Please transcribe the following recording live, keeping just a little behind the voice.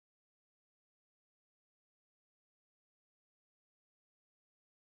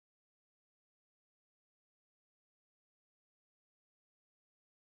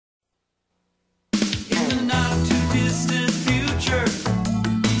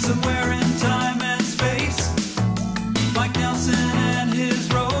Somewhere in time and space, Mike Nelson and his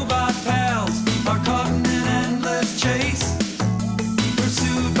robot pals are caught in an endless chase,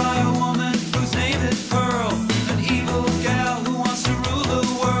 pursued by a woman whose name is Pearl, an evil gal who wants to rule the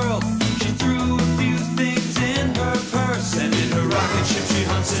world. She threw a few things in her purse, and in her rocket ship she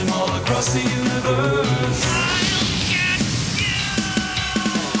hunts him all across the universe.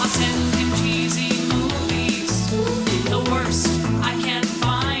 I'll send him cheesy movies, the worst I can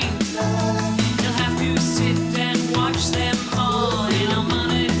find. He'll have to sit and watch them all, and I'll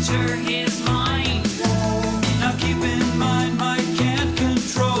monitor his mind. Now keep in mind, Mike can't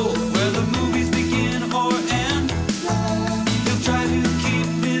control where the movies begin or end. He'll try to keep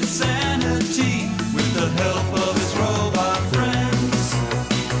his sanity with the help of his robot friends.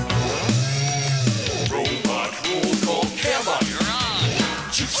 Robot roll call camera. You're on.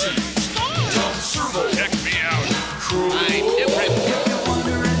 Gypsy. Tom Servo. Check me out. I'm different. If you're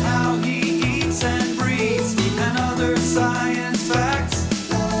wondering how he eats and breathes and other science facts,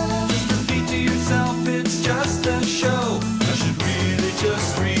 just repeat to yourself it's just a show. I should really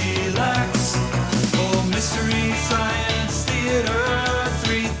just relax. Oh, Mystery Science Theater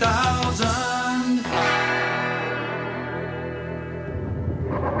 3000.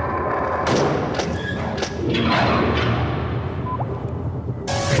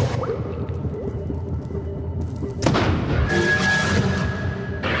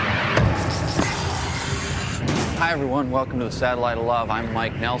 Hi everyone, welcome to the Satellite of Love. I'm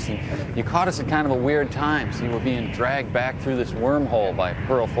Mike Nelson. You caught us at kind of a weird time. See, we're being dragged back through this wormhole by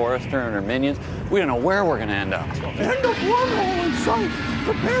Pearl Forrester and her minions. We don't know where we're gonna end up. End of wormhole in sight.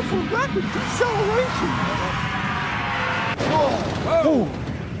 Prepare for rapid deceleration.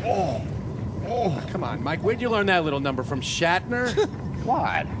 Come on, Mike. Where'd you learn that little number from? Shatner?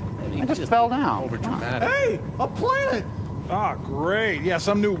 What? I just fell down. Over dramatic. Hey, a planet. Ah, great. Yeah,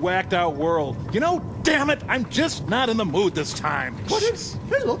 some new whacked out world. You know, damn it, I'm just not in the mood this time. But it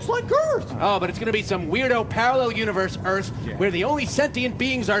looks like Earth. Oh, but it's gonna be some weirdo parallel universe Earth where the only sentient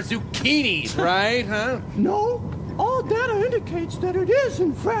beings are zucchinis, right? Huh? No, all data indicates that it is,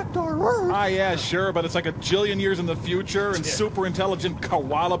 in fact, our Earth. Ah, yeah, sure, but it's like a jillion years in the future, and super intelligent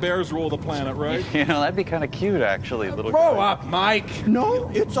koala bears rule the planet, right? You know, that'd be kind of cute, actually, little Grow guy. up, Mike. No,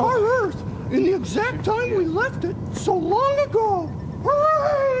 it's our Earth, in the exact time we left it so long ago.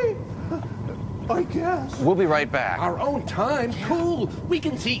 Hooray! I guess. We'll be right back. Our own time? Cool. We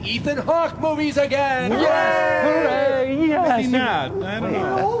can see Ethan Hawke movies again. Hooray! Yes! Maybe not. I don't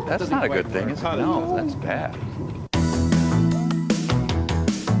know. That's not a good thing, is it? No, that's bad.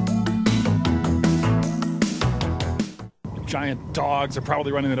 Giant dogs are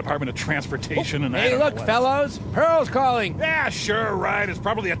probably running the Department of Transportation and I Hey, don't know look, what. fellows. Pearl's calling. Yeah, sure, right. It's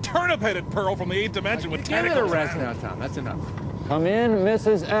probably a turnip-headed pearl from the 8th dimension with Give it a tentacles. rest now, Tom. That's enough. Come in,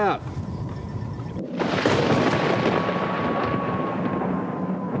 Mrs. F.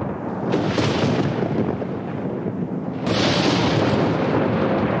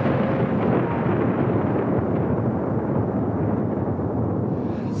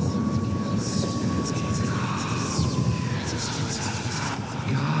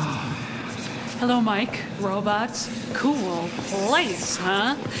 Hello, Mike. Robots. Cool place,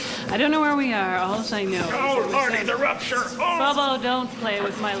 huh? I don't know where we are. All I know. Oh, Lordy, the rupture. Oh, Bobo, don't play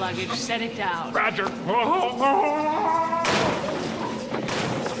with my luggage. Set it down. Roger.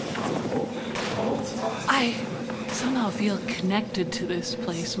 I somehow feel connected to this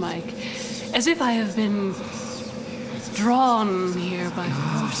place, Mike. As if I have been drawn here by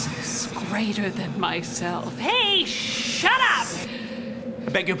forces greater than myself. Hey, shut up!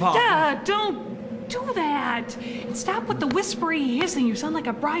 Beg your pardon? Don't do that. And stop with the whispery hissing. You sound like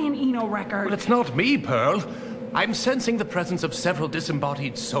a Brian Eno record. Well, it's not me, Pearl. I'm sensing the presence of several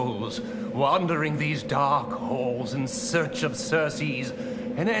disembodied souls wandering these dark halls in search of Circes,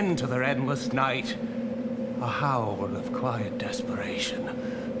 an end to their endless night. A howl of quiet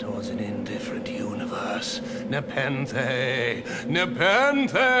desperation towards an indifferent universe. Nepenthe!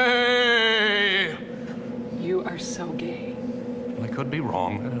 Nepenthe! You are so gay. I could be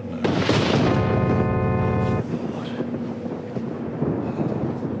wrong. I don't know.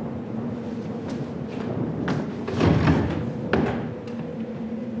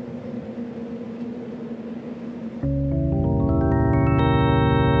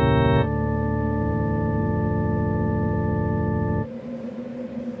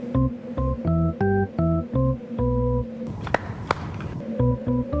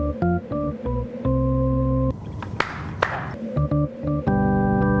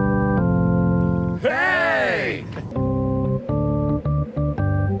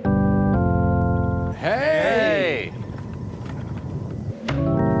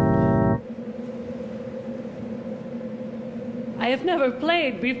 have never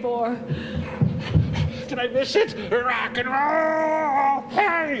played before. Did I miss it? Rock and roll!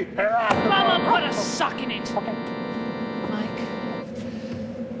 Hey! Mama, put a sock in it. Mike,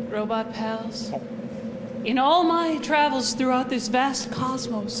 robot pals, in all my travels throughout this vast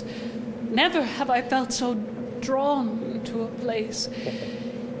cosmos, never have I felt so drawn to a place.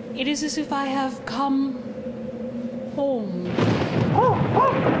 It is as if I have come home.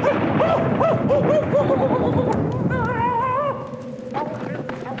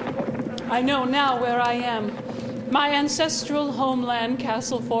 I know now where I am. My ancestral homeland,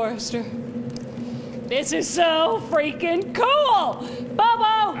 Castle Forrester. This is so freaking cool!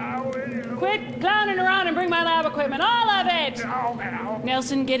 Bobo! Quit clowning around and bring my lab equipment, all of it!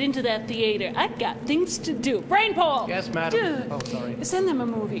 Nelson, get into that theater. I've got things to do. Brain Pole! Yes, madam. Dude, Oh, sorry. send them a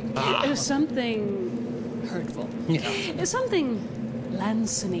movie. Something hurtful. Yeah. Something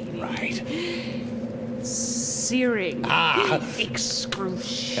lancinating. Right. Searing.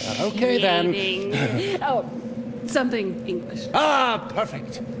 Excruciating. Okay, then. Oh, something English.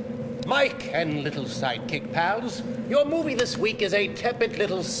 Perfect. Mike and little sidekick pals, your movie this week is a tepid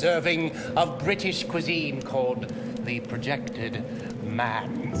little serving of British cuisine called The Projected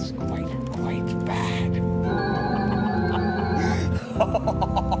Man. It's quite bad.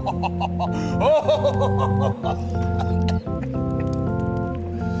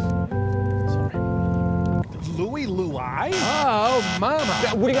 Louie Louie? Oh,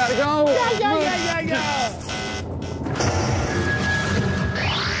 Mama. We gotta go. Yeah.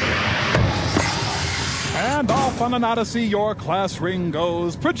 And off on an odyssey your class ring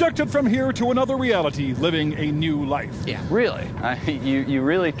goes, projected from here to another reality, living a new life. Yeah. Really? You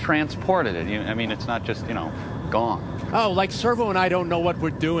really transported it. I mean, it's not just, gone. Oh, like Servo and I don't know what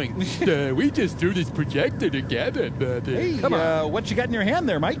we're doing. We just threw this projector together. Hey, Come on. what you got in your hand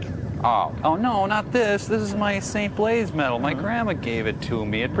there, Mike? Oh, no, not this. This is my St. Blaise medal. My grandma gave it to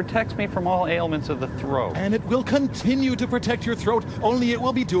me. It protects me from all ailments of the throat. And it will continue to protect your throat, only it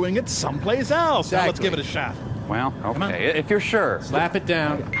will be doing it someplace else. Now let's Exactly. give it a shot. Well, okay, if you're sure. Slap it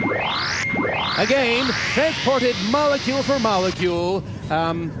down. Again, transported molecule for molecule,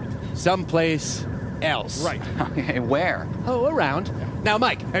 someplace else. Right. Okay, where? Oh, around. Now,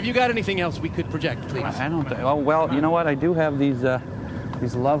 Mike, have you got anything else we could project, please? I don't think. Oh, well, you know what? I do have these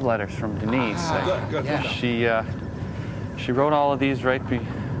love letters from Denise. Good. Yeah. She wrote all of these right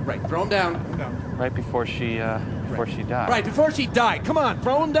Throw them down. right before she died. Right, before she died. Come on,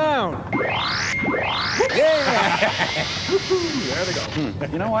 throw them down. Yeah! There they go.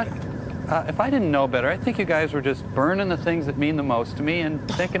 You know what? If I didn't know better, I think you guys were just burning the things that mean the most to me and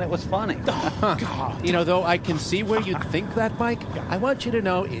thinking it was funny. You know, though I can see where you think that, Mike, I want you to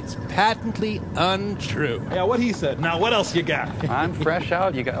know it's patently untrue. Yeah, what he said. Now, what else you got? I'm fresh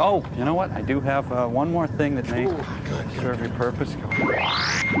out. You got. Oh, you know what? I do have one more thing that may serve your purpose. All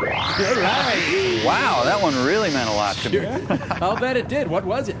right. Wow, that one really meant a lot to me. I'll bet it did. What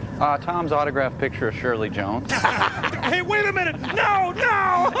was it? Tom's autographed picture of Shirley Jones. Hey, wait a minute! No!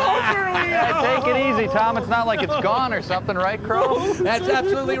 Oh, Shirley! Hey, take it easy, Tom. It's not like it's gone or something, right, Crow? That's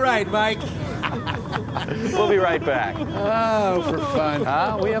absolutely right, Mike. We'll be right back. Oh, for fun.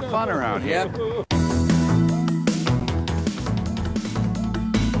 We have fun around here. Yep.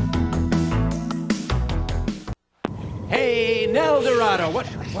 Hey, Nel Dorado. What?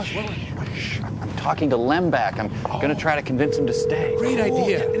 I'm talking to Lemback. I'm going to try to convince him to stay. Great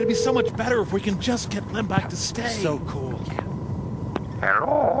idea. It'd be so much better if we can just get Lem back to stay. So cool.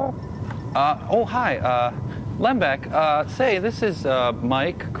 Hello? Hi. Lemback, say, this is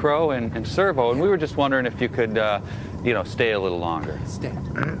Mike, Crow, and Servo, and we were just wondering if you could, stay a little longer. Stay.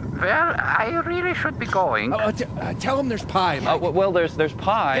 Well, I really should be going. Tell him there's pie, Mike. Well, there's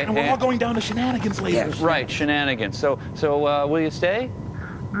pie. And we're all going down to shenanigans later. Yes. Right, shenanigans. So, will you stay?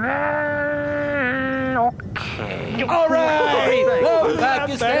 Well, okay. All right. Lemback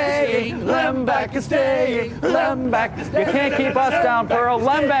is staying. Lemback is staying. Lemback. You can't keep us down, Pearl.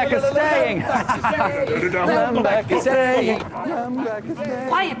 Lemback is staying. Lemback is staying. Lemback is staying.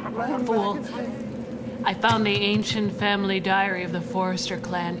 Quiet, fool. I found the ancient family diary of the Forrester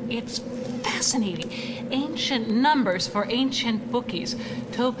clan. It's fascinating. Ancient numbers for ancient bookies.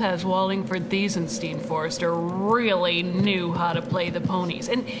 Topaz Wallingford Thiesenstein Forrester really knew how to play the ponies.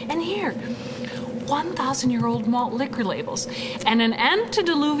 And here, 1,000-year-old malt liquor labels, and an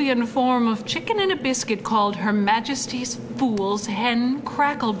antediluvian form of chicken in a biscuit called Her Majesty's Fool's Hen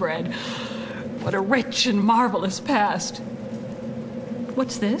Crackle Bread. What a rich and marvelous past.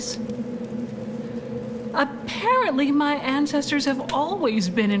 What's this? Apparently, my ancestors have always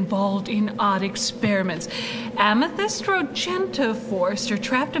been involved in odd experiments. Amethyst Rogenta Forrester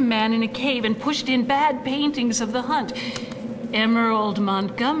trapped a man in a cave and pushed in bad paintings of the hunt. Emerald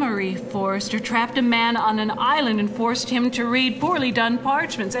Montgomery Forrester trapped a man on an island and forced him to read poorly done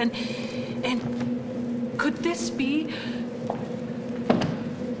parchments. And could this be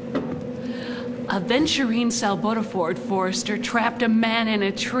Aventurine Salbotiford Forrester trapped a man in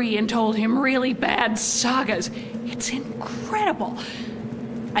a tree and told him really bad sagas? It's incredible.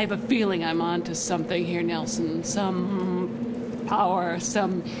 I have a feeling I'm onto something here, Nelson. Some power,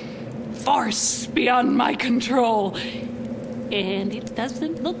 some force beyond my control. And it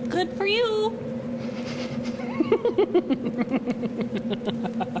doesn't look good for you.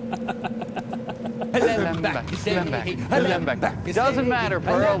 Lemback. Doesn't matter,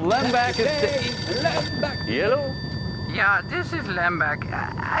 Pearl. Lemback is dead. Yellow? Yeah, this is Lemback.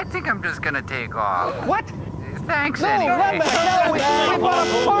 I think I'm just gonna take off. What? Thanks, No, anyway. Lemback! No, we bought a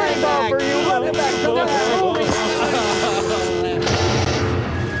party boat for you!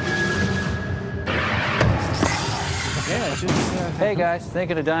 Hey guys,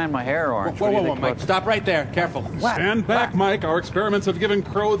 thinking of dyeing my hair orange. Whoa, Mike, stop right there. Careful. Stand back, Mike. Our experiments have given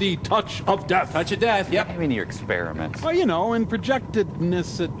Crow the touch of death. Touch of death, yep. I mean your experiments. Well, you know, in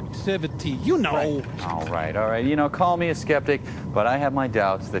projectednessivity, you know. Right. All right. You know, call me a skeptic, but I have my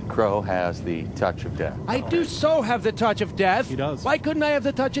doubts that Crow has the touch of death. I do so have the touch of death. He does. Why couldn't I have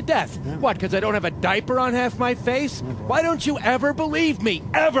the touch of death? Yeah. What, because I don't have a diaper on half my face? Why don't you ever believe me?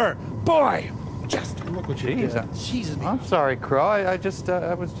 Ever! Boy! Just Look what you did. Jesus. I'm sorry, Crow. I was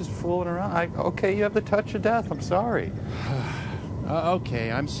just fooling around. Okay, you have the touch of death. I'm sorry.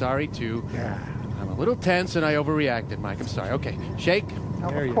 Okay, I'm sorry too. Yeah. I'm a little tense and I overreacted, Mike. I'm sorry. Okay, shake.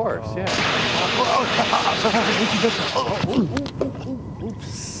 There Of you course, go. yeah.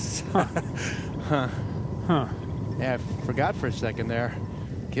 Oops. Yeah, I forgot for a second there.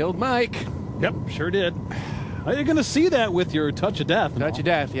 Killed Mike. Yep, sure did. You're going to see that with your touch of death. Touch of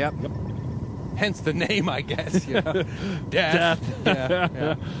death, yep. Hence the name, I guess. Yeah. Death.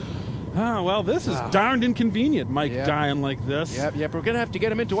 Yeah. Oh, well, this is darned inconvenient, Mike dying like this. Yep. We're going to have to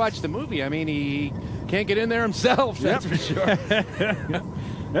get him in to watch the movie. I mean, he can't get in there himself, that's for sure. Yeah,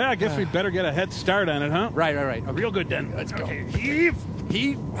 I guess we better get a head start on it, huh? Right. Okay. Real good, then. Let's go. Okay, heave.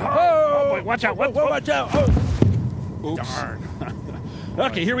 Oh, boy, watch out. Whoa, watch out. Oh. Oops. Darn.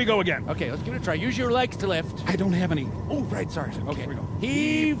 Okay, here we go again. Okay, let's give it a try. Use your legs to lift. I don't have any. Oh, right, sorry. Okay, here we go.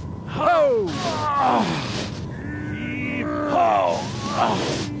 Heave ho! Heave ho!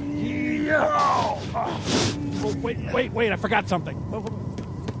 Heave ho! Oh, wait, I forgot something.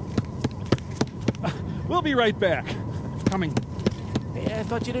 We'll be right back. Coming. Yeah, I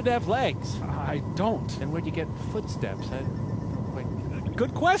thought you didn't have legs. I don't. Then where'd you get footsteps?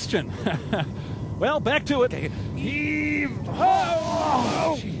 Good question. Well, back to it. Okay. Heave ho!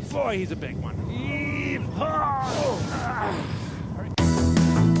 Oh, boy, he's a big one. Heave ho!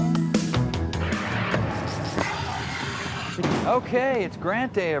 Okay, it's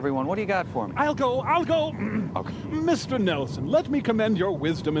Grant Day, everyone. What do you got for me? I'll go. Okay. Mr. Nelson, let me commend your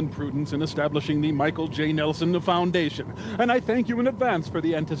wisdom and prudence in establishing the Michael J. Nelson Foundation. And I thank you in advance for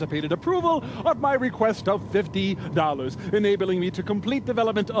the anticipated approval of my request of $50, enabling me to complete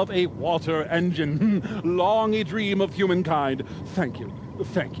development of a water engine. Long a dream of humankind. Thank you.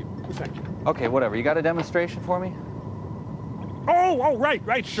 Okay, whatever. You got a demonstration for me? Oh,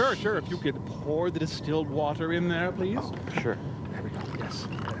 right. Sure. If you could pour the distilled water in there, please. Oh, sure. There we go. Yes.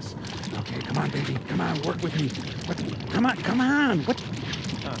 Okay, come on, baby. Come on, work with me. Come on. What?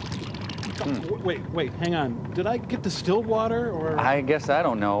 Wait, hang on. Did I get distilled water, or? I guess I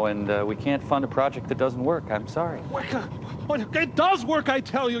don't know, and we can't fund a project that doesn't work. I'm sorry. It does work, I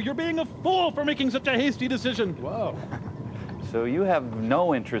tell you. You're being a fool for making such a hasty decision. Whoa. So you have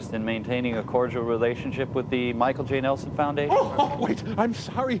no interest in maintaining a cordial relationship with the Michael J. Nelson Foundation? Oh, wait. I'm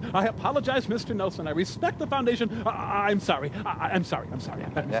sorry. I apologize, Mr. Nelson. I respect the foundation. I'm sorry. I'm sorry.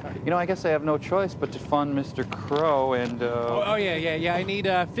 Yeah. You know, I guess I have no choice but to fund Mr. Crow and, Yeah. I need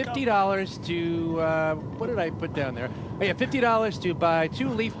 $50 to, what did I put down there? Oh, yeah, $50 to buy 2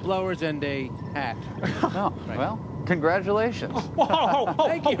 leaf blowers and a hat. Oh, Right. well, congratulations.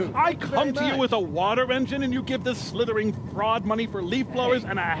 Thank you. I Thank you come very to you much. with a water engine and you give this slithering fraud money for leaf blowers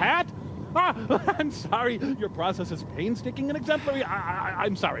and a hat? I'm sorry. Your process is painstaking and exemplary.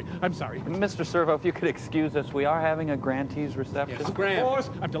 I'm sorry. Mr. Servo, if you could excuse us, we are having a grantees reception. Yes, Of Grant. course.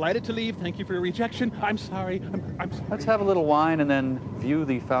 I'm delighted to leave. Thank you for your rejection. I'm sorry. I'm sorry. Let's have a little wine and then view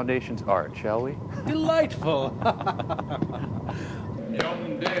the foundation's art, shall we? Delightful.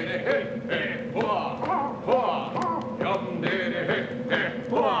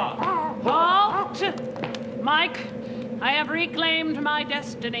 Halt! Mike, I have reclaimed my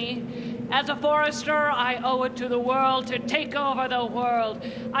destiny. As a forester, I owe it to the world to take over the world.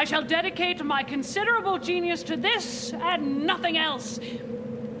 I shall dedicate my considerable genius to this and nothing else.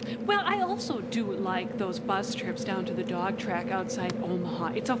 Well, I also do like those bus trips down to the dog track outside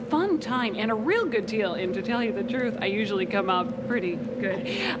Omaha. It's a fun time and a real good deal, and to tell you the truth, I usually come out pretty good.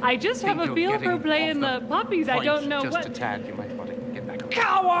 I just have a feel for playing the puppies. I don't know just what... a tad. You might want to get back on.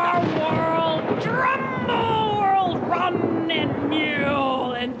 Cower world, tremble world, run and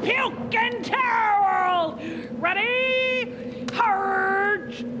mule, and puke and tear world. Ready?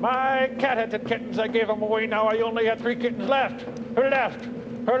 Hurge! My cat had the kittens. I gave them away. Now I only had 3 kittens left. Her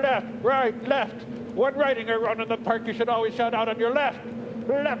left, right, left. When riding or running the park, you should always shout out on your left.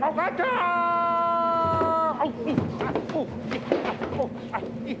 Left. Oh, God.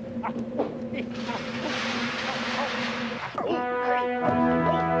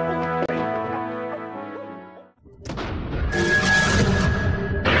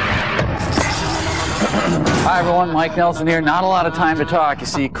 Hi everyone, Mike Nelson here. Not a lot of time to talk. You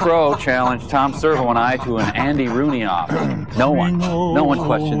see, Crow challenged Tom Servo and I to an Andy Rooney off. No one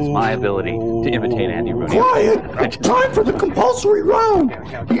questions my ability to imitate Andy Rooney. Quiet! Time for the compulsory round.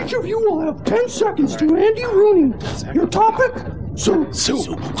 Each of you will have 10 seconds to Andy Rooney. Your topic? Soup.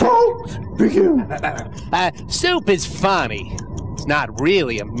 Crow, begin. Soup is funny. It's not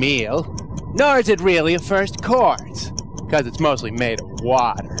really a meal, nor is it really a first course, because it's mostly made of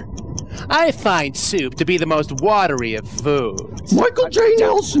water. I find soup to be the most watery of foods. Michael J.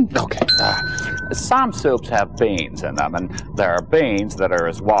 Nelson. Okay. Some soups have beans in them, and there are beans that are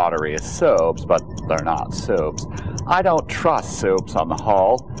as watery as soups, but they're not soups. I don't trust soups on the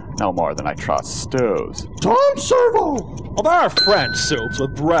whole, no more than I trust stews. Tom Servo. Well, there are French soups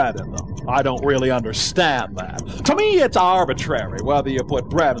with bread in them. I don't really understand that. To me, it's arbitrary. Whether you put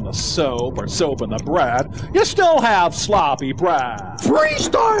bread in the soap or soap in the bread, you still have sloppy bread.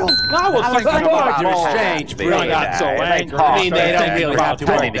 Freestyle. I was thinking about your strange breed. I got so angry. I mean, they don't really have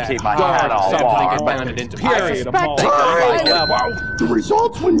to I need to keep my head all warm. Period. The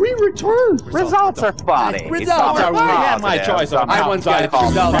results when we return. Results are funny. Results are I had my choice of I once got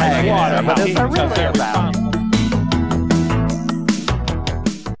 $2 water, but it's really about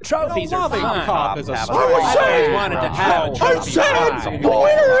trophies are fun. Cop is a I always wanted to have a I trophy. said the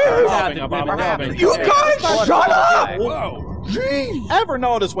winner is. You guys shut up. Whoa. Jeez. Ever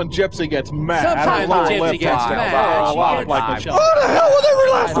notice when Gypsy gets mad? Sometimes her little Gypsy lip gets turns mad. down, She like gets Michelle. Who the hell with every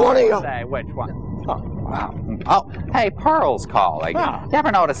last one of you? Say which one? Oh, hey, Pearl's calling. You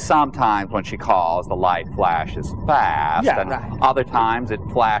ever notice sometimes when she calls, the light flashes fast, and other times it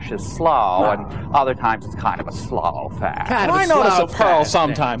flashes slow, and other times it's kind of a slow fast. I notice a Pearl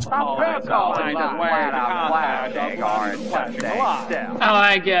sometimes. Oh,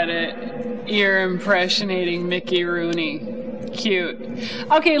 I get it. You're impressionating Mickey Rooney. Cute.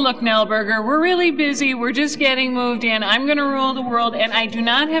 Okay, look, Nellberger, we're really busy. We're just getting moved in. I'm going to rule the world, and I do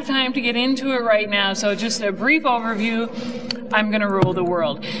not have time to get into it right now, so just a brief overview. I'm going to rule the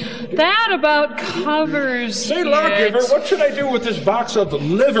world. That about covers Say, it. Lawgiver, what should I do with this box of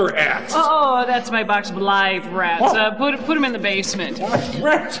liver ats? Oh, that's my box of live rats. Put them in the basement.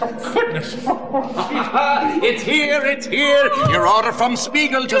 Rats, oh goodness. It's here. Your order from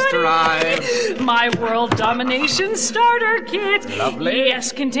Spiegel just arrived. My world domination starter kit. Lovely.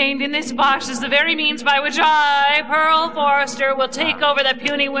 Yes, contained in this box is the very means by which I, Pearl Forrester, will take over the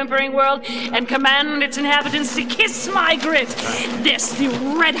puny, whimpering world and command its inhabitants to kiss my grit. This, the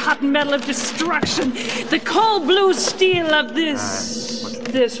red-hot metal of destruction, the cold blue steel of this.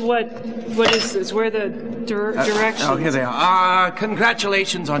 What is this? Where the directions? Oh, here they are.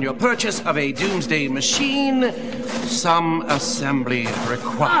 Congratulations on your purchase of a doomsday machine. Some assembly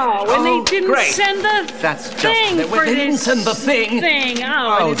required. Oh, and they didn't send the That's just thing for they didn't this send the thing.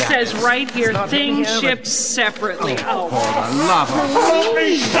 Oh, and it that says is right here, not thing in here, but- shipped separately. For the love of Help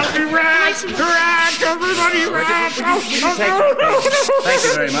me, rats! Rats! Everybody, rats! Thank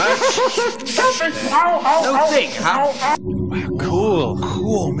you very much. No thing, huh? Cool.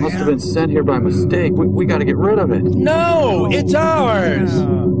 Must have been sent here by mistake. We got to get rid of it. No, it's ours.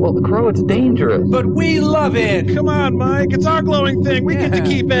 Well, Crow, it's dangerous. But we love it. Come on, Mike. It's our glowing thing. We get to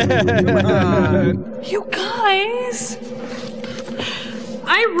keep it. You guys,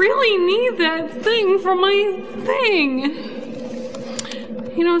 I really need that thing for my thing.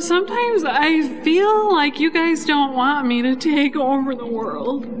 You know, sometimes I feel like you guys don't want me to take over the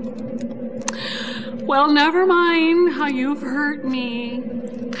world. Well, never mind how you've hurt me.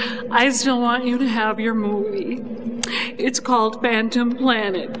 I still want you to have your movie. It's called Phantom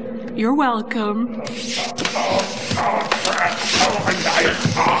Planet. You're welcome.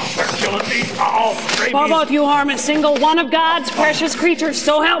 How about you harm a single one of God's precious creatures?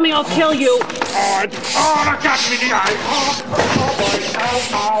 So help me, I'll kill you. That got me in the eye.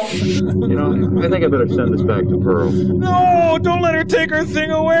 You know, I think I better send this back to Pearl. No, don't let her take her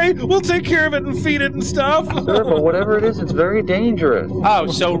thing away. We'll take care of it and feed it and stuff. Sir, but whatever it is, it's very dangerous. Oh,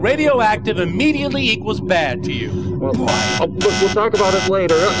 so radioactive immediately equals bad to you. Well, look, we'll talk about it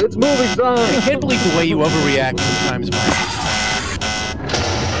later. It's movie time. I can't believe the way you overreact sometimes, Mike.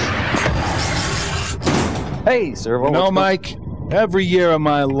 Hey, Servo. You know, Mike, every year of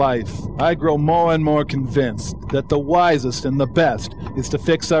my life, I grow more and more convinced that the wisest and the best is to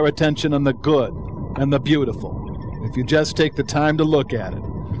fix our attention on the good and the beautiful. If you just take the time to look at it.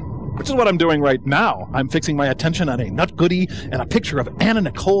 Which is what I'm doing right now. I'm fixing my attention on a nut goodie and a picture of Anna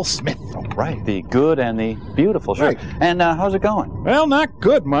Nicole Smith. Oh, right, the good and the beautiful, sure. Right. And how's it going? Well, not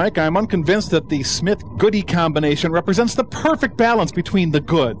good, Mike. I'm unconvinced that the Smith-Goody combination represents the perfect balance between the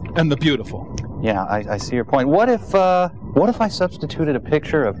good and the beautiful. Yeah, I see your point. What if I substituted a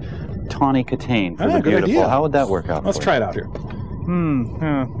picture of Tawny Katane for the good beautiful? idea. How would that work out? Let's try it out here.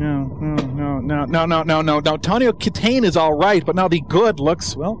 No. Tawny Katane is all right, but now the good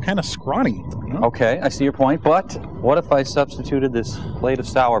looks, well, kind of scrawny. You know? Okay, I see your point, but what if I substituted this plate of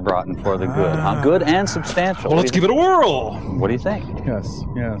sauerbraten for the good? Good and substantial. Well, let's give it a whirl. What do you think? Yes.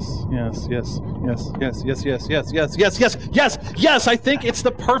 I think it's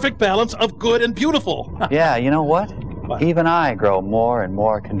the perfect balance of good and beautiful. Yeah, you know what? Even I grow more and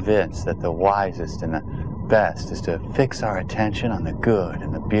more convinced that the wisest and the best is to fix our attention on the good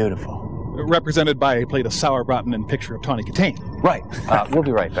and the beautiful. Represented by a plate of sauerbraten and picture of Tawny Katane. Right. We'll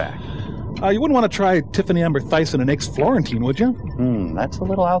be right back. You wouldn't want to try Tiffany Amber Thiessen and eggs Florentine, would you? That's a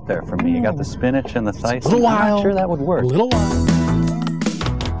little out there for me. You got the spinach and the Thiessen. A little while. I'm not sure that would work. A little while.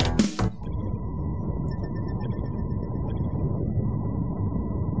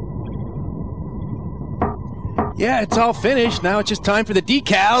 Yeah, it's all finished. Now it's just time for the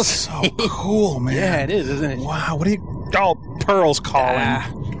decals. So cool, man. Yeah, it is, isn't it? Wow, what are you... Oh, Pearl's calling.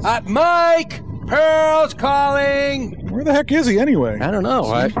 Mike! Pearl's calling! Where the heck is he, anyway? I don't know.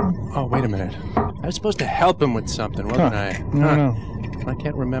 Oh, wait a minute. I was supposed to help him with something, wasn't I? No. I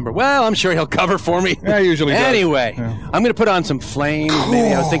can't remember. Well, I'm sure he'll cover for me. Yeah, he usually does. Anyway, yeah. I'm going to put on some flames. Cool.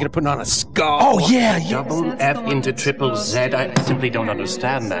 Maybe I was thinking of putting on a skull. Oh, yeah. Double F into triple Z. I simply don't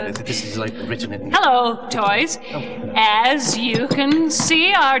understand that. This is like written in... Hello, toys. As you can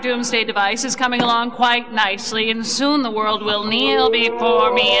see, our doomsday device is coming along quite nicely, and soon the world will kneel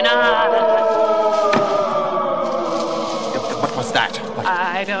before me, and What was that?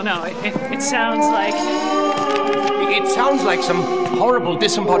 I don't know. It sounds like... It sounds like some horrible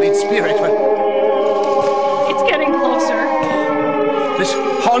disembodied spirit, but... It's getting closer. This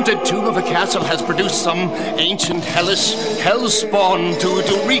haunted tomb of a castle has produced some ancient hellish hellspawn to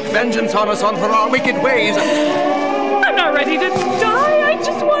wreak vengeance on us for our wicked ways. I'm not ready to die. I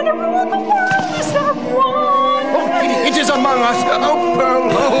just want to rule the world. Is that wrong? Oh, it is among us. Oh, Pearl,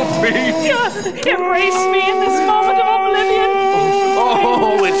 oh, please. Yeah, embrace me in this moment of oblivion.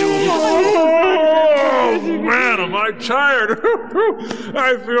 Oh, we're doomed. Man, am I tired.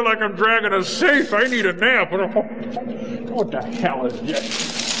 I feel like I'm dragging a safe. I need a nap. What the hell is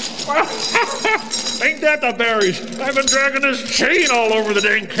this? Ain't that the berries? I've been dragging this chain all over the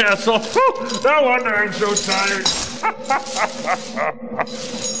dang castle. No wonder I'm so tired.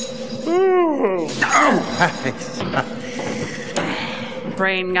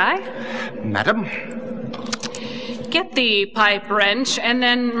 Brain guy? Madam? Get the pipe wrench and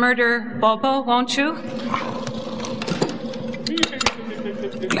then murder Bobo, won't you?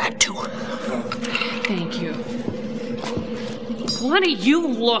 Glad to. Thank you. What are you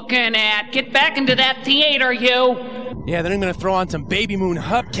looking at? Get back into that theater, you! Yeah, then I'm going to throw on some Baby Moon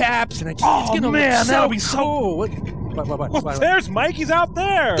hubcaps, and it's Oh, gonna man, look so that'll be so... cool. What? There's Mike. He's out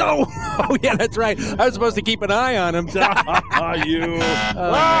there. Oh, yeah, that's right. I was supposed to keep an eye on him. You.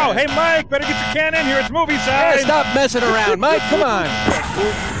 Wow, hey, Mike, better get your can in here. It's movie time. Hey, stop messing around, Mike. Come on.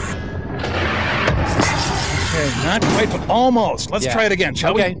 Okay, not quite, but almost. Let's try it again,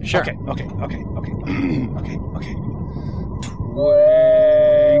 shall we? Okay, sure. Okay. Okay.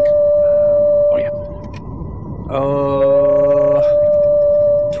 Twink. Oh, yeah.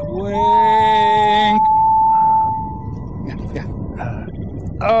 Twink.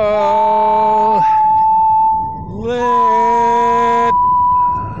 Oh, lit.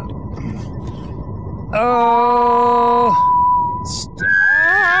 Oh, stop.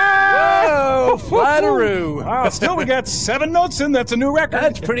 Whoa, flatteroo. Wow, still we got 7 notes in. That's a new record.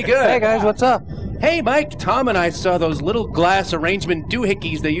 That's pretty good. Hey, guys, what's up? Hey, Mike, Tom and I saw those little glass arrangement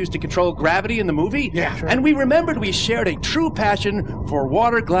doohickeys they used to control gravity in the movie. Yeah, sure. And we remembered we shared a true passion for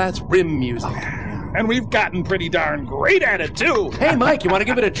water glass rim music. And we've gotten pretty darn great at it, too. Hey, Mike, you want to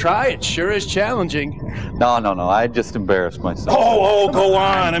give it a try? It sure is challenging. No, I just embarrassed myself. Oh, go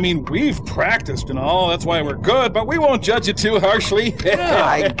on. I mean, we've practiced and all. That's why we're good, but we won't judge you too harshly.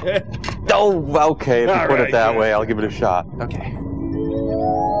 Okay, if you All put right, it that good. way, I'll give it a shot. Okay.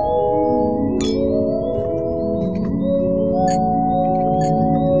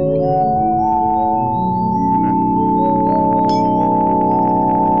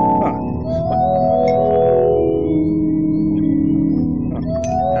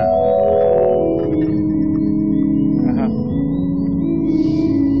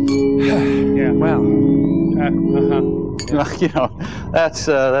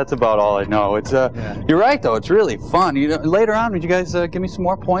 That's about all I know. It's You're right though. It's really fun. Later on, would you guys give me some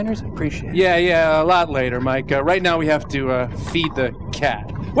more pointers? I appreciate it. Yeah, a lot later, Mike. Right now we have to feed the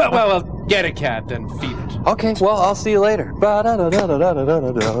cat. Well, get a cat, then feed it. Okay, well, I'll see you later. Well,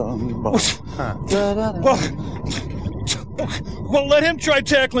 let him try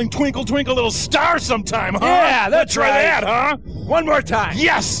tackling Twinkle, Twinkle, Little Star sometime, huh? Yeah, let's try that, huh? One more time.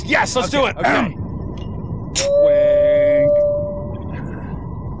 Yes, let's do it. Okay. Twink.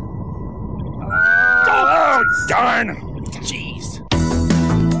 Oh, darn. Jeez.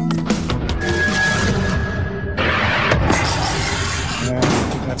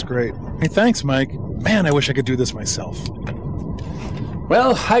 That's great. Hey, thanks, Mike. Man, I wish I could do this myself.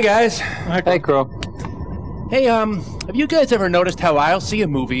 Well, hi, guys. Hey, Crow. Hey, have you guys ever noticed how I'll see a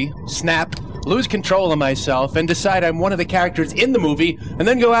movie, snap, lose control of myself, and decide I'm one of the characters in the movie, and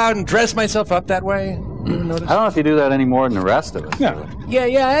then go out and dress myself up that way? I don't know if you do that any more than the rest of us.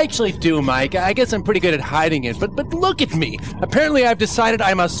 Yeah, I actually do, Mike. I guess I'm pretty good at hiding it, but look at me. Apparently I've decided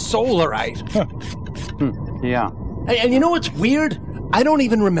I'm a Solarite. Yeah. And you know what's weird? I don't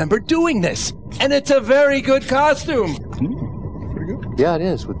even remember doing this. And it's a very good costume. Yeah, it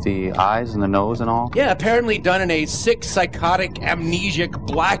is, with the eyes and the nose and all. Yeah, apparently done in a sick, psychotic, amnesic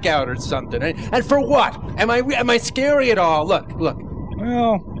blackout or something. And for what? Am I scary at all? Look.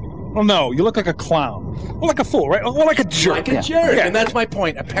 Well, no, you look like a clown. Well, like a fool, right? Well, like a jerk. Like a jerk, and that's my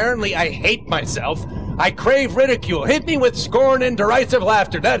point. Apparently, I hate myself. I crave ridicule. Hit me with scorn and derisive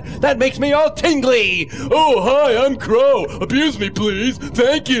laughter. That makes me all tingly. Oh, hi, I'm Crow. Abuse me, please.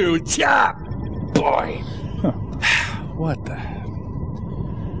 Thank you. Cha! Boy. What the...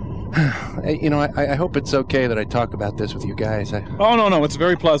 I hope it's okay that I talk about this with you guys. Oh, no, it's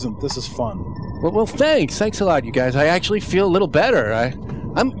very pleasant. This is fun. Well, thanks. Thanks a lot, you guys. I actually feel a little better.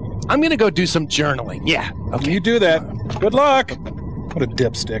 I'm gonna go do some journaling. Yeah. Okay. You do that. Good luck. What a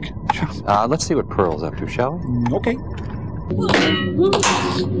dipstick. Let's see what Pearl's up to, shall we? Okay.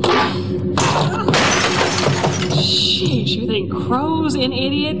 Sheesh, you think Crow's an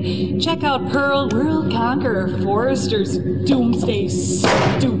idiot? Check out Pearl, World Conqueror, Forrester's doomsday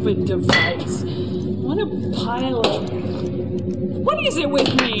stupid device. What a pile of... What is it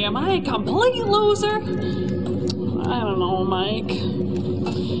with me? Am I a complete loser? I don't know, Mike.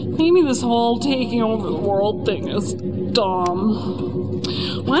 Maybe this whole taking over the world thing is dumb.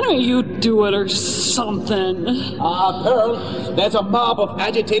 Why don't you do it or something? Pearl, there's a mob of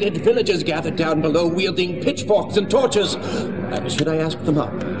agitated villagers gathered down below wielding pitchforks and torches. Should I ask them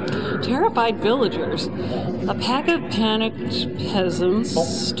up? Terrified villagers. A pack of panicked peasants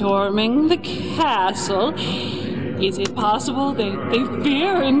storming the castle. Is it possible they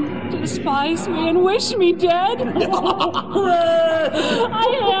fear and despise me and wish me dead? I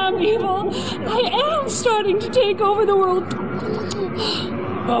am evil. I am starting to take over the world.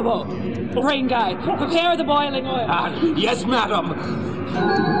 Bobo, brain guy, prepare the boiling oil. Yes, madam.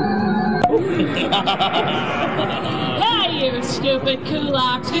 Hey, you stupid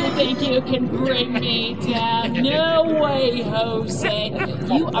kulaks, you think you can bring me down? No way, Jose.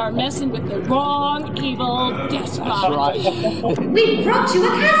 You are messing with the wrong evil despot. That's right. We brought you a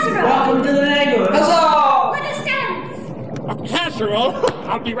casserole. Welcome to the neighborhood. Huzzah! What a stance. A casserole?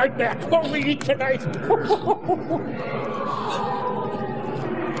 I'll be right back. What will we eat tonight?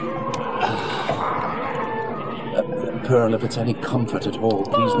 Pearl, if it's any comfort at all,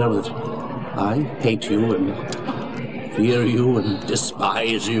 please know that I hate you and fear you and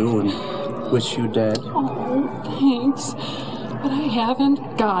despise you and wish you dead. Oh, thanks. But I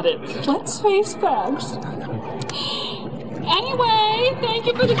haven't got it. Let's face facts. Anyway, thank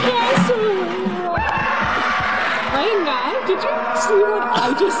you for the casserole. Rain guy, did you see what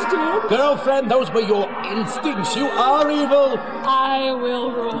I just did? Girlfriend, those were your instincts. You are evil. I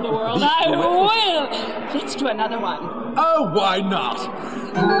will rule the world. I will. Let's do another one. Oh, why not?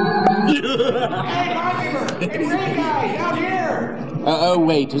 Hey, barkeeper! Hey, Ray guy, down here! Oh,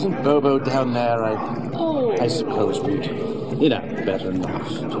 wait, isn't Bobo down there? I suppose we'd... better not.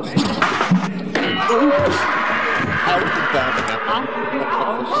 Just... Out the back.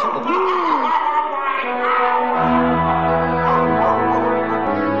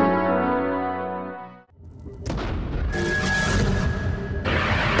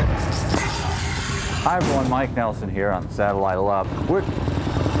 Hi everyone, Mike Nelson here on Satellite Love.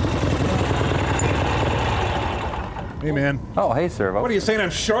 Hey, man. Oh, hey, Servo. What are you saying, I'm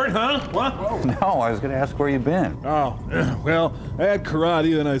short, huh? What? No, I was going to ask where you've been. Oh, well, I had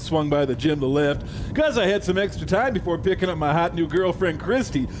karate, then I swung by the gym to lift, because I had some extra time before picking up my hot new girlfriend,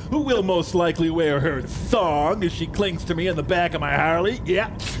 Christy, who will most likely wear her thong as she clings to me in the back of my Harley.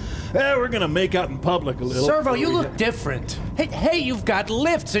 Yeah. We're going to make out in public a little. Servo, you look different. Hey, you've got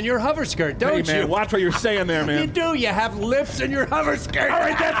lifts in your hover skirt, don't you? Hey, man, watch what you're saying there, man. You do. You have lifts in your hover skirt. All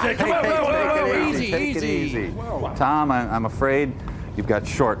right, that's it. Come on, Take it easy. Tom, I'm afraid you've got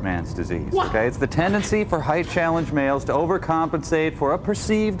short man's disease. What? Okay, it's the tendency for height-challenged males to overcompensate for a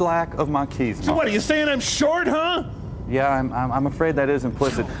perceived lack of machismo. So what, are you saying I'm short, huh? Yeah, I'm afraid that is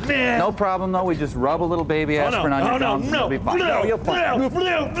implicit. Oh, man. No problem, though. We just rub a little baby aspirin on your gums and you'll be fine. No, you'll fine.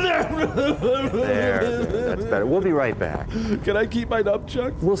 There, that's better. We'll be right back. Can I keep my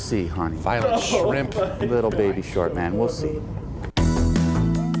nunchucks? We'll see, honey. Violent shrimp. Little baby short man. We'll see.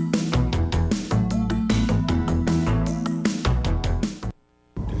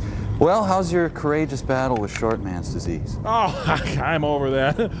 Well, how's your courageous battle with short man's disease? Oh, I'm over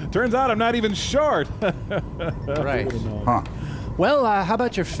that. Turns out I'm not even short. Right. Huh. Well, how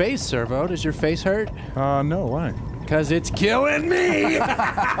about your face, Servo? Does your face hurt? No, why? Because it's killing me!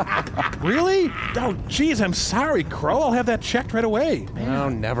 Really? Oh, geez, I'm sorry, Crow. I'll have that checked right away. Oh,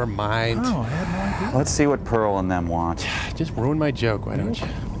 never mind. Oh, I had no idea. Let's see what Pearl and them want. Just ruin my joke, why don't you?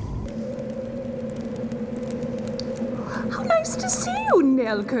 How nice to see you,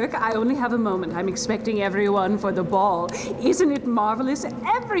 Nelkirk. I only have a moment. I'm expecting everyone for the ball. Isn't it marvelous?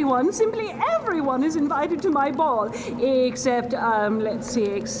 Everyone, simply everyone is invited to my ball. Except,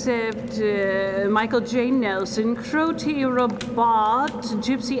 Michael J. Nelson, Crow T. Robot,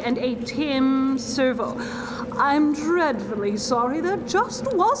 Gypsy, and a Tim Servo. I'm dreadfully sorry, there just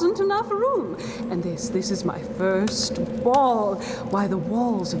wasn't enough room. And this is my first ball. Why, the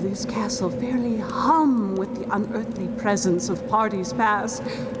walls of this castle fairly hum with the unearthly presence of parties past.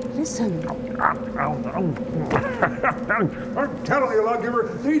 Listen. I'm telling you,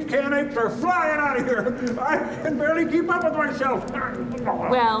 Lawgiver, these canapes are flying out of here. I can barely keep up with myself.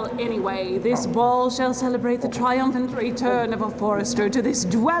 Well, anyway, this ball shall celebrate the triumphant return of a forester to this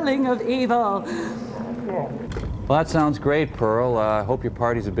dwelling of evil. Well, that sounds great, Pearl. I hope your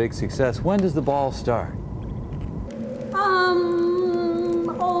party's a big success. When does the ball start?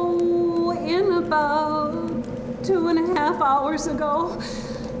 In about 2.5 hours ago.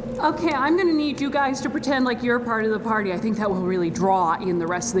 Okay, I'm gonna need you guys to pretend like you're part of the party. I think that will really draw in the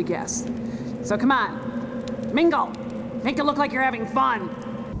rest of the guests. So come on, mingle. Make it look like you're having fun.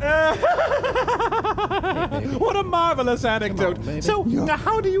 What a marvelous anecdote. So,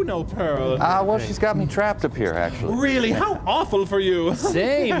 how do you know Pearl? Well, she's got me trapped up here, actually. Really? How awful for you.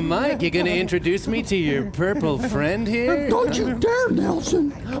 Say, Mike, you gonna introduce me to your purple friend here? Don't you dare,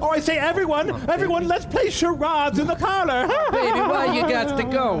 Nelson. Oh, I say, everyone, let's play charades in the parlor. Baby, why you got to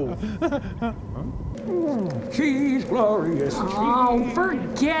go? She's glorious. Oh,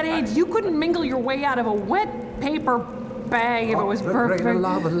 forget it. You couldn't mingle your way out of a wet paper bag if it was perfect. Brain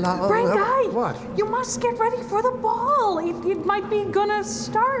guy, what? You must get ready for the ball. It might be gonna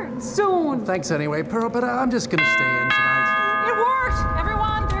start soon. Thanks anyway, Pearl, but I'm just gonna stay in tonight. It worked!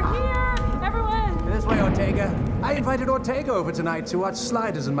 Everyone, they're here! Everyone! This way, Ortega. I invited Ortega over tonight to watch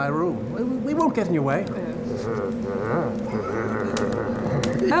sliders in my room. We won't get in your way.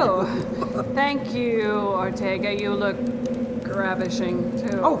 Oh, thank you, Ortega. You look ravishing,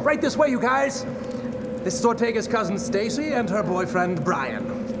 too. Oh, right this way, you guys. This is Ortega's cousin Stacy and her boyfriend Brian.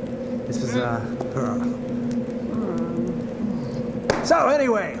 This is Pearl. So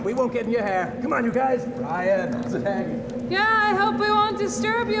anyway, we won't get in your hair. Come on, you guys. Brian, how's it hanging? Yeah, I hope we won't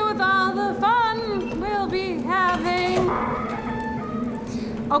disturb you with all the fun we'll be having.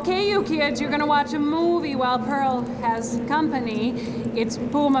 Okay, you kids, you're gonna watch a movie while Pearl has company. It's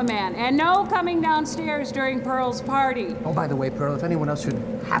Puma Man, and no coming downstairs during Pearl's party. Oh, by the way, Pearl, if anyone else should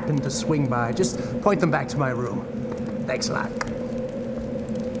happen to swing by, just point them back to my room. Thanks a lot.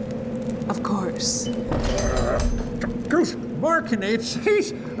 Of course. Goose, Markinates.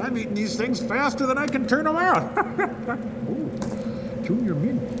 I'm eating these things faster than I can turn them out. Ooh, Junior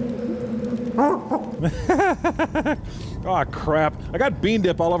Mint. Oh, crap. I got bean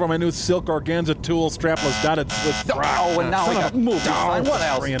dip all over my new silk organza tulle strapless dotted Swiss frock. Oh, and now we got movie sign. What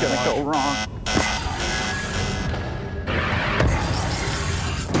else is gonna go wrong?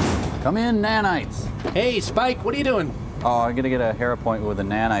 Come in, nanites. Hey, Spike, what are you doing? Oh, I'm gonna get a hair appointment with the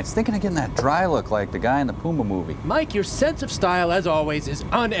nanites. Thinking of getting that dry look like the guy in the Puma movie. Mike, your sense of style, as always, is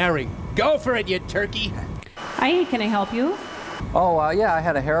unerring. Go for it, you turkey. Hi, can I help you? Oh, yeah, I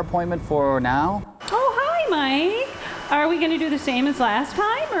had a hair appointment for now. Oh, hi, Mike. Are we going to do the same as last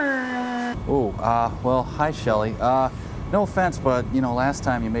time, or? Oh, well, hi, Shelley. No offense, but, you know, last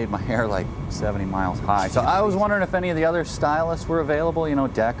time you made my hair like 70 miles high. So I was wondering if any of the other stylists were available, you know,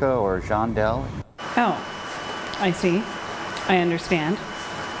 Decca or Jean Del. Oh, I see. I understand.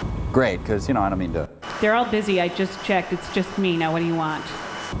 Great, because, you know, I don't mean to... They're all busy. I just checked. It's just me. Now, what do you want?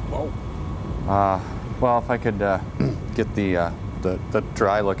 Whoa. Well, if I could get the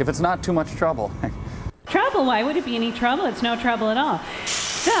dry look, if it's not too much trouble. Trouble? Why would it be any trouble? It's no trouble at all.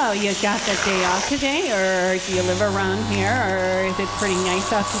 So, you got that day off today, or do you live around here, or is it pretty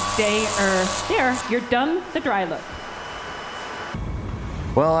nice out today, or there, you're done the dry look.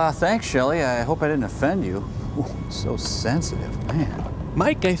 Well, thanks, Shelley. I hope I didn't offend you. Ooh, so sensitive, man.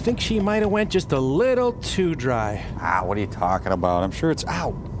 Mike, I think she might have went just a little too dry. Ah, what are you talking about? I'm sure it's...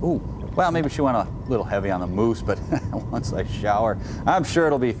 Ow! Ooh. Well, maybe she went a little heavy on the mousse, but once I shower, I'm sure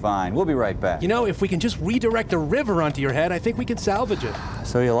it'll be fine. We'll be right back. You know, if we can just redirect a river onto your head, I think we can salvage it.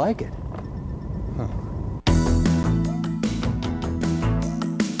 So you like it? Huh.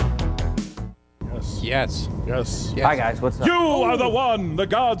 Yes. Yes. Hi, guys. What's up? You are the one! The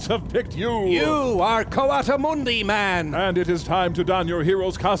gods have picked you! You are Coatamundi, man! And it is time to don your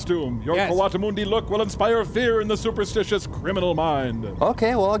hero's costume. Your Coatamundi look will inspire fear in the superstitious criminal mind.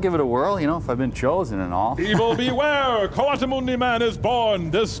 Okay, well, I'll give it a whirl, you know, if I've been chosen and all. Evil beware! Coatamundi man is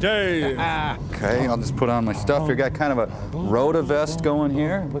born this day! Okay, I'll just put on my stuff here. Got kind of a Rhoda vest going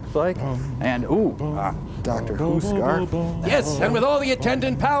here, looks like. And, Doctor Who scarf. Yes, and with all the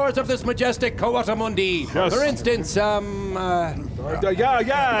attendant powers of this majestic Coatamundi. Yes. For instance, and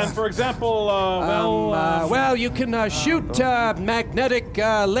for example, well, you can shoot magnetic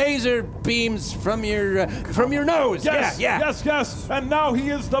laser beams from your nose. Yes, yes. And now he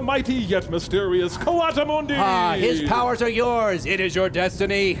is the mighty yet mysterious Coatamundi. His powers are yours. It is your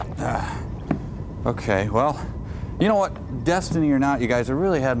destiny. Okay, well, you know what? Destiny or not, you guys have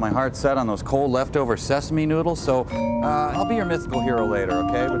really had my heart set on those cold leftover sesame noodles, so I'll be your mythical hero later,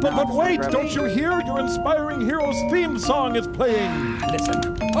 okay? But wait, don't you hear? Your inspiring hero's theme song is playing.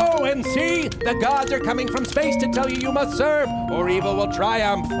 Listen. Oh, and see, the gods are coming from space to tell you must serve, or evil will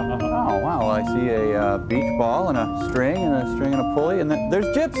triumph. Oh, wow, I see a beach ball and a string and a pulley, and then there's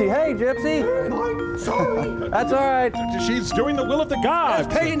Gypsy. Hey, Gypsy! Sorry. That's all right. She's doing the will of the gods.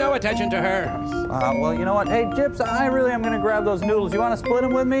 Pay no attention to her. Well, you know what? Hey, Gyps, I really am going to grab those noodles. You want to split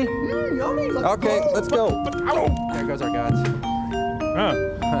them with me? Yummy. Okay, let's go. There goes our gods.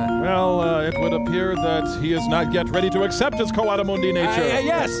 Well, it would appear that he is not yet ready to accept his Coatamundi nature.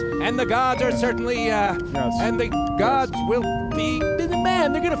 Yes, and the gods are certainly, and the gods will be,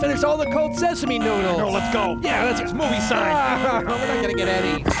 man, they're going to finish all the cold sesame noodles. No, let's go. Yeah, that's It's movie sign. We're not going to get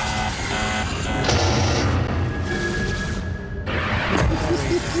any.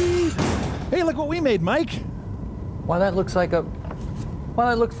 Hey, look what we made, Mike. Why, that looks like a... Well,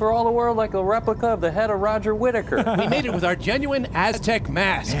 it looks for all the world like a replica of the head of Roger Whittaker. We made it with our genuine Aztec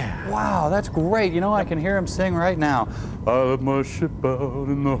mask. Yeah. Wow, that's great. You know, I can hear him sing right now. I left my ship out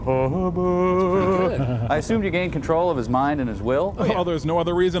in the harbor. I assumed you gained control of his mind and his will. Oh, there's no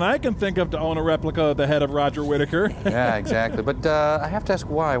other reason I can think of to own a replica of the head of Roger Whittaker. Yeah, exactly. But I have to ask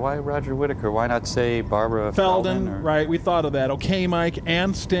why. Why Roger Whittaker? Why not, say, Barbara Feldon? Right, we thought of that. Okay, Mike,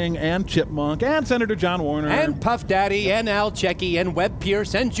 and Sting, and Chipmunk, and Senator John Warner. And Puff Daddy, and Al Checky, and Webb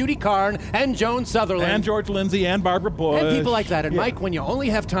Pierce, and Judy Carn, and Joan Sutherland. And George Lindsay, and Barbara Bush. And people like that. And Mike, when you only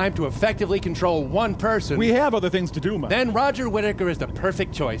have time to effectively control one person... We have other things to do, Mike. Then Roger Whittaker is the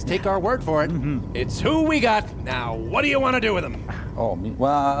perfect choice. Take our word for it. Mm-hmm. It's who we got. Now, what do you want to do with him? Oh,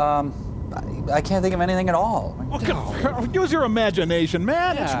 well, I can't think of anything at all. Well, use your imagination,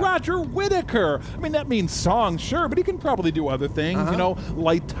 man. Yeah. It's Roger Whittaker. I mean, that means songs, sure, but he can probably do other things, you know,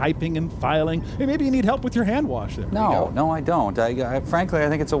 light typing and filing. Hey, maybe you need help with your hand wash there. No, I don't. Frankly, I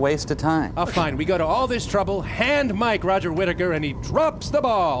think it's a waste of time. Oh, fine. We go to all this trouble, hand Mike Roger Whittaker, and he drops the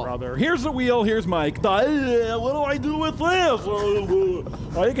ball. Brother, here's the wheel, here's Mike. What do I do with this?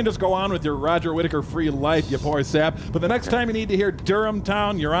 Well, you can just go on with your Roger Whittaker free life, you poor sap. But the next time you need to hear Durham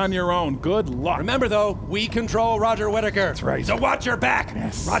Town, you're on your own. Good luck. Remember, though, we control Roger Whittaker. That's right. So watch your back.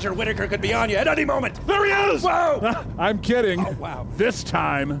 Yes. Roger Whittaker could be on you at any moment. There he is! Whoa! I'm kidding. Oh, wow. This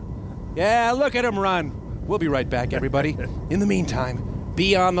time, Yeah, look at him run. We'll be right back, everybody. In the meantime,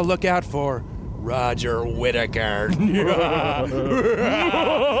 be on the lookout for Roger Whittaker.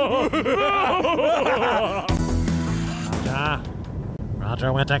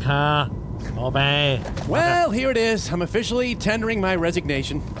 Roger Whittaker, obey. Well, here it is. I'm officially tendering my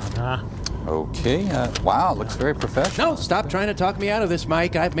resignation. Okay, wow, looks very professional. No, stop trying to talk me out of this,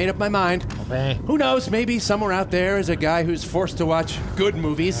 Mike. I've made up my mind. Obey. Who knows, maybe somewhere out there is a guy who's forced to watch good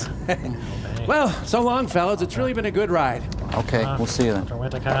movies. Well, so long, fellas. It's really been a good ride. Okay, we'll see you then. Roger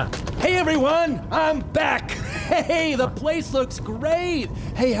Whittaker. Hey, everyone! I'm back! Hey, the place looks great!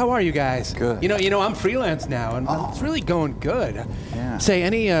 Hey, how are you guys? Good. You know, I'm freelance now, and it's really going good. Yeah. Say,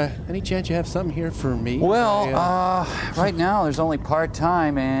 any chance you have something here for me? Well, right now there's only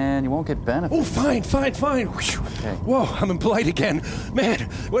part-time, and you won't get benefits. Oh, fine. Whew. Okay. Whoa, I'm impolite again. Man,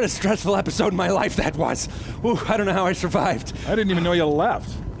 what a stressful episode in my life that was. Ooh, I don't know how I survived. I didn't even know you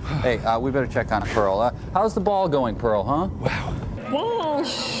left. Hey, we better check on Pearl. How's the ball going, Pearl, huh? Wow. Ball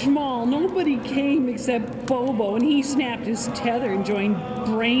schmall. Nobody came except Bobo, and he snapped his tether and joined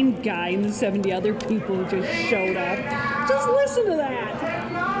Brain Guy and the 70 other people who just showed up. Just listen to that.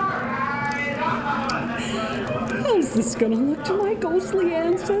 How's this gonna look to my ghostly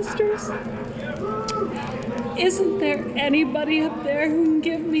ancestors? Isn't there anybody up there who can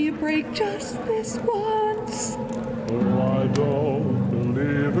give me a break just this once? Oh, I don't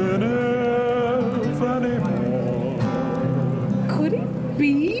believe in it anymore. Could it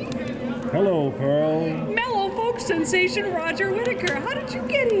be? Hello, Pearl. Mellow folk sensation Roger Whittaker. How did you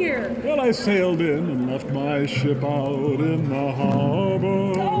get here? Well, I sailed in and left my ship out in the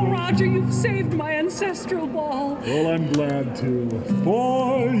harbor. Oh, Roger, you've saved my ancestral ball. Well, I'm glad to,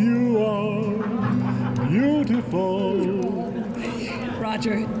 for you are beautiful.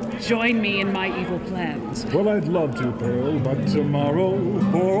 Roger, join me in my evil plans. Well, I'd love to, Pearl, but tomorrow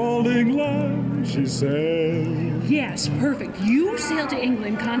for old England, she said. Yes, perfect. You sail to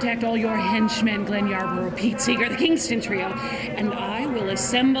England, contact all your henchmen, Glenn Yarborough, Pete Seeger, the Kingston Trio, and I will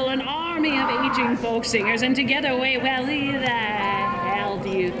assemble an army of aging folk singers, and together we, well, who the hell do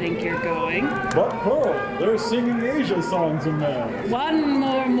you think you're going? But, Pearl, they're singing Asia songs in there. One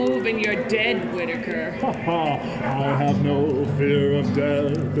more move and you're dead, Whittaker. Ha ha, I have no fear of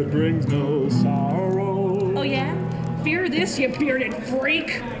death, it brings no sorrow. Oh, yeah? Fear this, you bearded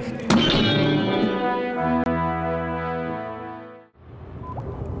freak?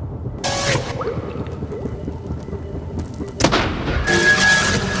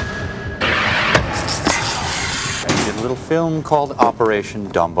 A little film called Operation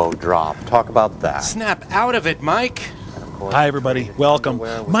Dumbo Drop. Talk about that. Snap out of it, Mike. Hi, everybody. Welcome.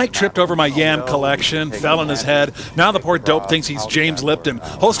 Mike tripped over my yam collection, fell on his head. Now the poor dope thinks he's James Lipton,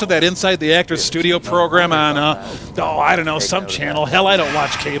 host of that Inside the Actors Studio program on, I don't know, some channel. Hell, I don't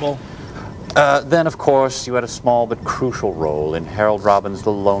watch cable. Then, of course, you had a small but crucial role in Harold Robbins'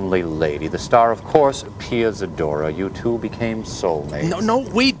 The Lonely Lady. The star, of course, Pia Zadora. You two became soulmates. No,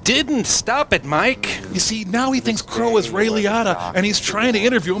 we didn't. Stop it, Mike. You see, now he thinks Crow is Ray Liotta, and he's trying to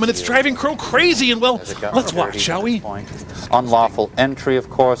interview him, and it's driving Crow crazy, and, well, let's watch, shall we? Unlawful entry, of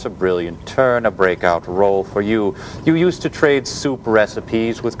course, a brilliant turn, a breakout role for you. You used to trade soup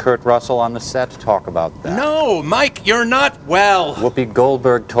recipes with Kurt Russell on the set. Talk about that. No, Mike, you're not well. Whoopi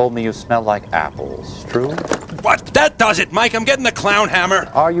Goldberg told me you smell like apples. True? What? That does it, Mike. I'm getting the clown hammer.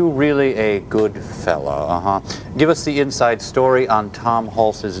 Are you really a good fella? Give us the inside story on Tom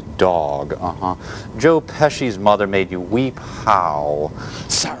Hulse's dog. Joe Pesci's mother made you weep. How?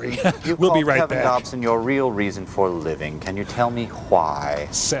 Sorry. We'll be right Kevin back. Dobson your real reason for living. Can you tell me why?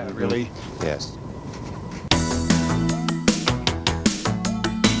 Sad, really. Yes.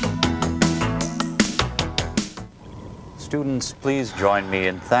 Students, please join me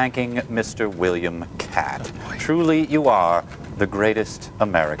in thanking Mr. William Catt. Truly, you are the greatest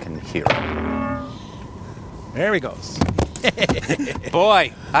American hero. There he goes.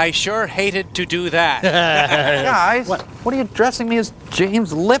 Boy, I sure hated to do that. Guys, what are you dressing me as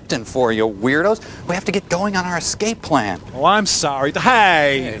James Lipton for, you weirdos? We have to get going on our escape plan. Oh, I'm sorry.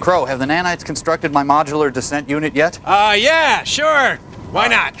 Hey! Crow, have the nanites constructed my modular descent unit yet? Yeah, sure. Why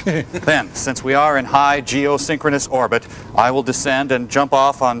not? Then, since we are in high geosynchronous orbit, I will descend and jump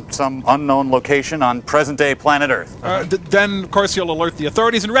off on some unknown location on present-day planet Earth. Then, of course, you'll alert the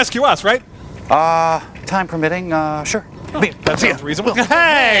authorities and rescue us, right? Time permitting, sure. That sounds reasonable.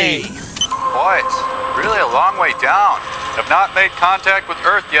 Hey! Boy, it's really a long way down. Have not made contact with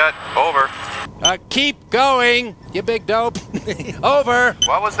Earth yet. Over. Keep going, you big dope. Over.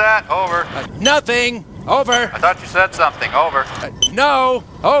 What was that? Over. Nothing. Over. I thought you said something. Over. No.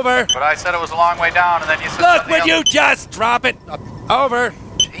 Over. But I said it was a long way down, and then you said Look, something would else. you just drop it? Over.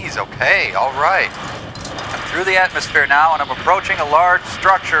 Geez, okay, all right. I'm through the atmosphere now, and I'm approaching a large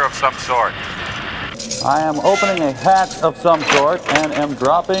structure of some sort. I am opening a hatch of some sort and am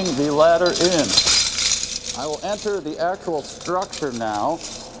dropping the ladder in. I will enter the actual structure now,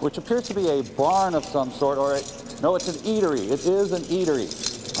 which appears to be a barn of some sort, no, it's an eatery. It is an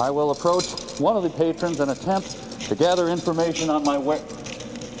eatery. I will approach one of the patrons and attempt to gather information on my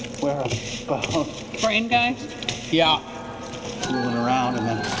whereabouts. Brain guy? Yeah. Moving around, and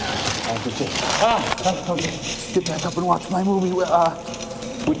then I could just get back up and watch my movie,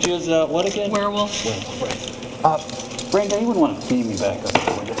 which is what again? Werewolf. Werewolf, right. Brain guy, you wouldn't want to beam me back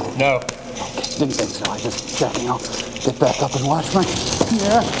up, would you? No. Didn't think so. I just checking. I'll get back up and watch my.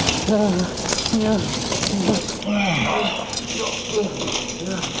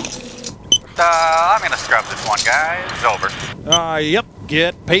 I'm gonna scrub this one, guys. Over. Yep.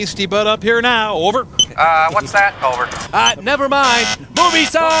 Get Pasty Butt up here now. Over. What's that? Over. Never mind. Movie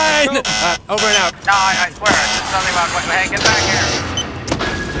sign! Over and out. No, I swear. There's something about. Hey, get back here.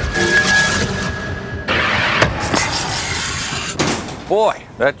 Boy,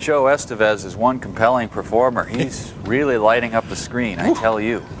 that Joe Estevez is one compelling performer. He's really lighting up the screen, I tell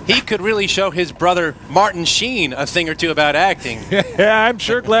you. He could really show his brother Martin Sheen a thing or two about acting. Yeah, I'm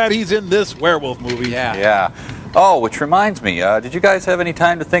sure glad he's in this werewolf movie. Yeah. Oh, which reminds me, did you guys have any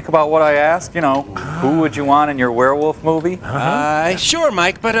time to think about what I asked? You know, who would you want in your werewolf movie? Sure,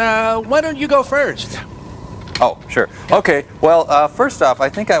 Mike, but why don't you go first? Oh, sure. Okay, well, first off, I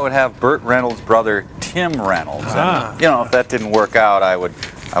think I would have Burt Reynolds' brother, Tim Reynolds. And, you know, if that didn't work out, I would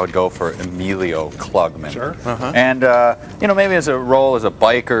go for Emilio Klugman. Sure. And, you know, maybe as a role as a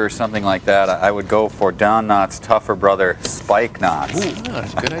biker or something like that, I would go for Don Knotts' tougher brother, Spike Knotts. Ooh,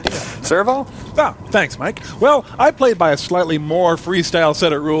 that's a good idea. Servo? Ah, thanks, Mike. Well, I played by a slightly more freestyle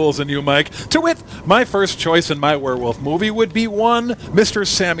set of rules than you, Mike. To wit, my first choice in my werewolf movie would be one Mr.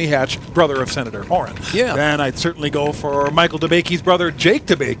 Sammy Hatch, brother of Senator Orrin. Yeah. Then I'd certainly go for Michael DeBakey's brother, Jake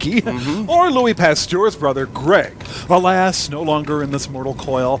DeBakey, or Louis Pasteur's brother, Greg. Alas, no longer in this mortal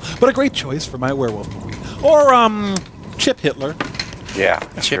coil, but a great choice for my werewolf movie. Or, Chip Hitler. Yeah,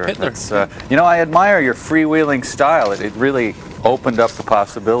 Chip Hitler. That's, you know, I admire your freewheeling style. It really opened up the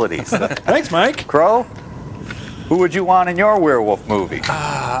possibilities. Thanks, Mike. Crow, who would you want in your werewolf movie?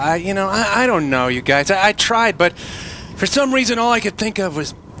 You know, I don't know, you guys. I tried, but for some reason all I could think of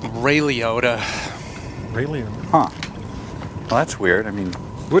was Ray Liotta. Ray Liotta? Huh. Well, that's weird. I mean...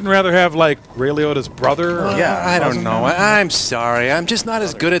 Wouldn't rather have, like, Ray Liotta's brother? Yeah, I don't know. I'm sorry. I'm just not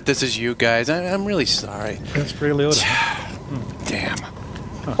as good at this as you guys. I'm really sorry. That's Ray Liotta. Damn.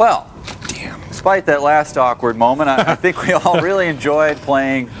 Well, despite that last awkward moment, I think we all really enjoyed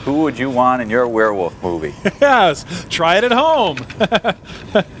playing Who Would You Want in Your Werewolf Movie. Yes, try it at home.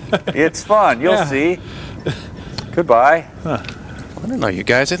 It's fun. You'll see. Goodbye. I don't know, you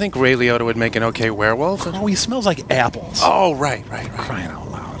guys. I think Ray Liotta would make an okay werewolf. Oh, he smells like apples. Oh, right. Crying out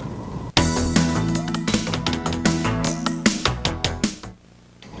loud.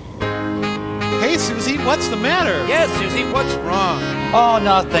 Hey, Susie, what's the matter? Yes, Susie, what's wrong? Oh,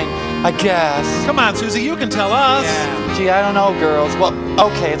 nothing. I guess. Come on, Susie, you can tell us. Yeah. Gee, I don't know, girls. Well,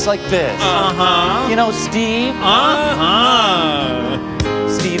 okay, it's like this. You know Steve?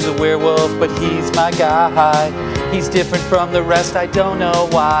 Steve's a werewolf, but he's my guy. He's different from the rest, I don't know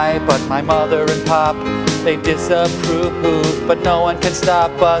why. But my mother and pop, they disapprove. But no one can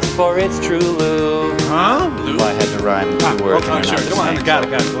stop us, for it's true, Lou. Huh? Well, I had to rhyme 2 words. Okay, sure. Come on, got it.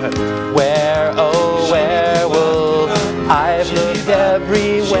 Go ahead. Where, oh, werewolf, I've looked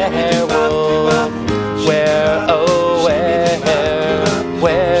everywhere, wolf. Where, oh,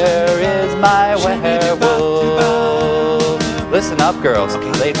 where is my werewolf? Listen up, girls.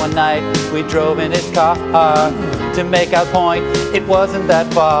 Late one night, we drove in his car to make out point. It wasn't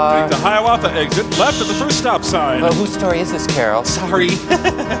that far. Take the Hiawatha exit, left at the first stop sign. Well, whose story is this, Carol? Sorry.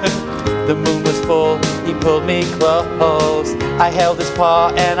 The moon was full, he pulled me close. I held his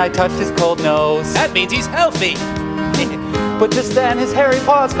paw and I touched his cold nose. That means he's healthy. But just then his hairy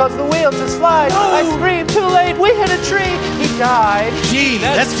paws caused the wheel to slide. I screamed, too late, we hit a tree, he died. Gee,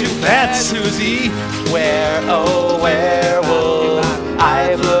 that's too bad, Susie. Where, oh, werewolf,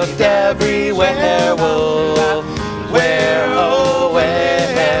 I've looked everywhere, wolf. Where, oh,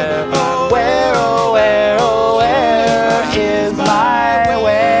 where, oh, where is my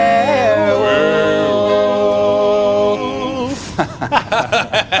werewolf?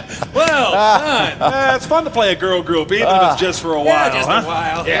 Well done. It's fun to play a girl group, even if it's just for a while. Yeah, just a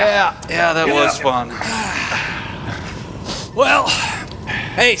while. Yeah, that was fun. Well,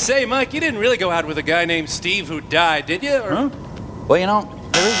 hey, say, Mike, you didn't really go out with a guy named Steve who died, did you? Or... Huh? Well, you know,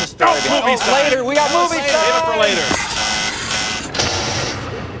 there is a story. Movies time. Later, we got movies time. Save it for later.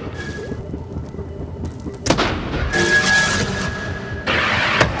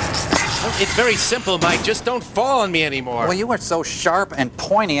 It's very simple, Mike. Just don't fall on me anymore. Well, you are so sharp and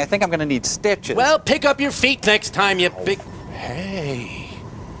pointy, I think I'm going to need stitches. Well, pick up your feet next time, you big... Hey,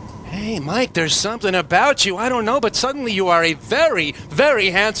 Mike, there's something about you. I don't know, but suddenly you are a very,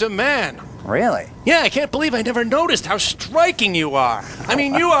 very handsome man. Really? Yeah, I can't believe I never noticed how striking you are. I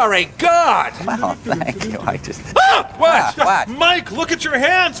mean, you are a god. Well, thank you. I just... Ah! What? What? Mike, look at your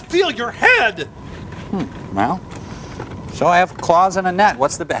hands. Feel your head. Well, so I have claws and a net.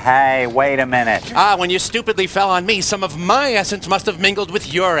 What's the... Hey, wait a minute. When you stupidly fell on me, some of my essence must have mingled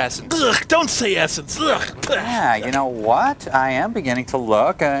with your essence. Ugh, don't say essence. Ugh. Yeah, you know what? I am beginning to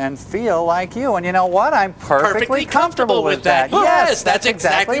look and feel like you. And you know what? I'm perfectly comfortable with that. Yes, that's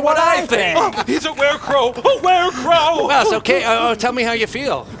exactly what I think. Oh, he's a werecrow. A werecrow. Well, it's okay. Tell me how you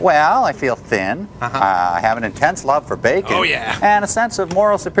feel. Well, I feel thin. I have an intense love for bacon. Oh, yeah. And a sense of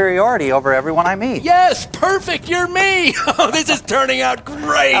moral superiority over everyone I meet. Yes, perfect. You're me. Oh, this is turning out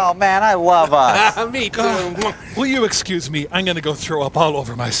great. Oh, man, I love us. Me too. Will you excuse me? I'm going to go throw up all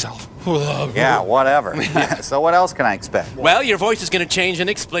over myself. Yeah, whatever. So what else can I expect? Well, your voice is going to change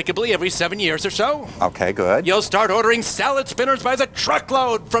inexplicably every 7 years or so. Okay, good. You'll start ordering salad spinners by the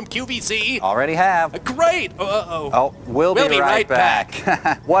truckload from QVC. Already have. Great. Oh, we'll be right back.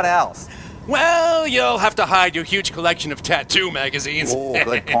 What else? Well, you'll have to hide your huge collection of tattoo magazines. Oh,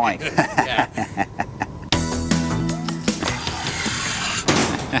 good point.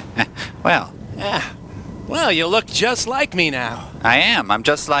 Well, you look just like me now. I am. I'm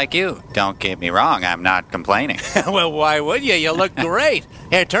just like you. Don't get me wrong. I'm not complaining. Well, why would you? You look great.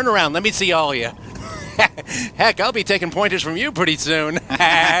 Here, turn around. Let me see all of you. Heck, I'll be taking pointers from you pretty soon. Isn't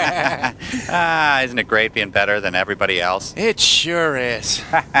it great being better than everybody else? It sure is.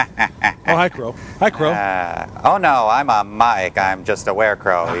 Oh, hi, Crow. Hi, Crow. Oh, no, I'm a Mike. I'm just a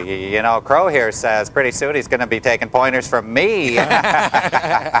werecrow. You know, Crow here says pretty soon he's going to be taking pointers from me.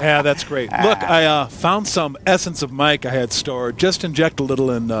 Yeah, that's great. Look, I found some essence of Mike I had stored. Just inject a little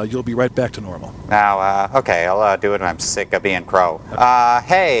and you'll be right back to normal. Now, okay, I'll do it when I'm sick of being Crow.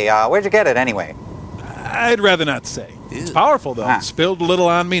 Hey, where'd you get it anyway? I'd rather not say. It's powerful, though. Spilled a little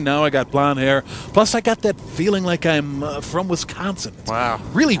on me. Now I got blonde hair. Plus, I got that feeling like I'm from Wisconsin. It's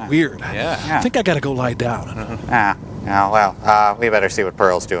really weird. Yeah. I think I got to go lie down. Well, we better see what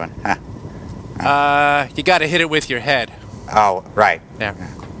Pearl's doing. You got to hit it with your head. Oh, right. There.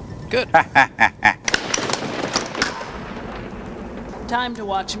 Good. Time to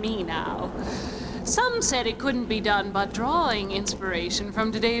watch me now. Some said it couldn't be done, but drawing inspiration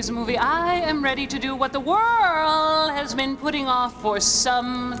from today's movie, I am ready to do what the world has been putting off for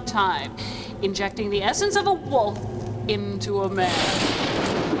some time. Injecting the essence of a wolf into a man.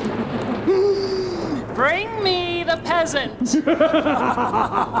 Bring me the peasant.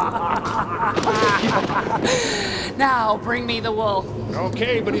 Now, bring me the wolf.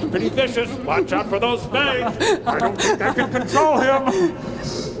 Okay, but he's pretty vicious. Watch out for those fangs. I don't think I can control him.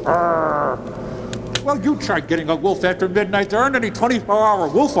 Well, you tried getting a wolf after midnight. There aren't any 24-hour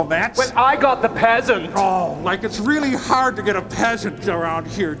wolfomats. Well, I got the peasant. Oh, like it's really hard to get a peasant around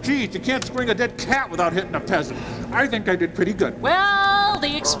here. Geez, you can't spring a dead cat without hitting a peasant. I think I did pretty good. Well,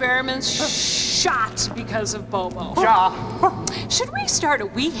 the experiment's shot because of Bobo. Ja. Should we start a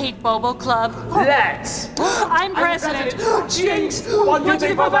We Hate Bobo club? Let's. I'm president. Jinx. 1, 2,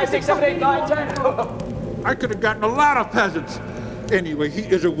 3, 4, 5, 6, 7, 8, 9, 10. I could have gotten a lot of peasants. Anyway, he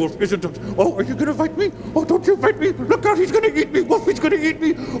is a wolf, isn't it? Oh, are you gonna fight me? Oh, don't you fight me! Look out, he's gonna eat me! Wolf, he's gonna eat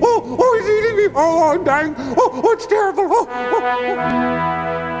me! Oh, he's eating me! Oh, I'm dying! Oh, it's terrible! Oh.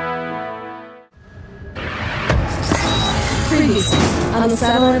 Previously on the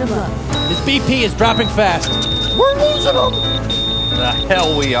satellite above. His BP is dropping fast. We're losing him! The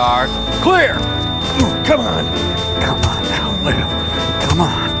hell we are. Clear! Come on. Come on now, live. Come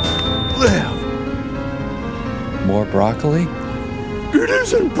on. Live. More broccoli? It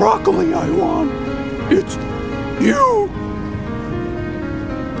isn't broccoli I want. It's you.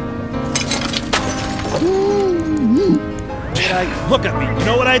 Look at me. You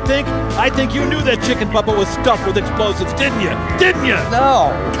know what I think? I think you knew that chicken bubble was stuffed with explosives, didn't you? Didn't you?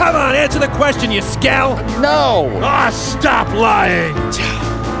 No. Come on, answer the question, you scowl. No. Ah, stop lying.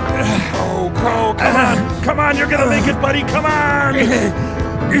 Oh, Crow, come on. Come on, you're gonna make it, buddy. Come on.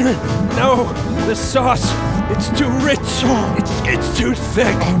 No, the sauce. It's too rich. It's too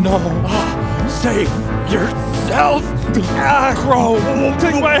thick. Oh, no. Save yourself. Crow,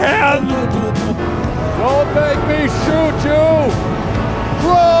 take my hand. Don't make me shoot you!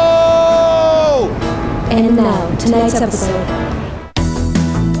 Crow! And now, tonight's episode.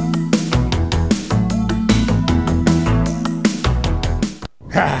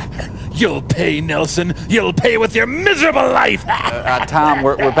 You'll pay, Nelson. You'll pay with your miserable life. Tom,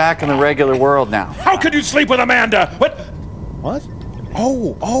 we're back in the regular world now. How could you sleep with Amanda? What?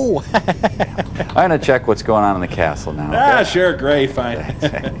 Oh. I'm gonna check what's going on in the castle now. Ah, sure, great, fine.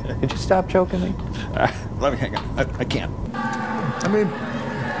 Could you stop choking me? Let me hang on. I can't. I mean,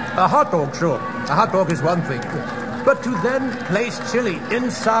 a hot dog, sure. A hot dog is one thing. But to then place chili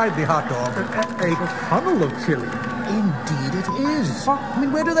inside the hot dog, a tunnel of chili. Indeed it is. I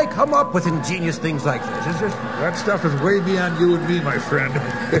mean, where do they come up with ingenious things like this? It's just... That stuff is way beyond you and me, my friend.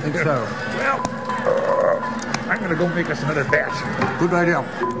 I think so. Well, I'm going to go make us another batch. Good idea.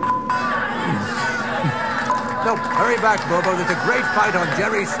 No, hurry back, Bobo. There's a great fight on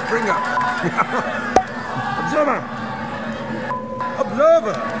Jerry Springer. Observer!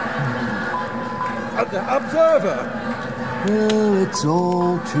 Observer! Well, it's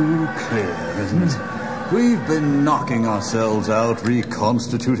all too clear, isn't it? We've been knocking ourselves out,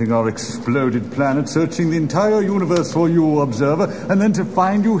 reconstituting our exploded planet, searching the entire universe for you, Observer, and then to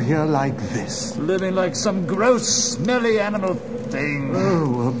find you here like this. Living like some gross, smelly animal thing.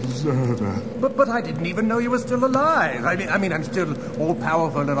 Oh, Observer. But I didn't even know you were still alive. I mean, I'm still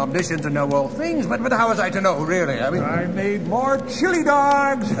all-powerful and omniscient and know all things, but how was I to know, really? I mean... I made more chili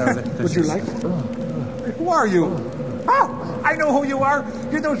dogs! Would you like it? Who are you? Oh, I know who you are.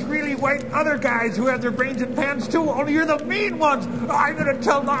 You're those really white other guys who have their brains in pans too, only you're the mean ones. I'm going to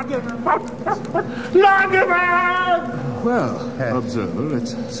tell Longgiver. Longgiver! Well, Observer, it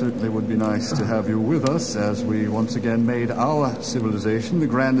certainly would be nice to have you with us as we once again made our civilization the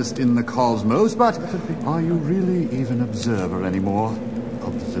grandest in the cosmos, but are you really even Observer anymore?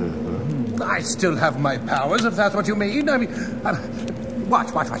 Observer? I still have my powers, if that's what you mean. I mean...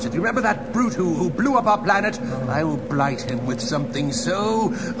 Watch. Do you remember that brute who blew up our planet? I will blight him with something so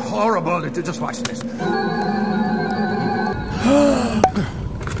horrible. Just watch this.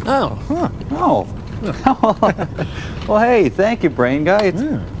 Oh. Well, hey, thank you, Brain Guy.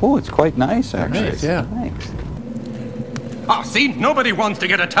 It's quite nice, actually. Nice, yeah. Thanks. Ah, see? Nobody wants to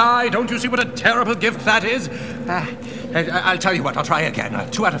get a tie. Don't you see what a terrible gift that is? I'll tell you what, I'll try again.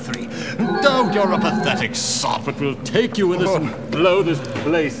 2 out of 3. Oh, you're a pathetic sop. But we'll take you with us and blow this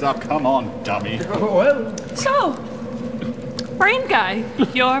place up. Come on, dummy. Well... So, Brain Guy,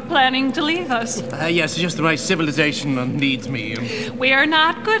 you're planning to leave us. Yes, just my civilization needs me. We are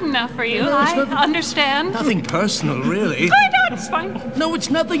not good enough for you, I understand. Nothing personal, really. I know, it's fine. No, it's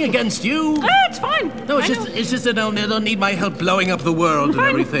nothing against you. It's fine. No, it's just that I don't need my help blowing up the world and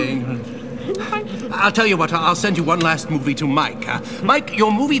everything. I'll tell you what, I'll send you one last movie to Mike. Mike,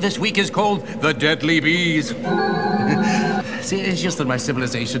 your movie this week is called The Deadly Bees. See, it's just that my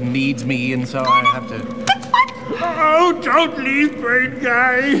civilization needs me, and so I have to... Oh, don't leave, Brain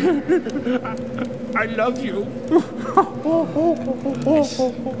Guy. I love you.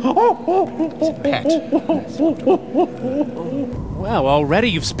 Well, already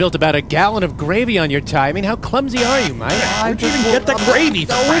you've spilt about a gallon of gravy on your tie. I mean, how clumsy are you, Mike? Where'd you even get the gravy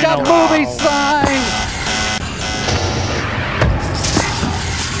from? We got movie signs!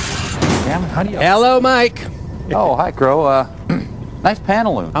 Damn, how do you... Hello, Mike. Oh, hi, Crow. Nice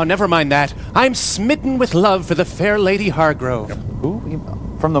pantaloon. Oh, never mind that. I'm smitten with love for the fair Lady Hargrove. Who?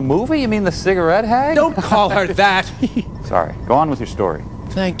 From the movie? You mean the cigarette hag? Don't call her that. Sorry. Go on with your story.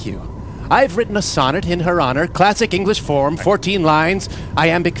 Thank you. I've written a sonnet in her honor, classic English form, 14 lines,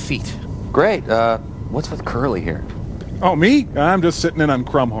 iambic feet. Great. What's with Curly here? Oh, me? I'm just sitting in on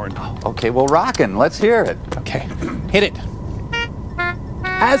Crumhorn. Okay, well, rockin'. Let's hear it. Okay, hit it.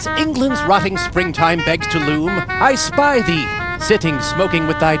 As England's rotting springtime begs to loom, I spy thee, sitting smoking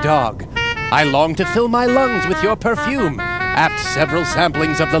with thy dog. I long to fill my lungs with your perfume, aft several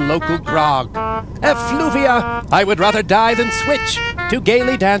samplings of the local grog. Effluvia, I would rather die than switch. To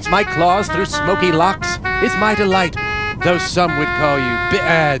gaily dance my claws through smoky locks is my delight, though some would call you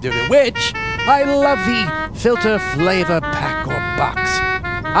witch. I love thee, filter, flavor, pack, or box.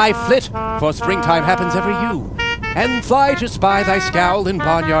 I flit, for springtime happens every you, and fly to spy thy scowl in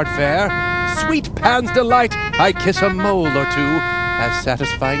barnyard fair. Sweet Pan's delight, I kiss a mole or two, as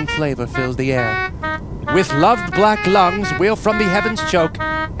satisfying flavor fills the air. With loved black lungs we'll from the heavens choke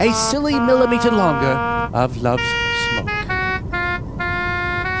a silly millimeter longer of love's smoke.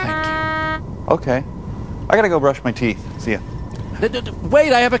 Thank you. Okay. I gotta go brush my teeth. See ya.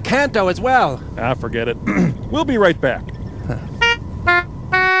 Wait, I have a canto as well. Ah, forget it. We'll be right back.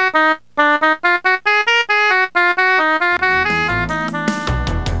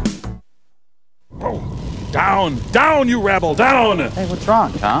 Down, you rebel, down! Hey, what's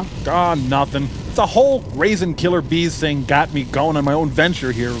wrong, Tom? Oh, nothing. The whole raisin killer bees thing got me going on my own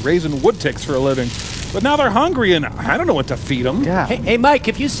venture here, raising wood ticks for a living. But now they're hungry, and I don't know what to feed them. Yeah. Hey, Mike,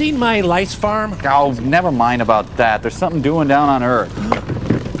 have you seen my lice farm? Oh, never mind about that. There's something doing down on Earth.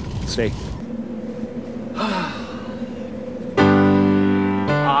 Stay.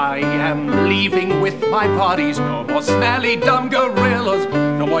 I am leaving with my bodies. No more smelly, dumb gorillas.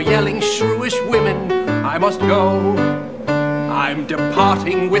 No more yelling, shrewish women. I must go. I'm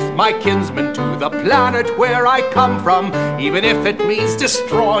departing with my kinsmen to the planet where I come from, even if it means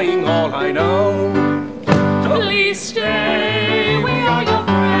destroying all I know. Please stay, we are your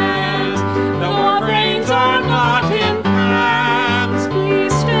friends. Though our brains are not in pans.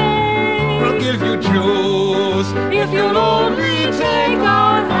 Please stay. We'll give you juice if you'll only take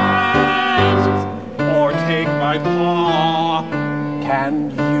our hands. or take my paw.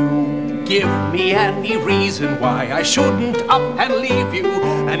 Can you give me any reason why I shouldn't up and leave you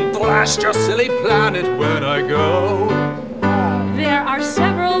and blast your silly planet when I go? There are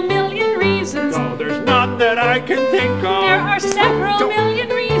several million reasons. No, there's none that I can think of. There are several million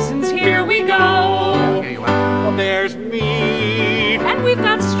reasons. Here we go. Here you are. There's me And we've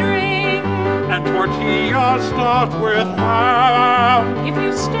got string. and tortillas stuffed with ham. If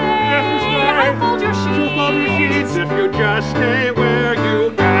you stay, I'll fold your sheets. If you just stay where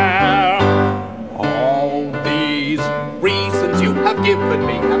you are. All these reasons you have given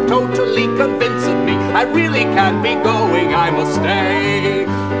me have totally convinced me I really can't be going, I must stay.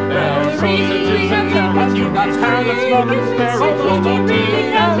 There's sausages and carrots, you got carrots, lemons, sparrows,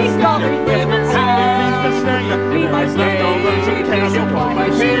 tortillas, stuffed with ham. If I stay, if my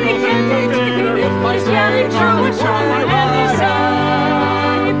potatoes and potato, if my spinach are the charm I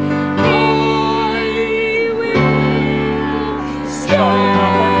decide, I will stay.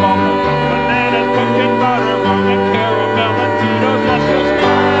 Bananas, pumpkin butter, almond, caramel, and Tito's Luscious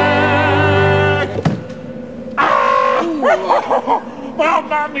Bag. Oh,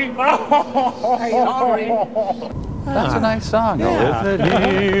 mommy! That's a nice song, though, Yeah. isn't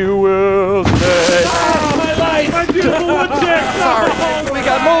it? He will stay. My life! My beautiful woodchuck! Sorry, we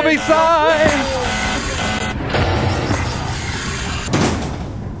got movie signs!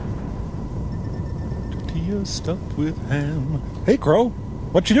 Tortillas stuffed with ham. Hey, Crow.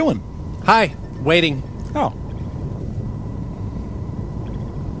 What you doing? Hi, waiting. Oh.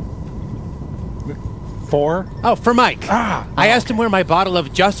 4? Oh, for Mike. Ah. I asked him where my bottle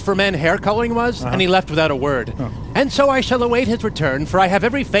of Just for Men hair coloring was, and he left without a word. And so I shall await his return, for I have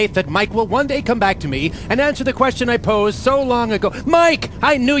every faith that Mike will one day come back to me and answer the question I posed so long ago. Mike,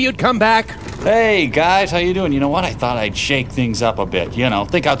 I knew you'd come back. Hey, guys, how you doing? You know what? I thought I'd shake things up a bit. You know,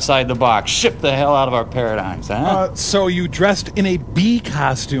 think outside the box. Shift the hell out of our paradigms, huh? So you dressed in a bee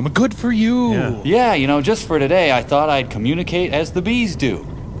costume. Good for you. Yeah, you know, just for today, I thought I'd communicate as the bees do.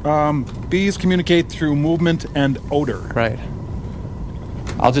 Bees communicate through movement and odor. Right.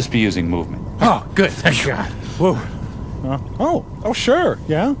 I'll just be using movement. Oh, good. Thank God. Whoa. Oh, sure.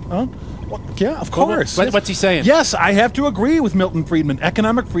 Yeah. Well, yeah, of course. What's he saying? Yes, I have to agree with Milton Friedman.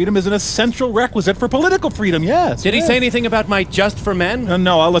 Economic freedom is an essential requisite for political freedom, yes. Did he say anything about my Just for Men?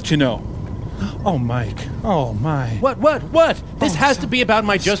 No, I'll let you know. Oh, Mike. Oh, my. What? This has to be about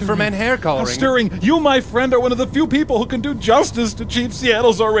my Just for Men hair coloring. Stirring. You, my friend, are one of the few people who can do justice to Chief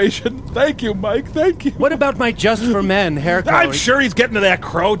Seattle's oration. Thank you, Mike. Thank you. What about my Just for Men hair coloring? I'm sure he's getting to that,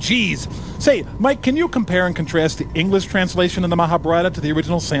 Crow. Jeez. Say, Mike, can you compare and contrast the English translation of the Mahabharata to the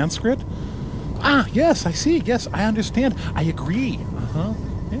original Sanskrit? Ah, yes, I see. Yes, I understand. I agree.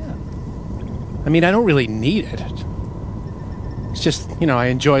 Yeah. I mean, I don't really need it. It's just, I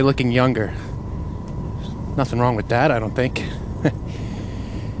enjoy looking younger. Nothing wrong with that, I don't think.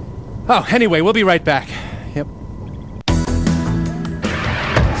 Oh, anyway, we'll be right back. Yep.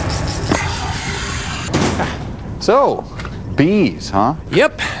 So, bees, huh?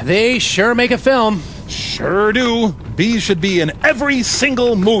 Yep, they sure make a film. Sure do. Bees should be in every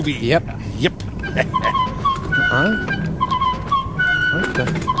single movie. Yep. Huh? What the?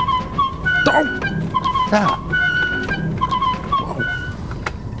 Oh! Ah.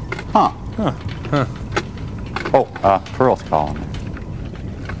 Huh. Oh, Pearl's calling me.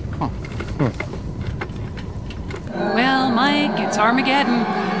 Well, Mike, it's Armageddon.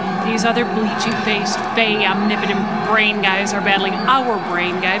 These other bleaching-faced, fey, omnipotent brain guys are battling our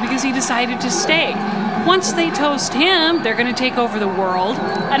brain guy because he decided to stay. Once they toast him, they're going to take over the world,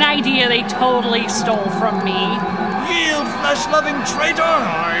 an idea they totally stole from me. Yield, flesh-loving traitor!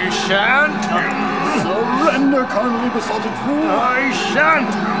 I shan't! Surrender, carnally besotted fool! I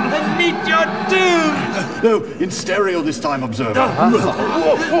shan't! And meet your doom! No, in stereo this time, observer.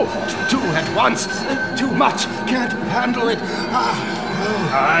 Two at once! Too much! Can't handle it!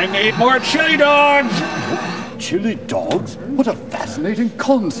 I need more chili dogs! chili dogs? What a fascinating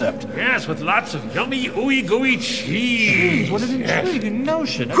concept. Yes, with lots of yummy, ooey gooey cheese. What an intriguing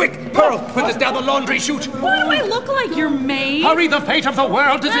notion. Quick, Pearl, put this down the laundry chute. What do I look like, your maid? Hurry, the fate of the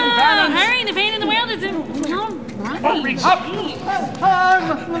world is in balance. Hurry, the fate of the world is in... Hurry up.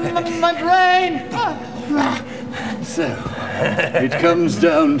 My brain. So, it comes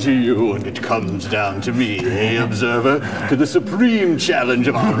down to you and it comes down to me, eh, Observer? To the supreme challenge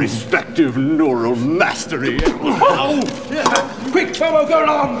of our respective neural mastery. Oh! Quick, Bobo, go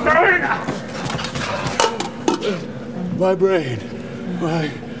along! My brain. My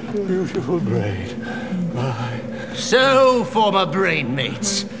beautiful brain. So, former brain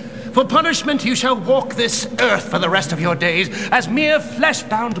mates, for punishment you shall walk this earth for the rest of your days as mere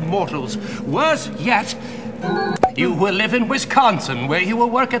flesh-bound mortals. Worse yet, you will live in Wisconsin, where you will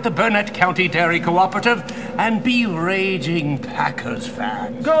work at the Burnett County Dairy Cooperative and be raging Packers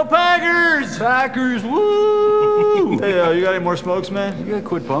fans. Go Packers! Packers, woo! Hey, you got any more smokes, man? You gotta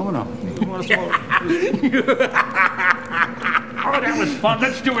quit bumming them. You wanna smoke? Oh, that was fun.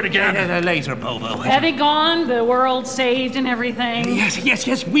 Let's do it again. Later, Bobo. Are they gone? The world saved and everything?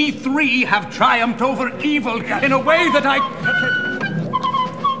 Yes. We three have triumphed over evil in a way that I...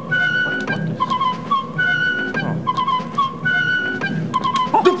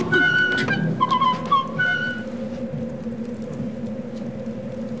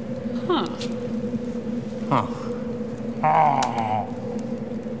 Oh.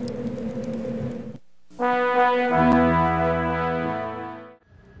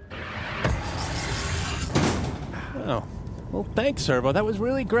 Well, thanks, Servo. That was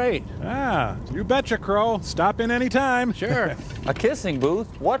really great. Ah, you betcha, Crow. Stop in any time. Sure. A kissing booth?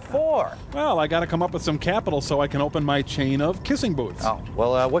 What for? Well, I gotta come up with some capital so I can open my chain of kissing booths. Oh,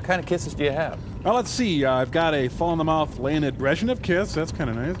 well, what kind of kisses do you have? Well, let's see. I've got a fall-in-the-mouth Leonid Brezhnev kiss. That's kind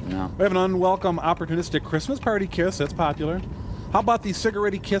of nice. No. We have an unwelcome, opportunistic Christmas party kiss. That's popular. How about the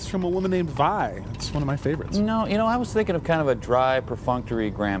cigarette kiss from a woman named Vi? It's one of my favorites. No, I was thinking of kind of a dry, perfunctory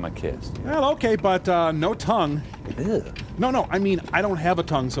grandma kiss. Well, okay, but no tongue. Ew. No, I mean, I don't have a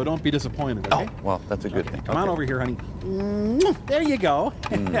tongue, so don't be disappointed, okay? Oh, well, that's a good thing. Come on over here, honey. There you go.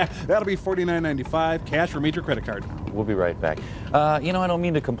 That'll be $49.95, cash or major credit card. We'll be right back. I don't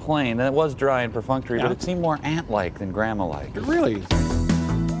mean to complain. That was dry and perfunctory, Yeah. but it seemed more ant-like than grandma-like. It really is.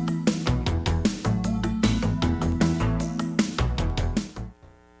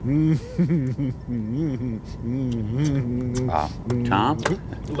 Tom?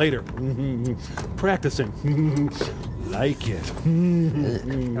 Later. Practicing. Like it.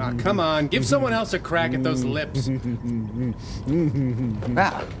 Oh, come on. Give someone else a crack at those lips.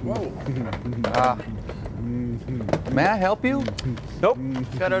 Whoa. May I help you? Nope.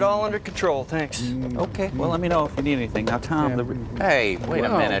 Got it all under control, thanks. Okay, well, let me know if you need anything. Now, Tom, hey, wait a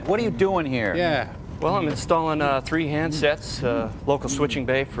minute. What are you doing here? Yeah. Well, I'm installing 3 handsets, local switching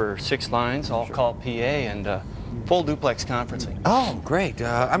bay for 6 lines, all call PA, and full duplex conferencing. Oh, great.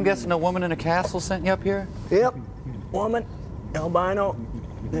 I'm guessing a woman in a castle sent you up here? Yep. Woman, albino,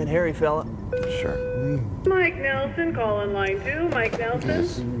 that hairy fella. Sure. Mike Nelson, call in line 2. Mike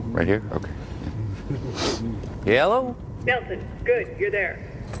Nelson. Right here? Okay. Hello? Nelson, good, you're there.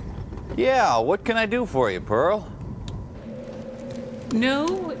 Yeah, what can I do for you, Pearl?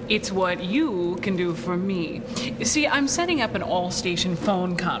 No, it's what you can do for me. See, I'm setting up an all-station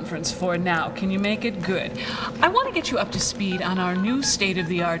phone conference for now. Can you make it good? I want to get you up to speed on our new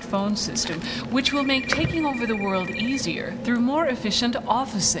state-of-the-art phone system, which will make taking over the world easier through more efficient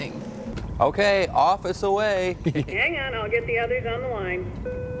officing. Okay, office away. Hang on, I'll get the others on the line.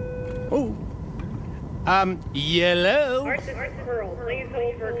 Oh. Yellow. Arts Pearl, please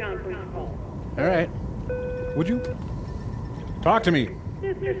hold for a conference call. All right. Would you? Talk to me.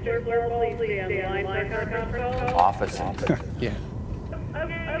 Mr. Sturgler, please stay on the line for a conference call. Office. Yeah.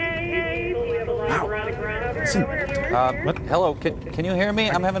 Okay, we have a line around the ground. What? Hello, can you hear me?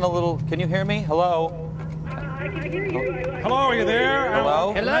 I'm having a little... Can you hear me? Hello? I can hear you. Hello, are you there?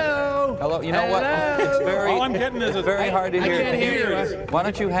 Hello? Hello. Hello? You know what? It's very... All I'm getting is It's very hard to hear. I can't hear you. Why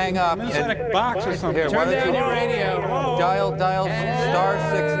don't you hang up? I'm inside a box or something. Here, why Turn don't down you... your radio. Dial star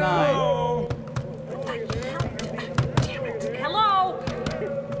 69.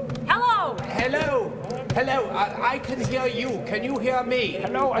 Hello. I can hear you. Can you hear me?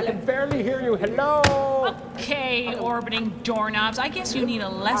 Hello, I can barely hear you. Hello. Okay, orbiting doorknobs. I guess you need a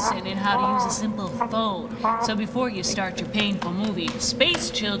lesson in how to use a simple phone. So before you start your painful movie,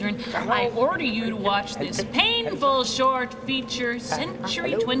 Space Children, I order you to watch this painful short feature,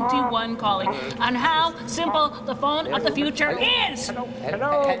 Century 21 Calling, on how simple the phone of the future is. Hello,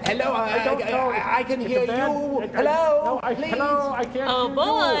 I can hear you. Hello, please. Hello, I can't Oh, hear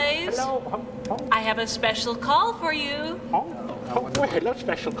boys. you. Hello. I have a special call for you. Hello,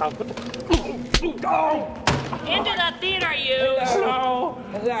 special call. Into the theater, you. Hello.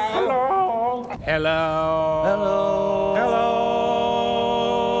 Hello. Hello. Hello.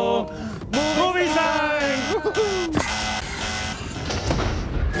 Movie time.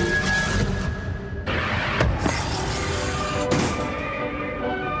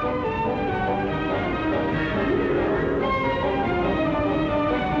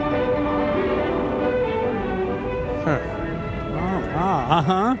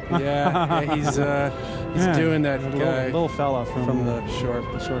 Yeah, he's doing that guy. Little fella from the short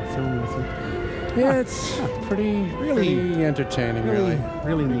film with him. Yeah, it's pretty entertaining,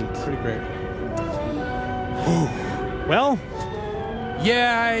 really neat. Pretty great. Well,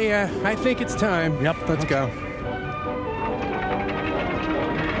 yeah, I think it's time. Yep. Let's go.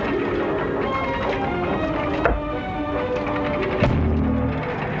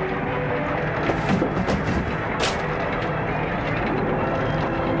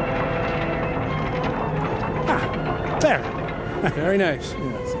 There. Very nice.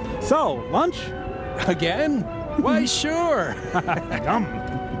 Yes. So, lunch? Again? Why, sure. Yum.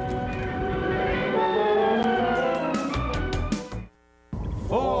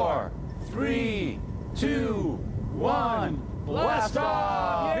 Four, 3, 2, 1, blast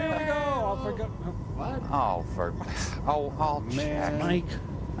off! Here we go. I forgot. What? I'll check. Mike.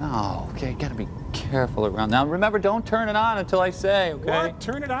 Oh, okay, gotta be careful around. Now, remember, don't turn it on until I say, okay? What?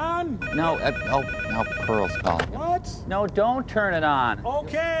 Turn it on? No, Pearl's calling. What? No, don't turn it on.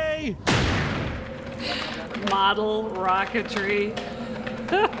 Okay. Model rocketry.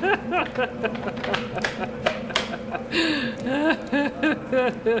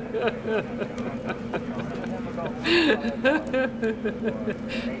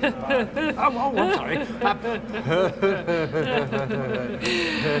 I'm sorry.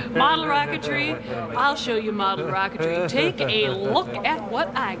 Model rocketry? I'll show you model rocketry. Take a look at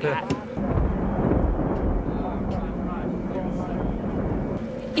what I got.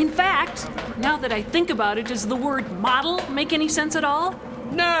 In fact, now that I think about it, does the word model make any sense at all?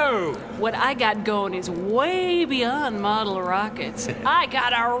 No! What I got going is way beyond model rockets. I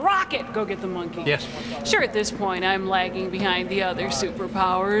got a rocket! Go get the monkey. Yes. Sure, at this point, I'm lagging behind the other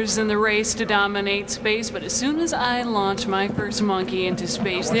superpowers in the race to dominate space, but as soon as I launch my first monkey into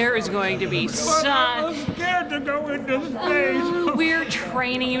space, there is going to be I'm scared to go into space. We're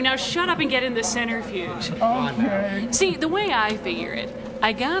training you. Now shut up and get in the centrifuge. Okay. See, the way I figure it,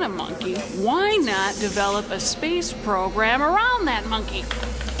 I got a monkey. Why not develop a space program around that monkey?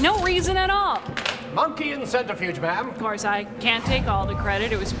 No reason at all. Monkey in centrifuge, ma'am. Of course, I can't take all the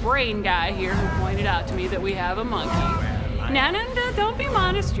credit. It was Brain Guy here who pointed out to me that we have a monkey. No, don't be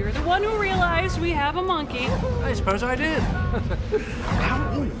modest. You're the one who realized we have a monkey. I suppose I did.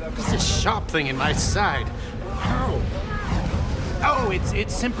 What's this sharp thing in my side? Oh,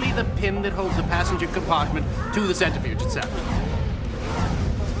 it's simply the pin that holds the passenger compartment to the centrifuge itself.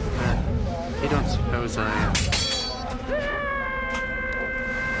 You don't suppose I...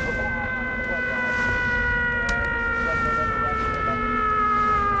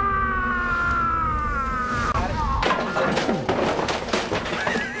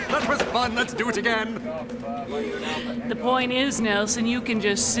 That was fun. Let's do it again. The point is, Nelson, you can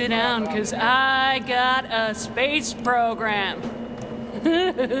just sit down, because I got a space program. Come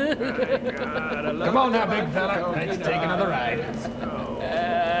on now, big fella. Let's take another ride.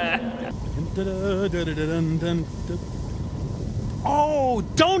 Oh,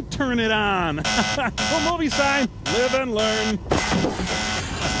 don't turn it on. Well, movie sign. Live and learn.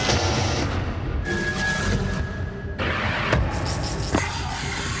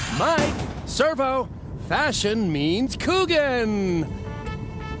 Mike, Servo, fashion means Coogan.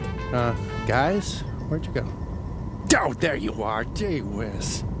 Guys, where'd you go? Oh, there you are. Gee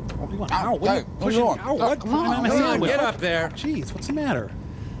whiz. Ow, what are you pushing? Ow, what? Come on, get up there. Jeez, what's the matter?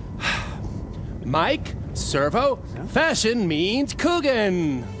 Mike, Servo, fashion means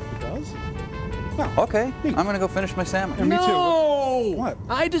Coogan. It does? Oh, okay. I'm gonna go finish my sandwich. Yeah, me too. No! What?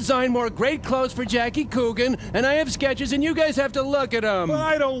 I designed more great clothes for Jackie Coogan, and I have sketches, and you guys have to look at them. But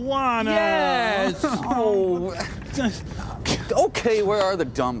I don't wanna. Yes! Oh. Okay, where are the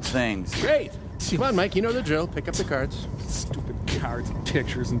dumb things? Great. Come on, Mike, you know the drill. Pick up the cards. Stupid cards and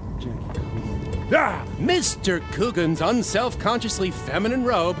pictures and Jackie. Mr. Coogan's unself-consciously feminine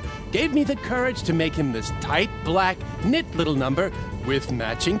robe gave me the courage to make him this tight, black, knit little number with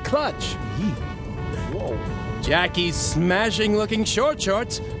matching clutch. Whoa. Jackie's smashing-looking short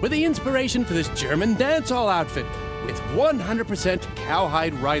shorts were the inspiration for this German dance-hall outfit with 100%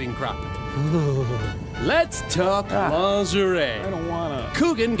 cowhide riding crop. Let's talk lingerie. I don't wanna.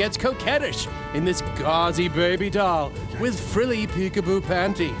 Coogan gets coquettish in this gauzy baby doll with frilly peekaboo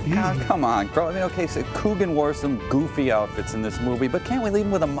panty. Oh, come on, Crow. I mean, okay, so Coogan wore some goofy outfits in this movie, but can't we leave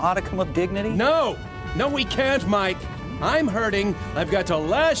him with a modicum of dignity? No, we can't, Mike. I'm hurting, I've got to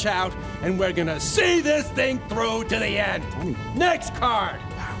lash out, and we're gonna see this thing through to the end. Next card.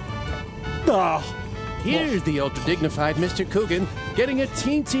 Here's the ultra-dignified Mr. Coogan getting a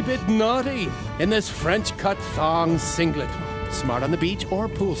teensy bit naughty in this French-cut thong singlet. Smart on the beach or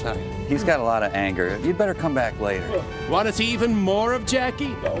poolside. He's got a lot of anger. You'd better come back later. Want to see even more of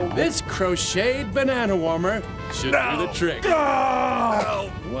Jackie? This crocheted banana warmer should do the trick.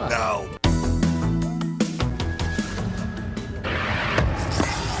 No!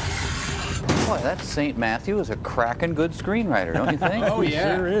 Boy, that St. Matthew is a cracking good screenwriter, don't you think? Oh,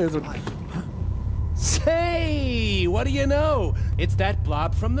 yeah. Sure is. Say, what do you know? It's that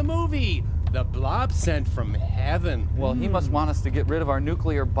blob from the movie. The blob sent from heaven. Well, he must want us to get rid of our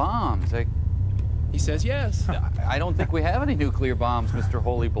nuclear bombs. He says yes. I don't think we have any nuclear bombs, Mr.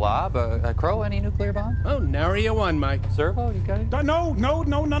 Holy Blob. Crow, any nuclear bombs? Oh, nary a one, Mike. Servo, you got it? No,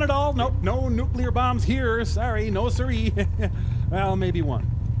 none at all. No nuclear bombs here. Sorry, no siree. Well, maybe one.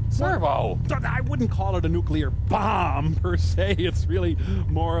 Servo! I wouldn't call it a nuclear bomb, per se. It's really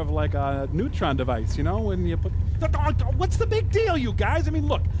more of like a neutron device, you know, when you put... What's the big deal, you guys? I mean,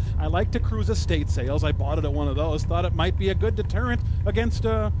 look, I like to cruise estate sales. I bought it at one of those. Thought it might be a good deterrent against,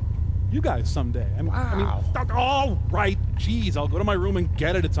 you guys someday. I mean, all right, geez, I'll go to my room and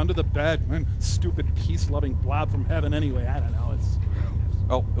get it. It's under the bed. Man, stupid peace-loving blob from heaven anyway. I don't know, it's...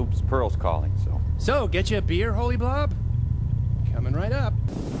 Oh, oops, Pearl's calling, so... So, get you a beer, Holy Blob? Coming right up.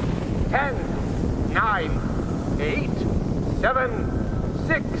 10, 9, 8, 7,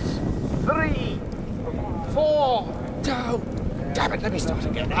 6, 3, 4. Damn it, let me start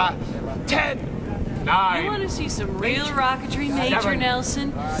again. 10, 9. You want to see some real rocketry, Major 7,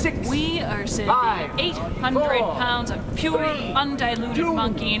 Nelson? 6, we are sending 5, 800 pounds of pure, 3, undiluted 2,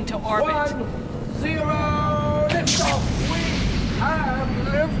 monkey into orbit. 1, 0, liftoff. We have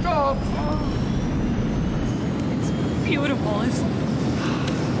liftoff. It's beautiful, isn't it?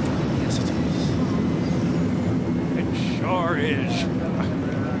 Sure is.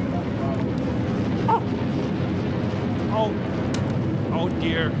 Oh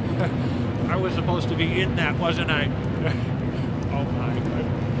dear. I was supposed to be in that, wasn't I? Oh my.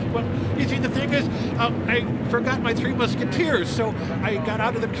 Well, you see, the thing is, I forgot my Three Musketeers, so I got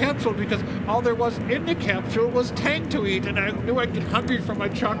out of the capsule because all there was in the capsule was Tang to eat, and I knew I'd get hungry for my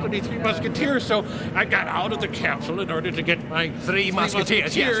chocolatey Three Musketeers, so I got out of the capsule in order to get my Three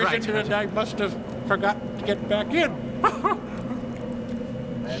Musketeers, yes, right. and I must have forgotten to get back in.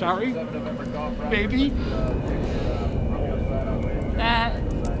 Sorry, baby.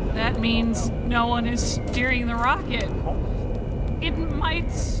 That means no one is steering the rocket. It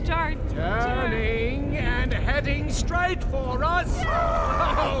might start Turning and heading straight for us.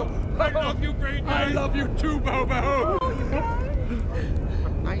 Oh, I love you, Great Night. I love you too, Bobo.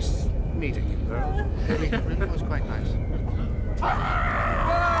 Nice meeting you, girl. Really was quite nice.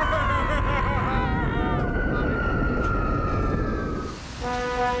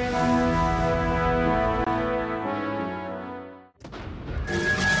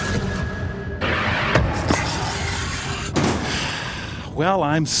 Well,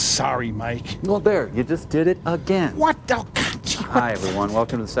 I'm sorry, Mike. Well, there, you just did it again. What the... Hi, everyone.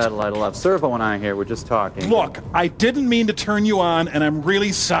 Welcome to the Satellite of Love. Servo and I here, we're just talking. Look, I didn't mean to turn you on, and I'm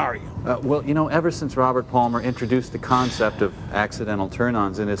really sorry. Well, you know, ever since Robert Palmer introduced the concept of accidental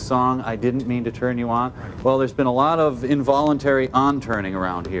turn-ons in his song, I Didn't Mean to Turn You On, well, there's been a lot of involuntary on-turning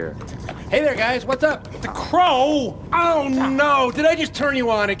around here. Hey there, guys. What's up? The Crow! Oh, no. Did I just turn you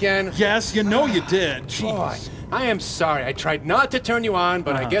on again? Yes, you know you did. Boy, I am sorry. I tried not to turn you on,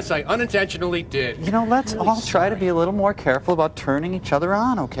 but I guess I unintentionally did. You know, let's all try to be a little more careful about turning each other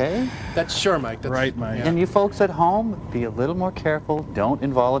on, okay? That's sure, Mike. That's right, Mike. And you folks at home, be a little more careful. Don't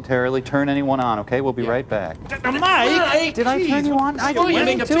involuntarily turn anyone on, okay? We'll be right back. Mike! Did I turn you on? I don't you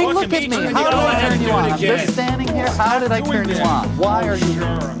make a to. talking Look at me. speech and How you did go I ahead turn and you do it on? I'm again. just standing here. How did I turn you on? Why are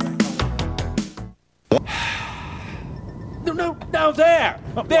you... No, there!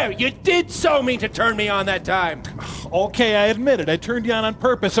 There, you did so mean to turn me on that time! Okay, I admit it. I turned you on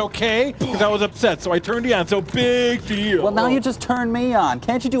purpose, okay? Because I was upset, so I turned you on. So big deal. Well, now you just turned me on.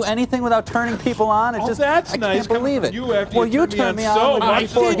 Can't you do anything without turning people on? It's That's nice. I can't believe it. You after well, you turned me on. so when much. you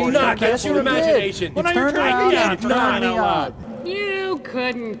before you not. That's your imagination. You turned around and turned me on. You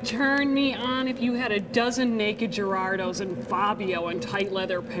couldn't turn me on if you had a dozen naked Gerardos and Fabio in tight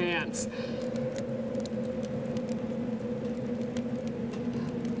leather pants.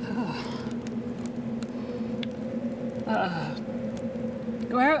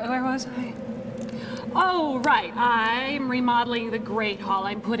 Where was I? Oh, right. I'm remodeling the Great Hall.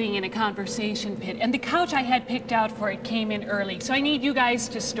 I'm putting in a conversation pit. And the couch I had picked out for it came in early, so I need you guys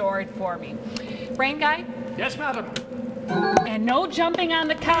to store it for me. Brain guy? Yes, madam. And no jumping on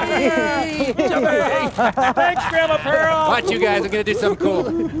the couch. Hey, Thanks, Grandma Pearl. Watch, you guys. I'm going to do something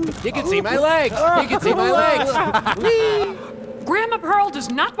cool. You can see my legs. You can see my legs. Grandma Pearl does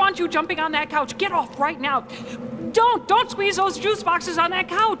not want you jumping on that couch. Get off right now. Don't squeeze those juice boxes on that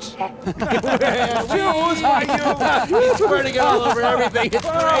couch. Juice? Why you squirting it all over everything. It's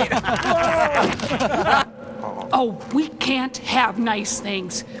great. Oh, we can't have nice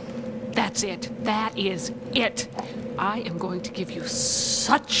things. That's it. That is it. I am going to give you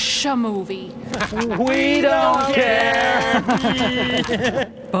such a movie. We don't care.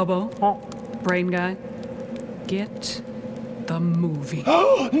 Bobo, brain guy, get the movie.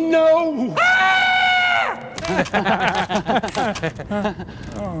 No!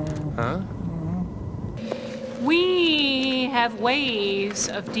 Huh? We have ways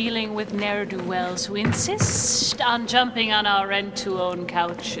of dealing with ne'er-do-wells who insist on jumping on our rent-to-own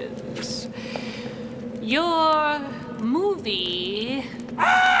couches. Your movie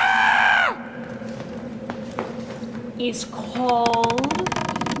is called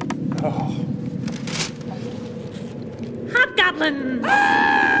Hobgoblin.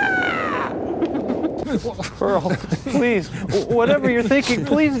 Pearl, please, whatever you're thinking,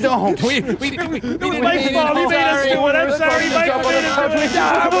 please don't. It was Mike's fault. He made us do it. I'm sorry, Mike.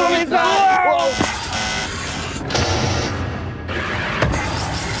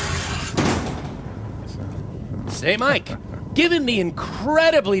 Say, Mike, given the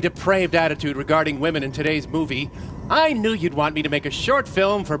incredibly depraved attitude regarding women in today's movie, I knew you'd want me to make a short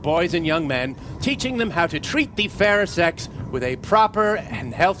film for boys and young men, teaching them how to treat the fair sex with a proper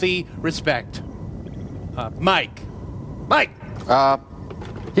and healthy respect. Mike.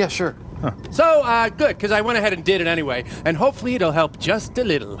 Yeah, sure. Huh. So, good, because I went ahead and did it anyway, and hopefully it'll help just a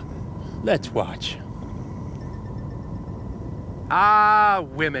little. Let's watch.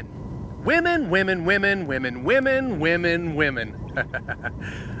 Women. Women.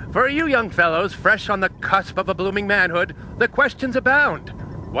 For you young fellows fresh on the cusp of a blooming manhood, the questions abound.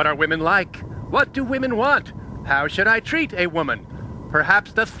 What are women like? What do women want? How should I treat a woman?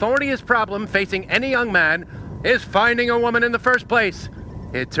 Perhaps the thorniest problem facing any young man is finding a woman in the first place.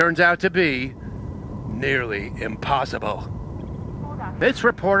 It turns out to be nearly impossible. This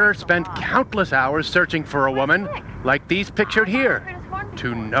reporter spent countless hours searching for a woman, like these pictured here,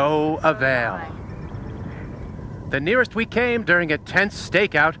 to no avail. The nearest we came during a tense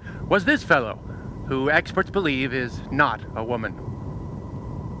stakeout was this fellow, who experts believe is not a woman.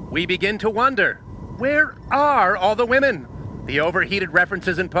 We begin to wonder, where are all the women? The overheated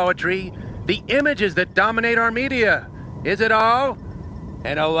references in poetry, the images that dominate our media. Is it all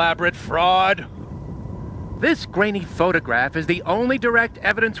an elaborate fraud? This grainy photograph is the only direct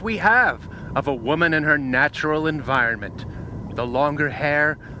evidence we have of a woman in her natural environment. The longer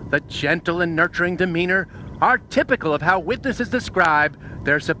hair, the gentle and nurturing demeanor are typical of how witnesses describe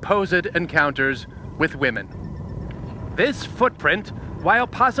their supposed encounters with women. This footprint, while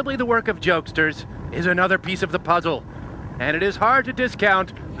possibly the work of jokesters, is another piece of the puzzle, and it is hard to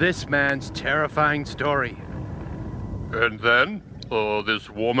discount this man's terrifying story. And then, this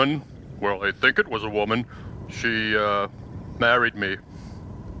woman, well, I think it was a woman, she, married me.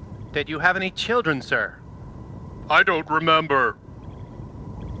 Did you have any children, sir? I don't remember.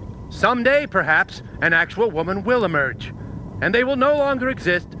 Someday, perhaps, an actual woman will emerge, and they will no longer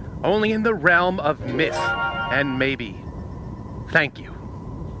exist only in the realm of myth and maybe. Thank you.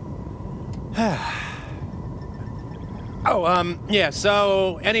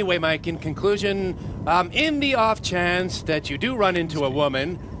 So anyway, Mike, in conclusion, in the off chance that you do run into a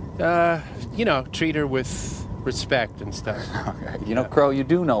woman, treat her with respect and stuff. Okay. Crow, you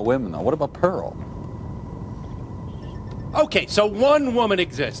do know women, though. What about Pearl? Okay, so one woman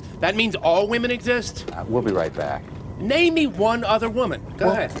exists. That means all women exist? We'll be right back. Name me one other woman.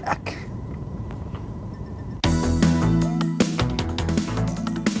 Go ahead. Heck.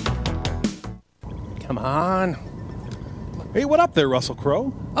 Come on. Hey, what up there, Russell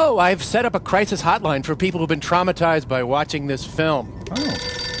Crowe? Oh, I've set up a crisis hotline for people who've been traumatized by watching this film. Oh.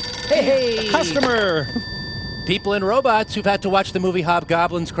 Hey! Customer! People and robots who've had to watch the movie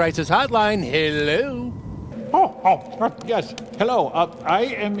Hobgoblin's Crisis Hotline, hello? Yes. Hello. I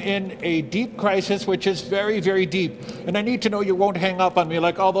am in a deep crisis, which is very, very deep. And I need to know you won't hang up on me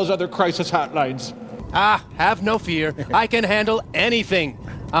like all those other crisis hotlines. Ah, have no fear. I can handle anything.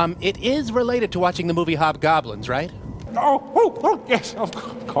 It is related to watching the movie Hobgoblins, right? Oh, yes, of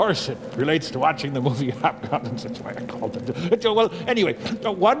course it relates to watching the movie Hobgoblins. That's why I called it. Well, anyway,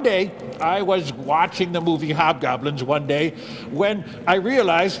 one day, I was watching the movie Hobgoblins one day when I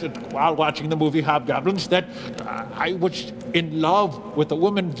realized that while watching the movie Hobgoblins that I was in love with a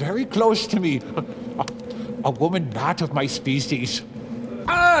woman very close to me. A woman not of my species.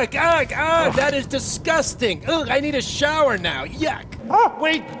 Ugh, that is disgusting. Ugh, I need a shower now. Yuck. Oh,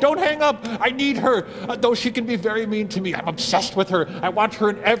 wait, don't hang up. I need her, though she can be very mean to me. I'm obsessed with her. I want her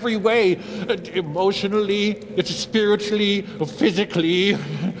in every way, emotionally, spiritually, physically.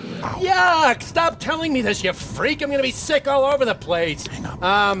 Yuck! Stop telling me this, you freak. I'm going to be sick all over the place.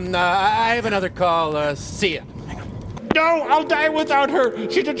 I have another call. See ya. No, I'll die without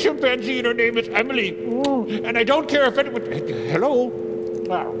her. She's a chimpanzee and her name is Emily. And I don't care if it would... Hello?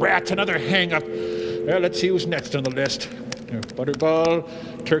 Rats, another hang-up. Well, let's see who's next on the list. Butterball,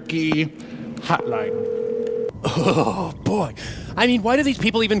 turkey, hotline. Oh, boy. I mean, why do these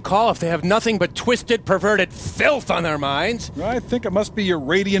people even call if they have nothing but twisted, perverted filth on their minds? I think it must be your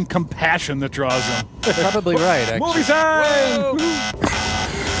radiant compassion that draws them. Probably right, actually. Movie time!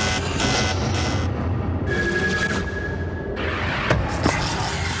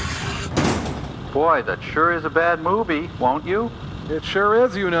 Boy, that sure is a bad movie, won't you? It sure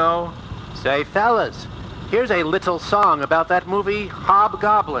is, you know. Say, fellas, here's a little song about that movie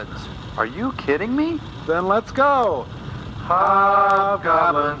Hobgoblins. Are you kidding me? Then let's go.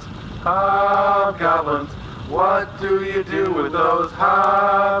 Hobgoblins, hobgoblins, what do you do with those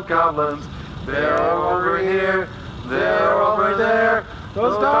hobgoblins? They're over here, they're over there,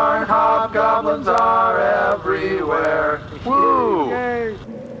 those darn hobgoblins are everywhere. Woo! Yay.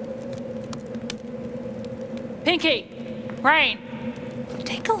 Pinky, Brain,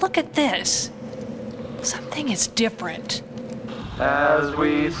 take a look at this. Something is different. As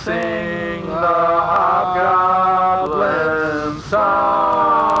we sing the Hobgoblin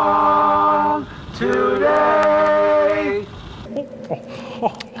song today.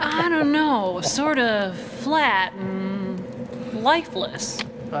 I don't know, sort of flat and lifeless.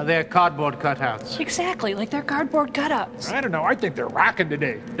 They're cardboard cutouts. Exactly, like they're cardboard cutouts. I don't know, I think they're rocking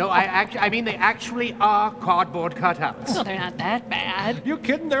today. No, I mean they actually are cardboard cutouts. No, they're not that bad. You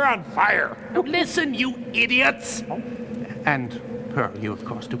kidding? They're on fire. Now, listen, you idiots. And Pearl, you of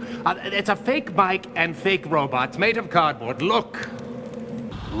course do. It's a fake bike and fake robots made of cardboard. Look.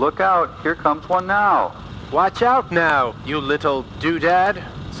 Look out, here comes one now. Watch out now, you little doodad.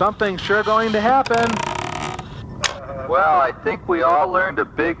 Something's sure going to happen. Well, I think we all learned a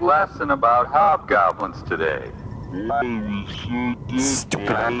big lesson about hobgoblins today.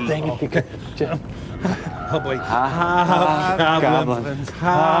 Stupid thing. Oh boy. Hobgoblins.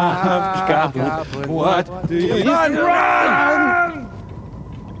 Hobgoblins. What do you... Run!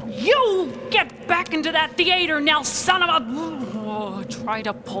 You get back into that theater now, son of a... Oh, try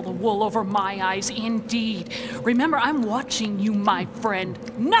to pull the wool over my eyes, indeed. Remember, I'm watching you, my friend.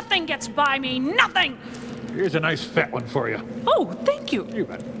 Nothing gets by me, nothing! Here's a nice fat one for you. Oh, thank you. You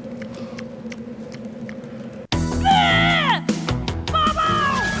bet. Ah!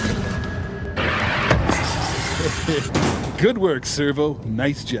 Mama! Good work, Servo.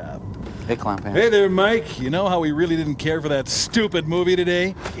 Nice job. Hey, Clownpants. Hey there, Mike. You know how we really didn't care for that stupid movie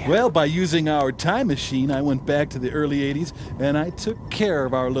today? Yeah. Well, by using our time machine, I went back to the early 80s, and I took care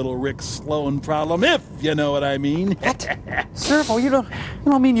of our little Rick Sloan problem, if you know what I mean. What? Servo, you don't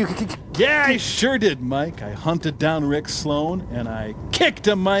mean you could... Yeah, I sure did, Mike. I hunted down Rick Sloan, and I kicked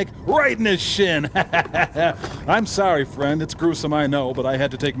him, Mike, right in his shin. I'm sorry, friend. It's gruesome, I know, but I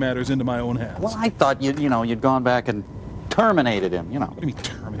had to take matters into my own hands. Well, I thought you'd gone back and terminated him, What do you mean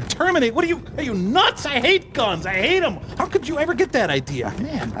terminate? Terminate? What are you nuts? I hate guns. I hate them. How could you ever get that idea?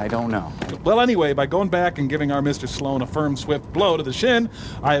 Man. I don't know. Well, anyway, by going back and giving our Mr. Sloan a firm, swift blow to the shin,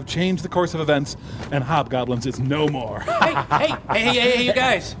 I have changed the course of events, and Hobgoblins is no more. Hey, you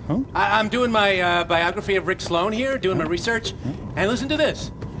guys. Huh? I'm doing my biography of Rick Sloan here, doing my research, and listen to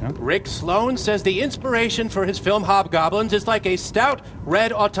this. Huh? Rick Sloan says the inspiration for his film Hobgoblins is like a stout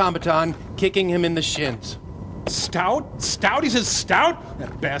red automaton kicking him in the shins. Stout? Stout? He says stout?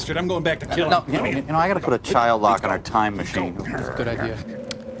 That bastard. I'm going back to kill him. I gotta put a child lock on our time machine. Good idea.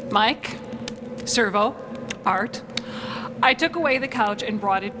 Mike, Servo, Art, I took away the couch and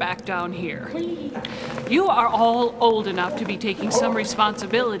brought it back down here. You are all old enough to be taking some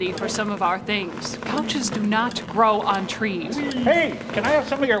responsibility for some of our things. Couches do not grow on trees. Hey, can I have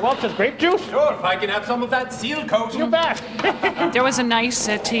some of your Welch's grape juice? Sure, if I can have some of that seal coat. You bet. There was a nice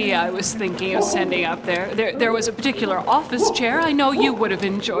settee I was thinking of sending up there. There was a particular office chair I know you would have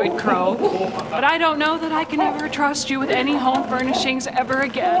enjoyed, Crow. But I don't know that I can ever trust you with any home furnishings ever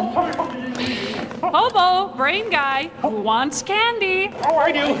again. Hobo, brain guy, who wants candy? Oh,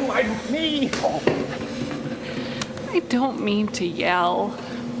 I do. Me. I don't mean to yell.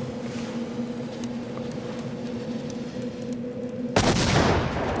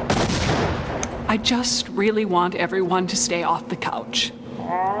 I just really want everyone to stay off the couch.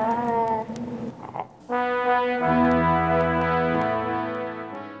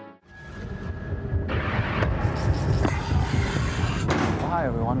 Hi,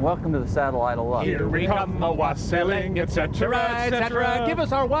 everyone. Welcome to the Satellite of Love. Here we come, a wassailing, etc., etc. Give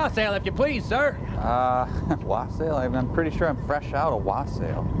us our wassail, if you please, sir. Wassail? I'm pretty sure I'm fresh out of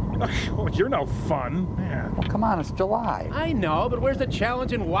wassail. Oh, you're no fun. Man. Well, come on, it's July. I know, but where's the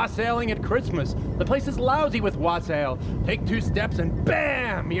challenge in wassailing at Christmas? The place is lousy with wassail. Take 2 steps and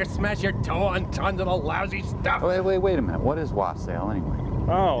bam! You smash your toe on tons of the lousy stuff. Wait a minute. What is wassail anyway?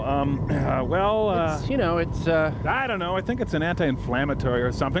 Oh, it's, I don't know. I think it's an anti-inflammatory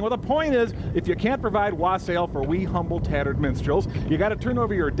or something. Well, the point is, if you can't provide wassail for we humble tattered minstrels, you got to turn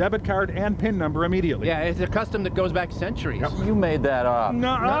over your debit card and PIN number immediately. Yeah, it's a custom that goes back centuries. Yep. You made that up.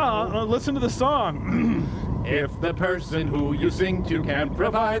 No, listen to the song. If the person who you sing to can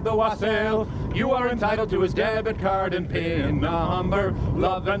provide the wassail, you are entitled to his debit card and PIN number.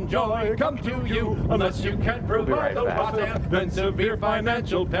 Love and joy come to you. Unless you can provide the wassail, then severe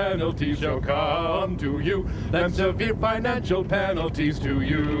financial penalties shall come to you. Then severe financial penalties to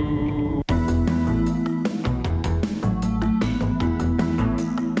you.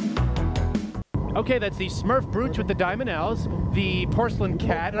 Okay, that's the Smurf brooch with the diamond L's, the porcelain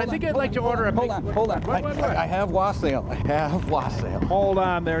cat, and I think I'd like to order a big... Hold on. I have wassail. Hold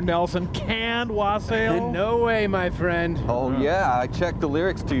on there, Nelson. Canned wassail? No way, my friend. Oh, yeah. I checked the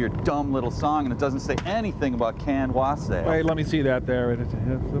lyrics to your dumb little song, and it doesn't say anything about canned wassail. Wait, let me see that there. It's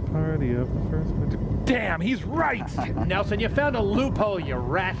the party of the first... Damn, he's right! Nelson, you found a loophole, you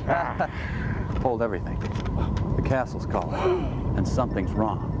rat. Hold everything. The castle's calling, and something's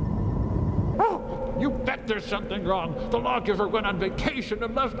wrong. Oh, you bet there's something wrong. The lawgiver went on vacation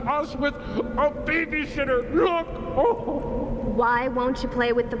and left us with a babysitter. Look! Oh. Why won't you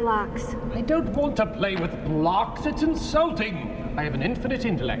play with the blocks? I don't want to play with blocks. It's insulting. I have an infinite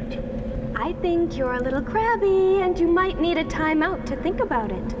intellect. I think you're a little crabby, and you might need a timeout to think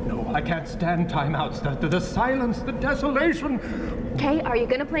about it. No, I can't stand timeouts. The silence, the desolation. Okay, are you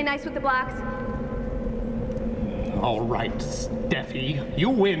gonna play nice with the blocks? All right, Steffi, you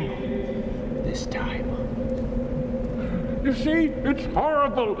win. This time. You see, it's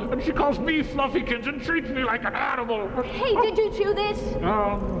horrible, and she calls me Fluffykins and treats me like an animal. Hey, did you chew this?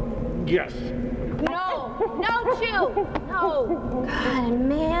 Yes. No, chew. No. God,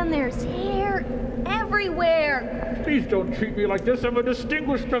 man, there's hair everywhere. Please don't treat me like this. I'm a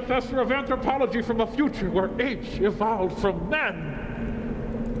distinguished professor of anthropology from a future where apes evolved from men.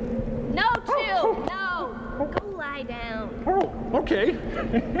 No, chew. No. Go lie down. Oh, okay.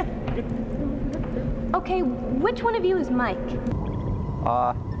 Okay, which one of you is Mike?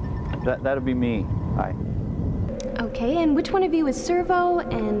 That'd be me. Hi. Okay, and which one of you is Servo,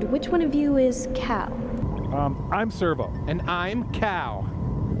 and which one of you is Cal? I'm Servo. And I'm Cow.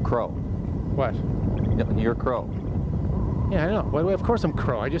 Crow. What? You're Crow. Yeah, I know. Well, of course I'm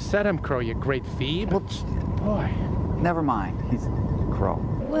Crow. I just said I'm Crow, you great phoebe. Well, boy. Never mind. He's Crow.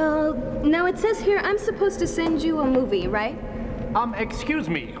 Well, now it says here I'm supposed to send you a movie, right? Excuse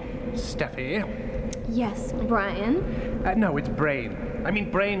me, Steffi. Yes, Brian. No, it's Brain. I mean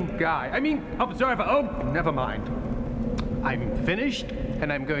Brain Guy. I mean Observer. Oh, never mind. I'm finished,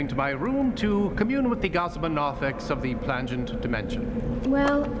 and I'm going to my room to commune with the gossamer narthex of the plangent dimension.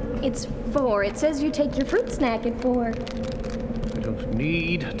 Well, it's 4. It says you take your fruit snack at 4. I don't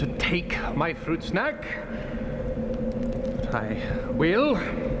need to take my fruit snack. But I will,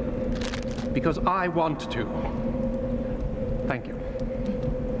 because I want to. Thank you.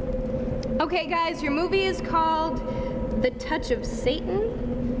 Okay, guys, your movie is called The Touch of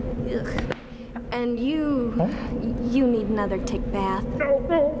Satan. Ugh. And you need another tick bath.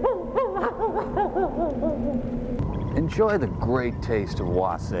 Enjoy the great taste of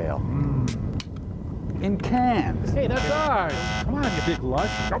wassail. In cans. Hey, that's ours. Come on, you big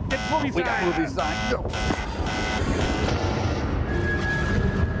lush. Don't get movie sign. We got movie sign. Go.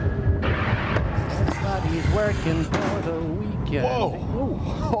 Everybody's working for the weekend. Whoa!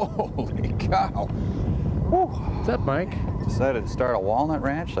 Holy cow! What's up, Mike? Decided to start a walnut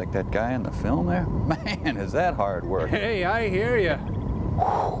ranch like that guy in the film there? Man, is that hard work. Hey, I hear ya.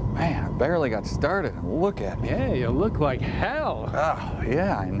 Man, I barely got started, and look at me. Yeah, you look like hell. Oh,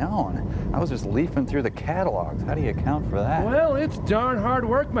 yeah, I know. And I was just leafing through the catalogs. How do you account for that? Well, it's darn hard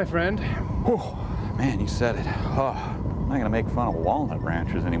work, my friend. Whew. Man, you said it. Oh, I'm not going to make fun of walnut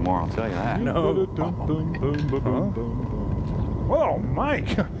ranchers anymore, I'll tell you that. No. Whoa,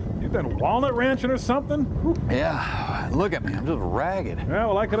 Mike. You've been walnut ranching or something? Yeah, look at me. I'm just ragged. Yeah,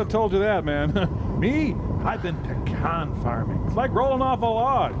 well, I could have told you that, man. Me? I've been pecan farming. It's like rolling off a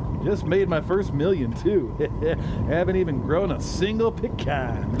log. Just made my first million, too. Haven't even grown a single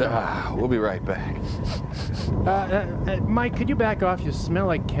pecan. We'll be right back. Mike, could you back off? You smell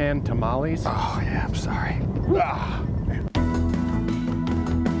like canned tamales. Oh, yeah, I'm sorry.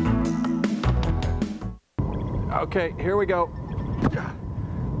 Okay, here we go.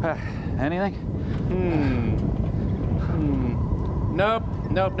 Anything?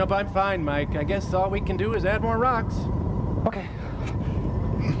 Nope, I'm fine, Mike. I guess all we can do is add more rocks. Okay.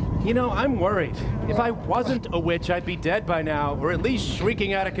 You know, I'm worried. If I wasn't a witch, I'd be dead by now, or at least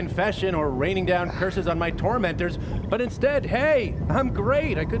shrieking out a confession or raining down curses on my tormentors. But instead, hey, I'm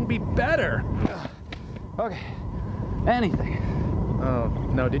great. I couldn't be better. Okay. Anything. Oh,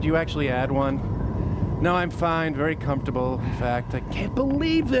 no, did you actually add one? No, I'm fine, very comfortable. In fact, I can't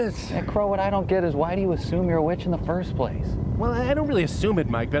believe this. Hey, Crow, what I don't get is why do you assume you're a witch in the first place? Well, I don't really assume it,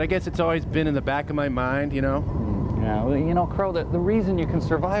 Mike, but I guess it's always been in the back of my mind, you know? Yeah, well, you know, Crow, the reason you can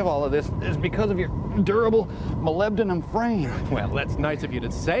survive all of this is because of your durable molybdenum frame. Well, that's nice of you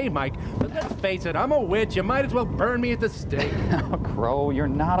to say, Mike, but let's face it, I'm a witch. You might as well burn me at the stake. Oh, Crow, you're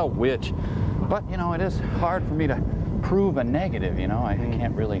not a witch. But, you know, it is hard for me to prove a negative, you know? I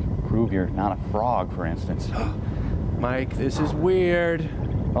can't really prove you're not a frog, for instance. Mike, this is weird.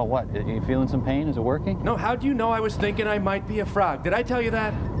 Oh, what? Are you feeling some pain? Is it working? No, how'd you know I was thinking I might be a frog? Did I tell you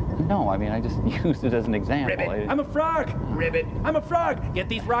that? No, I mean, I just used it as an example. Ribbit, I'm a frog! Ribbit, I'm a frog! Get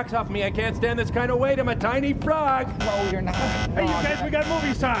these rocks off me, I can't stand this kind of weight, I'm a tiny frog! No, you're not. Hey, you guys, we got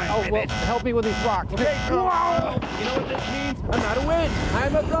movie time! Oh, well, help me with these rocks. Okay. Whoa. You know what this means? I'm not a witch,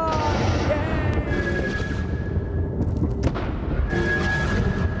 I'm a frog!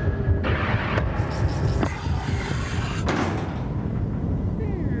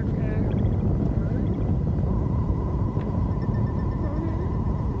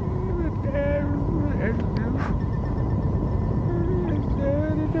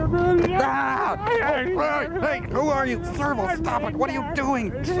 Yay! Hey, who are you? Servo, stop it. What are you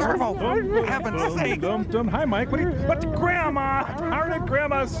doing? Servo, for heaven's sake. Hi, Mike. But Grandma! How did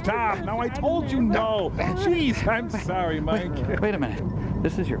Grandma stop? Now, I told you no. Jeez, I'm sorry, Mike. Wait a minute.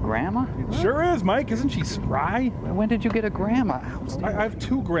 This is your grandma? Sure is, Mike. Isn't she spry? When did you get a grandma? I have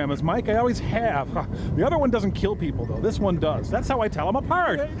two grandmas, Mike. I always have. The other one doesn't kill people, though. This one does. That's how I tell them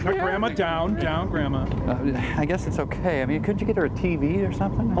apart. Now, Grandma, down, Grandma. I guess it's okay. I mean, couldn't you get her a TV or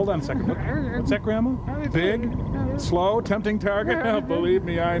something? Hold on a second. What's that, Grandma? Big, slow, tempting target? Believe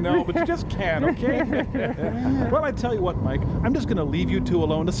me, I know, but you just can't, okay? Well, I tell you what, Mike. I'm just going to leave you two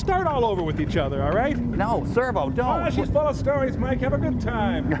alone to start all over with each other, all right? No, Servo, don't. She's full of stories, Mike. Have a good time.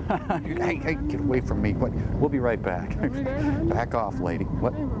 Hey, get away from me. What? We'll be right back. Back off, lady.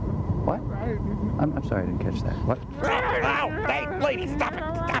 What? I'm sorry, I didn't catch that. What? Ow! Hey, lady, stop it!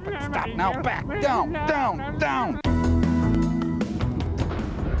 Stop it! Stop! Now back! Down!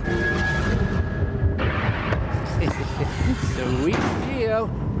 Sweet deal.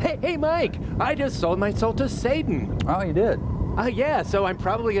 Hey, Mike, I just sold my soul to Satan. Oh, you did? Yeah, so I'm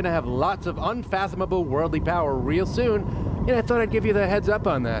probably going to have lots of unfathomable worldly power real soon. Yeah, I thought I'd give you the heads up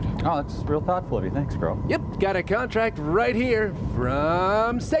on that. Oh, that's real thoughtful of you. Thanks, bro. Yep, got a contract right here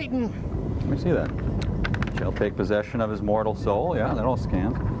from Satan. Let me see that. Shall take possession of his mortal soul. Yeah, that all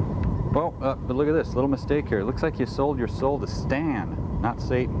scans. Well, but look at this. Little mistake here. It looks like you sold your soul to Stan, not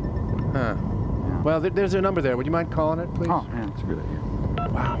Satan. Huh. Yeah. Well, there's a number there. Would you mind calling it, please? Oh, yeah, that's a good idea.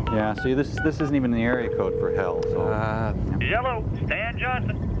 Wow. Yeah, see, this isn't even the area code for hell, so... Hello, Stan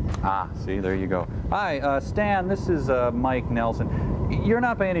Johnson. Ah, see, there you go. Hi, Stan, this is Mike Nelson. You're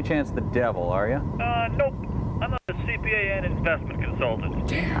not by any chance the devil, are you? Nope. I'm a CPA and investment consultant.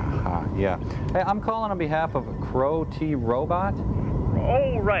 Damn. Yeah. Hey, I'm calling on behalf of Crow T Robot.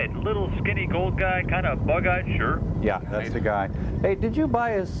 Oh, right. Little skinny gold guy, kind of bug-eyed, sure. Yeah, that's the guy. Hey, did you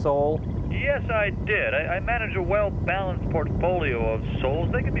buy his soul? Yes, I did. I manage a well-balanced portfolio of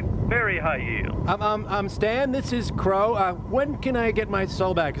souls. They can be very high yield. Stan, this is Crow. When can I get my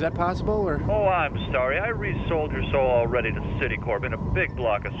soul back? Is that possible, or? Oh, I'm sorry. I resold your soul already to Citicorp in a big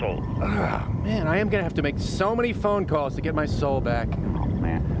block of souls. Man, I am gonna have to make so many phone calls to get my soul back. Oh,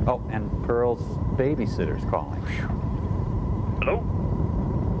 man. Oh, and Pearl's babysitter's calling. Hello?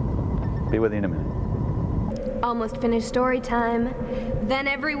 Be with you in a minute. Almost finished story time. Then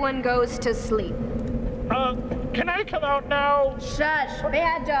everyone goes to sleep. Can I come out now? Shush!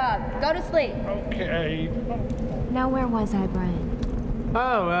 Bad dog. Go to sleep. Okay. Now where was I, Brian?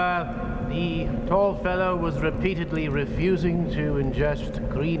 The tall fellow was repeatedly refusing to ingest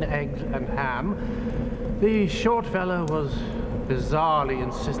green eggs and ham. The short fellow was bizarrely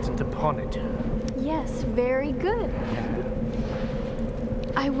insistent upon it. Yes, very good.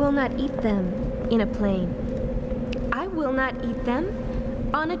 I will not eat them in a plane. I will not eat them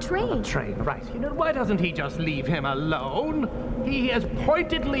on a train. On a train, right. You know, why doesn't he just leave him alone? He has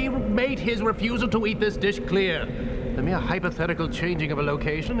pointedly made his refusal to eat this dish clear. The mere hypothetical changing of a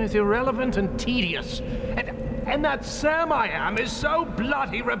location is irrelevant and tedious. And that Sam I am is so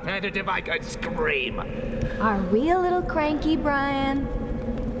bloody repetitive I could scream. Are we a little cranky, Brian?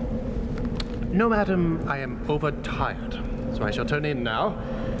 No, madam, I am overtired, so I shall turn in now.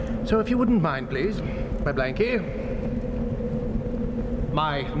 So if you wouldn't mind, please, my blankie,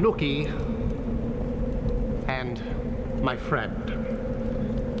 my nookie, and my friend.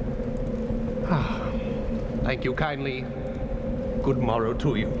 Thank you kindly. Good morrow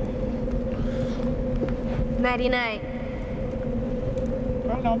to you. Nighty-night.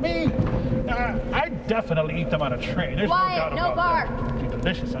 Well, now me, I'd definitely eat them on a train. There's Quiet, no doubt no about bark. that. It'd be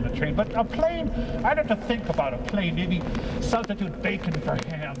delicious on a train, but a plane, I'd have to think about a plane. Maybe substitute bacon for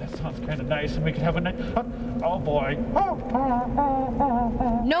ham. That sounds kind of nice, and we could have a nice. Oh boy.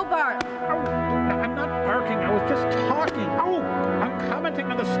 No bark. I'm not barking. I was just talking. Oh, I'm commenting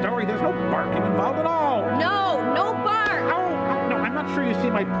on the story. There's no barking involved at all. No bark. Oh, no, I'm not sure you see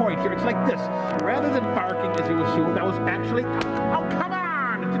my point here. It's like this. Rather than barking, as you assumed, I was actually. Oh, come on!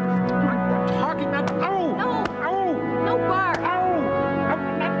 I'm talking not. Oh! No! Oh! No bark! Oh!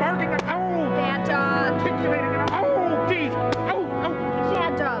 I'm not barking. Oh! Bad dog. Articulating it. Oh, geez! Oh! Oh!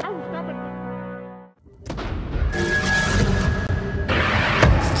 Bad dog. Oh, stop it!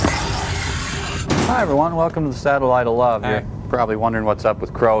 Hi, everyone. Welcome to the Satellite of Love. You're probably wondering what's up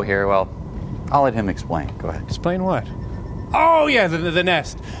with Crow here. Well, I'll let him explain. Go ahead. Explain what? Oh, yeah, the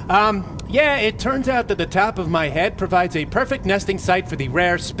nest. Yeah, it turns out that the top of my head provides a perfect nesting site for the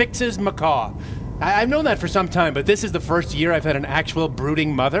rare Spix's macaw. I've known that for some time, but this is the first year I've had an actual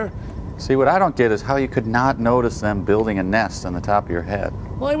brooding mother. See, what I don't get is how you could not notice them building a nest on the top of your head.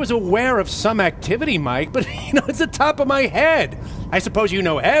 Well, I was aware of some activity, Mike, but, it's the top of my head. I suppose you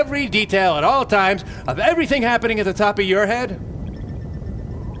know every detail at all times of everything happening at the top of your head?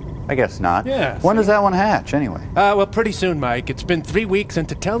 I guess not. Yeah. When does that one hatch, anyway? Well, pretty soon, Mike. It's been 3 weeks, and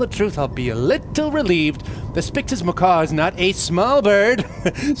to tell the truth, I'll be a little relieved. The Spix's macaw is not a small bird.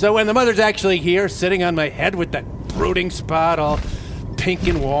 So when the mother's actually here, sitting on my head with that brooding spot all pink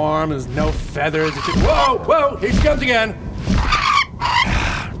and warm, there's no feathers. It's just, whoa, here she comes again.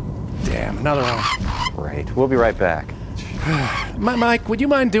 Damn, another one. Great. We'll be right back. Mike, would you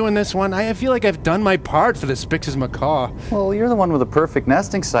mind doing this one? I feel like I've done my part for the Spix's macaw. Well, you're the one with the perfect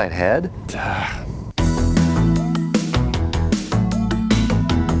nesting site, head.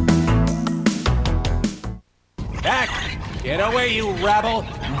 Back! Get away, you rabble!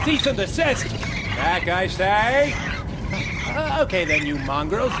 Cease and desist! Back, I say! Okay then, you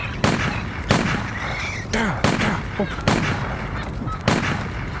mongrels.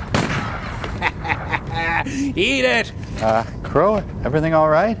 Eat it! Crow, everything all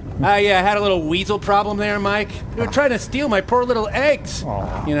right? Yeah, I had a little weasel problem there, Mike. They were trying to steal my poor little eggs.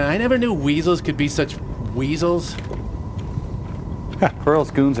 Aww. I never knew weasels could be such weasels.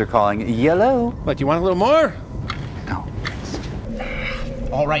 Pearl's goons are calling. Yellow. What, you want a little more? No.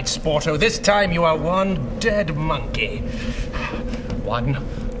 All right, Sporto, this time you are one dead monkey. 1,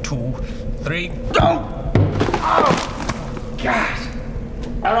 2, 3, go! Oh! Gosh!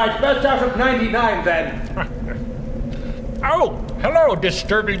 All right, best out of 99 then. Oh, hello,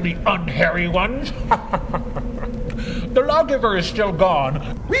 disturbingly unhairy ones. The lawgiver is still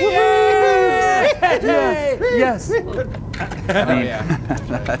gone. Yes.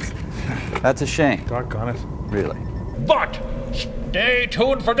 That's a shame. Doggone it. Really. But stay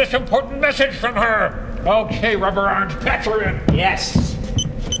tuned for this important message from her. Okay, rubber arms, patch her in. Yes.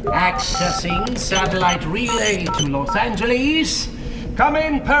 Accessing satellite relay to Los Angeles. Come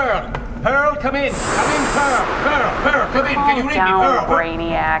in, Pearl. Pearl, come in. Come in, Pearl. Pearl, come in. Can you read me, Pearl?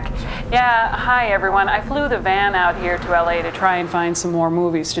 Brainiac. Yeah, hi everyone. I flew the van out here to LA to try and find some more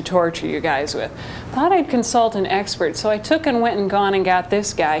movies to torture you guys with. Thought I'd consult an expert, so I took and went and gone and got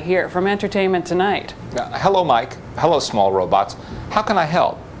this guy here from Entertainment Tonight. Hello, Mike. Hello, small robots. How can I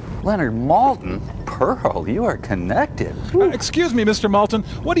help? Leonard Maltin? Pearl, you are connected. Excuse me, Mr. Maltin.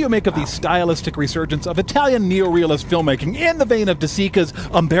 What do you make of the stylistic resurgence of Italian neorealist filmmaking in the vein of De Sica's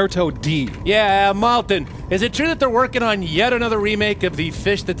Umberto D? Yeah, Maltin. Is it true that they're working on yet another remake of The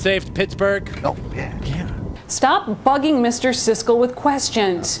Fish That Saved Pittsburgh? Oh, yeah. Stop bugging Mr. Siskel with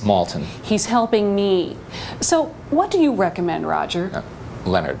questions. Maltin. He's helping me. So, what do you recommend, Roger?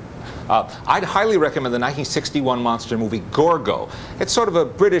 Leonard. I'd highly recommend the 1961 monster movie Gorgo. It's sort of a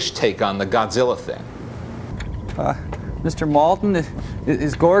British take on the Godzilla thing. Mr. Maltin,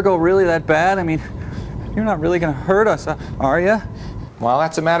 is Gorgo really that bad? I mean, you're not really going to hurt us, are you? Well,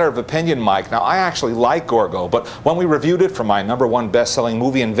 that's a matter of opinion, Mike. Now, I actually like Gorgo, but when we reviewed it for my #1 best-selling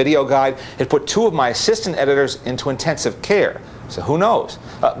movie and video guide, it put 2 of my assistant editors into intensive care. So who knows?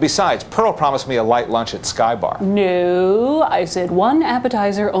 Besides, Pearl promised me a light lunch at Sky Bar. No, I said 1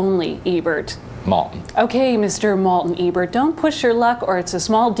 appetizer only, Ebert. Maltin. Okay, Mr. Maltin Ebert, don't push your luck or it's a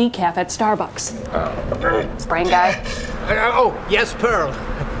small decaf at Starbucks. Brain guy? Oh, yes, Pearl.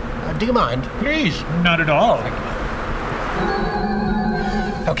 Do you mind? Please, not at all.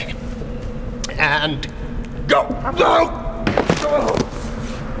 Okay. And go! Go!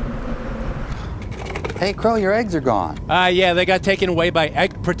 Hey, Crow, your eggs are gone. Yeah, they got taken away by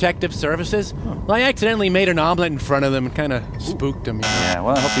Egg Protective Services. Well, I accidentally made an omelet in front of them and kind of spooked them. Yeah,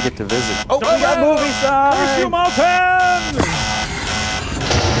 well, I hope you get to visit. Oh, we got movie time! Here's you, Maltin!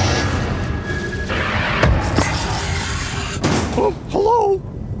 Hello,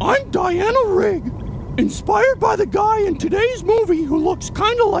 I'm Diana Rigg. Inspired by the guy in today's movie who looks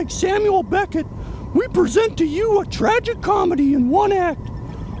kind of like Samuel Beckett, we present to you a tragic comedy in 1 act.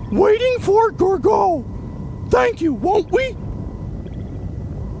 Waiting for Gorgo. Thank you, won't we?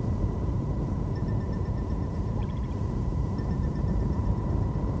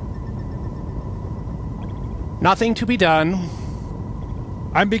 Nothing to be done.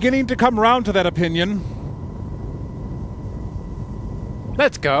 I'm beginning to come round to that opinion.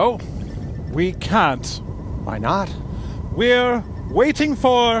 Let's go. We can't. Why not? We're waiting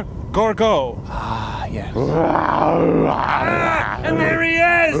for Gorgo. Ah, yes. And there he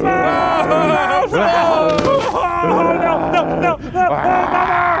is! No!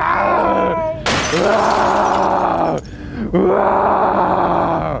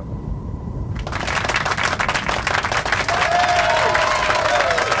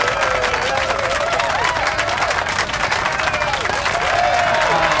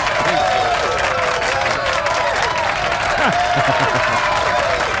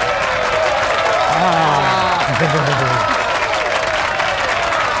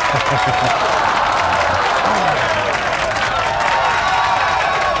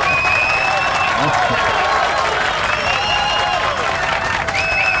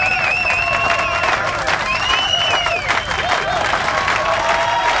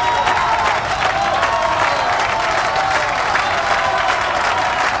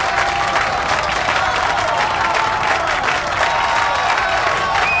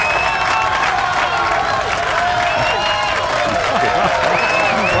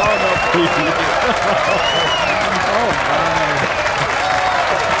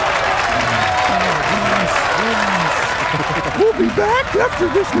 We'll be back after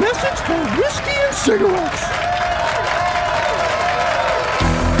this message for whiskey and cigarettes.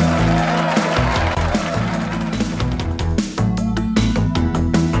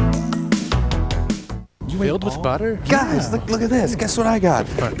 Filled with butter? Guys, look at this. Guess what I got?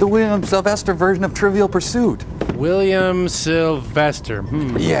 The William Sylvester version of Trivial Pursuit. William Sylvester.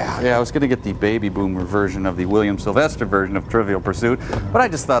 Yeah, I was going to get the baby boomer version of the William Sylvester version of Trivial Pursuit, but I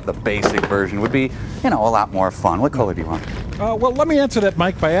just thought the basic version would be, a lot more fun. What color do you want? Well, let me answer that,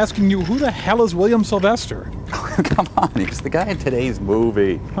 Mike, by asking you, who the hell is William Sylvester? Come on, he's the guy in today's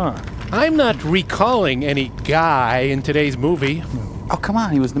movie. Huh. I'm not recalling any guy in today's movie. Oh, come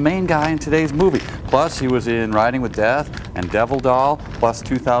on, he was the main guy in today's movie. Plus, he was in Riding with Death and Devil Doll, plus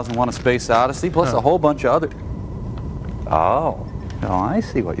 2001 A Space Odyssey, plus a whole bunch of other... Oh, I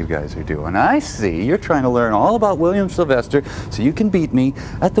see what you guys are doing. I see. You're trying to learn all about William Sylvester so you can beat me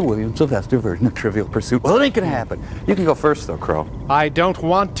at the William Sylvester version of Trivial Pursuit. Well, it ain't gonna happen. You can go first, though, Crow. I don't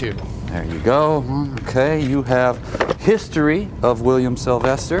want to. There you go. Okay, you have history of William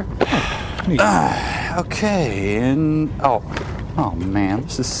Sylvester. Okay, and... Oh, Oh man,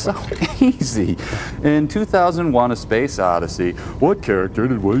 this is so easy. In 2001: A Space Odyssey, what character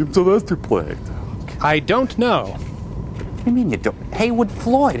did William Sylvester play? I don't know. What do you mean you don't? Haywood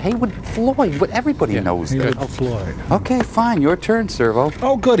Floyd. Haywood Floyd. But everybody knows Haywood that. Floyd. Okay, fine. Your turn, Servo.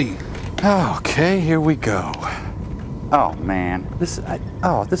 Oh, goody. Okay, here we go. Oh man, this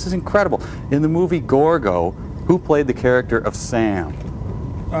is incredible. In the movie Gorgo, who played the character of Sam?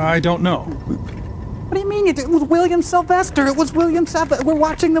 I don't know. What do you mean? It was William Sylvester. It was William Sylvester. We're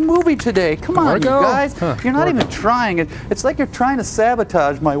watching the movie today. Come on, you Gorgo? guys. Huh, You're not Gorgo. even trying. It's like you're trying to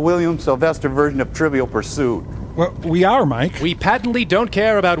sabotage my William Sylvester version of Trivial Pursuit. Well, we are, Mike. We patently don't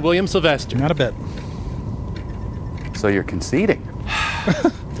care about William Sylvester. Not a bit. So you're conceding?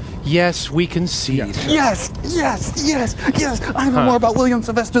 Yes, we concede. Yes, yes, yes, yes. I know more about William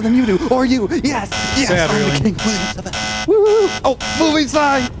Sylvester than you do, or you. Yes, yes. Sad, I'm really. the King William Sylvester. Woo! Oh, movie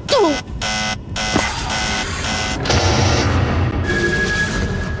sign. Oh.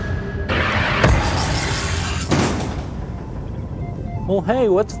 Well, hey,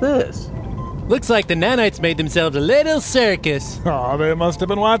 what's this? Looks like the nanites made themselves a little circus. Oh, they must have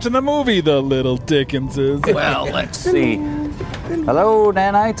been watching the movie, the little Dickenses. Well, let's see. Hello,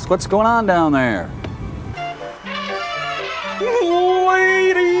 nanites. What's going on down there?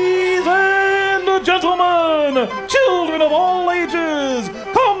 Ladies and gentlemen, children of all ages,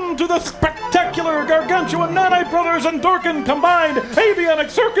 come to the spectacular gargantuan Nanite Brothers and Dorkin combined avionic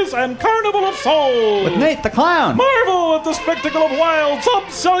circus and carnival of souls. With Nate the Clown. Marvel at the spectacle of wild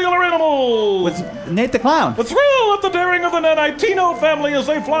subcellular animals. With Nate the Clown. Thrill at the daring of the Nanitino family as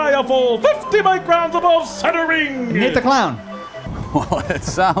they fly a full 50 microns above center ring. Nate the Clown. Well, it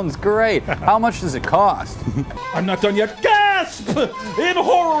sounds great. How much does it cost? I'm not done yet. Gasp! In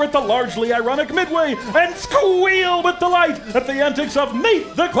horror at the largely ironic Midway, and squeal with delight at the antics of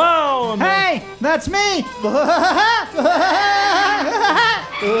Nate the Clown! Hey, that's me!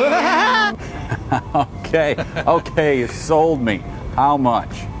 Okay, you sold me. How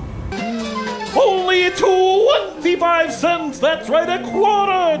much? Only 25 cents! That's right, a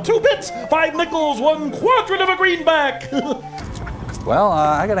quarter! 2 bits, 5 nickels, 1 quadrant of a greenback! Well,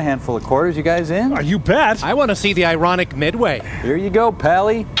 I got a handful of quarters. You guys in? You bet! I want to see the ironic Midway. Here you go,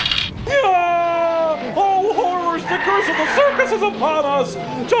 Pally. Yeah! Oh, horrors! The curse of the circus is upon us!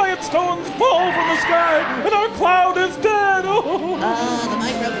 Giant stones fall from the sky, and our clown is dead! Oh. The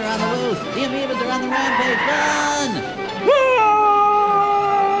microbes are on the loose! The amoebas are on the rampage!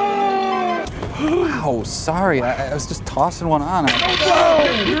 Run! Wow, sorry. I was just tossing one on.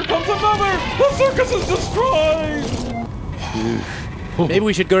 Oh, here comes another! The circus is destroyed! Maybe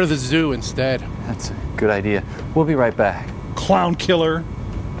we should go to the zoo instead. That's a good idea. We'll be right back. Clown killer.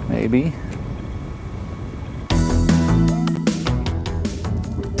 Maybe.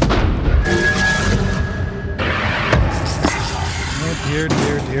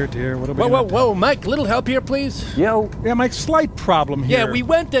 Dear. What are we Whoa, Mike, little help here, please? Yo. Yeah, Mike, slight problem here. Yeah, we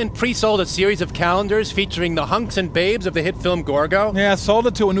went and pre-sold a series of calendars featuring the hunks and babes of the hit film Gorgo. Yeah, sold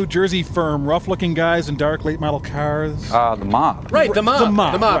it to a New Jersey firm. Rough-looking guys in dark late-model cars. The Mob. Right, the Mob. The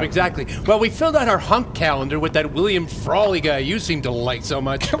Mob, right. Exactly. Well, we filled out our hunk calendar with that William Frawley guy you seem to like so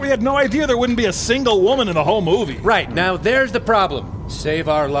much. We had no idea there wouldn't be a single woman in the whole movie. Right, now there's the problem. Save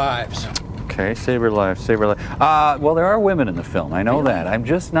our lives. Okay, save her life, save her life. Well, there are women in the film. I know that. I'm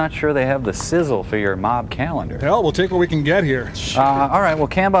just not sure they have the sizzle for your Mob calendar. Hell, we'll take what we can get here. All right, well,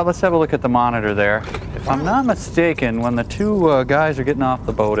 Cambot, let's have a look at the monitor there. If I'm not mistaken, when the two guys are getting off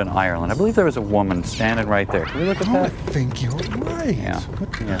the boat in Ireland, I believe there was a woman standing right there. Can we look at that? I think you're right. Yeah.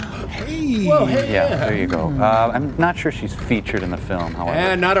 Hey. Whoa, hey. Yeah, there you go. I'm not sure she's featured in the film, however.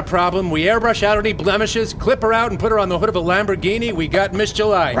 And not a problem. We airbrush out any blemishes, clip her out, and put her on the hood of a Lamborghini. We got Miss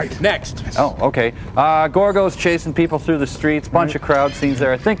July. Right. Next. Oh, okay. Gorgo's chasing people through the streets. Bunch of crowd scenes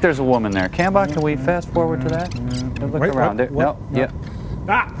there. I think there's a woman there. Cambot, can we fast forward to that? Look around there. No. Yeah.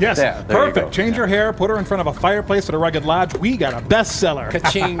 Ah, yes. There Perfect. Change her hair, put her in front of a fireplace at a rugged lodge. We got a bestseller.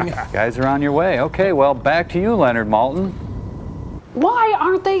 Ka-ching. Guys are on your way. Okay, well, back to you, Leonard Maltin. Why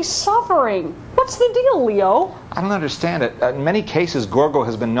aren't they suffering? What's the deal, Leo? I don't understand it. In many cases, Gorgo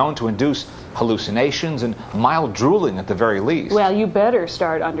has been known to induce hallucinations and mild drooling at the very least. Well, you better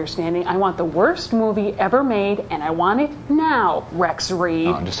start understanding. I want the worst movie ever made, and I want it now, Rex Reed.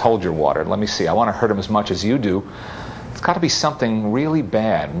 Oh, just hold your water. Let me see. I want to hurt him as much as you do. It's got to be something really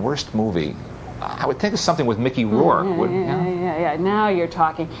bad. Worst movie. I would think of something with Mickey Rourke. Yeah. Now you're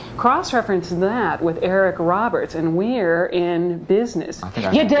talking. Cross-reference that with Eric Roberts, and we're in business.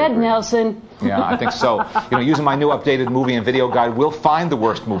 You're dead, Nelson. Yeah, I think so. You know, using my new updated movie and video guide, we'll find the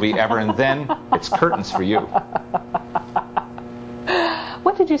worst movie ever, and then it's curtains for you.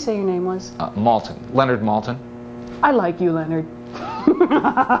 What did you say your name was? Maltin. Leonard Maltin. I like you, Leonard.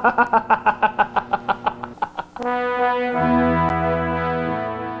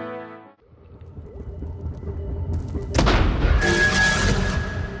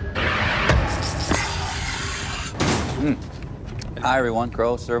 Hi, everyone.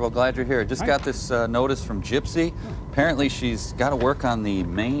 Crow, Servo, glad you're here. Just got this notice from Gypsy. Apparently, she's got to work on the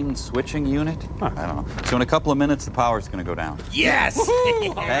main switching unit. I don't know. So in a couple of minutes, the power's going to go down. Yes!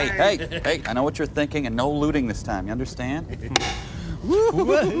 Hey, I know what you're thinking, and no looting this time. You understand?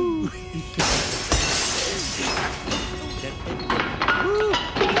 Woo-hoo.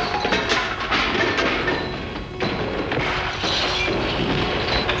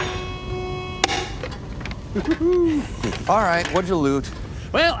 All right, what'd you loot?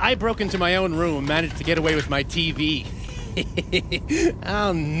 Well, I broke into my own room and managed to get away with my TV.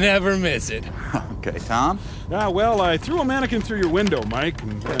 I'll never miss it. Okay, Tom? Well, I threw a mannequin through your window, Mike.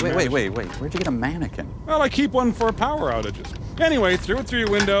 And Wait. Where'd you get a mannequin? Well, I keep one for power outages. Anyway, threw it through your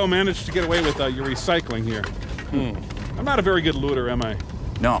window, managed to get away with your recycling here. I'm not a very good looter, am I?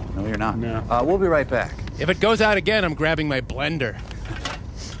 No, you're not. No. We'll be right back. If it goes out again, I'm grabbing my blender.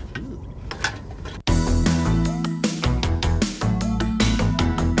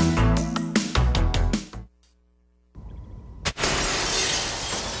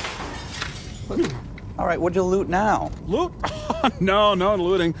 All right, what'd you loot now? Loot? No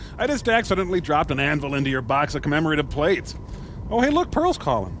looting. I just accidentally dropped an anvil into your box of commemorative plates. Oh, hey, look, Pearl's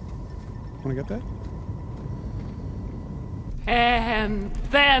calling. Want to get that? And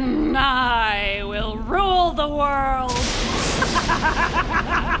then I will rule the world.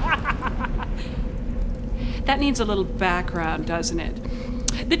 That needs a little background, doesn't it?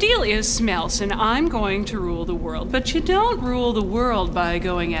 The deal is, Smelson, I'm going to rule the world, but you don't rule the world by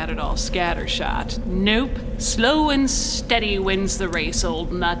going at it all scattershot. Nope. Slow and steady wins the race,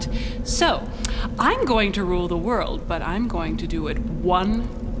 old nut. So, I'm going to rule the world, but I'm going to do it one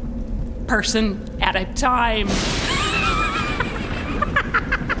person at a time.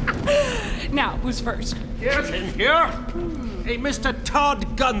 Now, who's first? Yes, in here. Hey, Mr.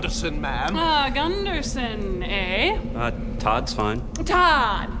 Todd Gunderson, ma'am. Gunderson, eh? Todd's fine.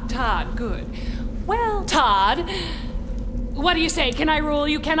 Todd, good. Well, Todd, what do you say? Can I rule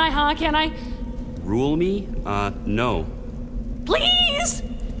you? Can I, huh? Can I? Rule me? No. Please?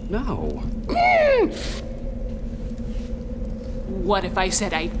 No. What if I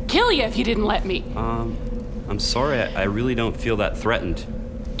said I'd kill you if you didn't let me? I'm sorry, I really don't feel that threatened.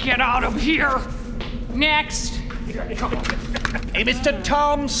 Get out of here! Next! Hey, Mr.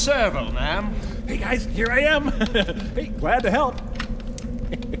 Tom Servo, ma'am. Hey, guys, here I am. Hey, glad to help.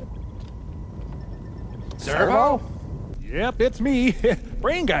 Servo? Yep, it's me.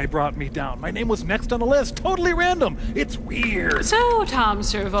 Brain Guy brought me down. My name was next on the list. Totally random. It's weird. So, Tom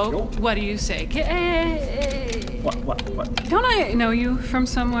Servo, what do you say? What? Don't I know you from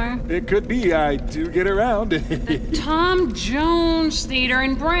somewhere? It could be. I do get around. Tom Jones Theater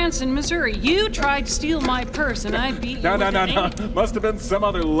in Branson, Missouri. You tried to steal my purse and I beat you. No. Must have been some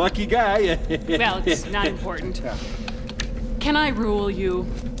other lucky guy. Well, it's not important. Can I rule you?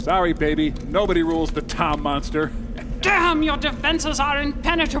 Sorry, baby. Nobody rules the Tom monster. Damn, your defenses are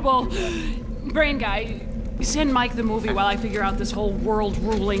impenetrable. Brain Guy, send Mike the movie while I figure out this whole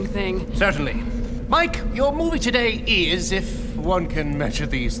world-ruling thing. Certainly. Mike, your movie today is, if one can measure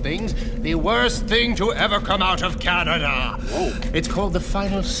these things, the worst thing to ever come out of Canada. Oh. It's called The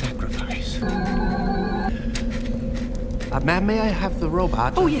Final Sacrifice. Ma'am, may I have the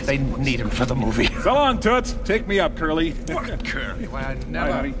robot? Oh, yes. They need him for the movie. So long, Toots. Take me up, Curly. What, Curly? Why, I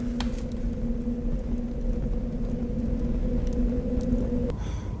never... Bye, honey.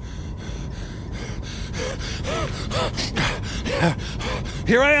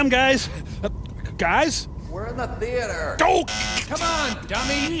 Here I am, guys. Guys? We're in the theater. Oh! Come on,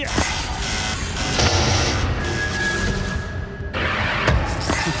 dummy.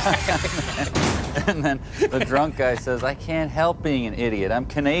 And then the drunk guy says, I can't help being an idiot. I'm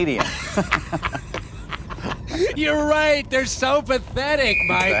Canadian. You're right. They're so pathetic,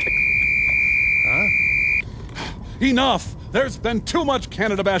 Mike. Huh? Enough. There's been too much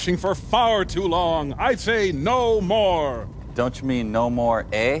Canada bashing for far too long. I say no more. Don't you mean no more,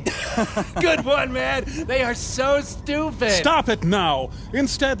 eh? Good one, man. They are so stupid. Stop it now.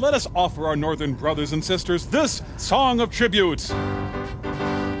 Instead, let us offer our northern brothers and sisters this song of tribute.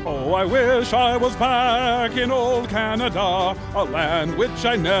 Oh, I wish I was back in old Canada, a land which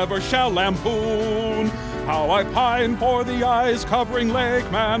I never shall lampoon. How I pine for the ice-covering Lake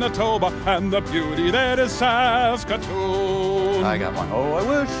Manitoba and the beauty that is Saskatoon. down. I got one. Oh, I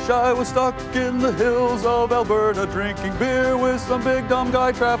wish I was stuck in the hills of Alberta drinking beer with some big dumb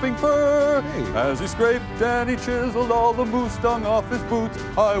guy trapping fur. As he scraped and he chiseled all the moose dung off his boots,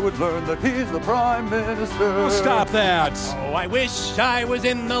 I would learn that he's the Prime Minister. Oh, stop that. Oh, I wish I was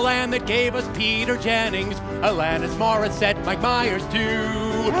in the land that gave us Peter Jennings, Alanis Morissette, Mike Myers, too.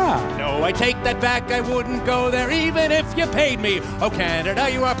 No, I take that back. I wouldn't go there even if you paid me. Oh, Canada,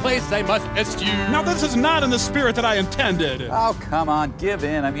 you are a place I must eschew. Now, this is not in the spirit that I intended. Oh, come on, give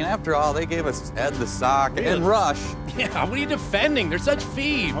in. I mean, after all, they gave us Ed the Sock and Rush. Yeah, what are you defending? They're such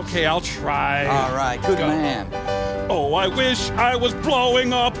fiends. Okay, I'll try. All right, good man. Oh, I wish I was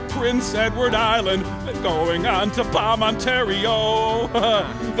blowing up Prince Edward Island and going on to bomb Ontario.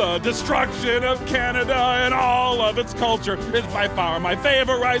 The destruction of Canada and all of its culture is by far my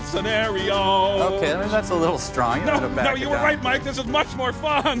favorite scenario. Okay, I mean, that's a little strong. No, you were right, Mike. This is much more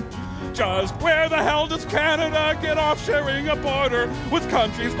fun. Just where the hell does Canada get off sharing a border with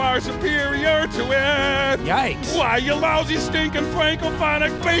countries far superior to it? Yikes. Why, you lousy, stinking,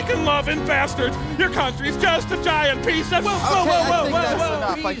 francophonic, bacon-loving bastards! Your country's just a giant piece of... Whoa.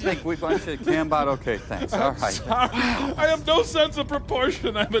 Enough. I think we went to Cambot. Okay, thanks. All right. Sorry. I have no sense of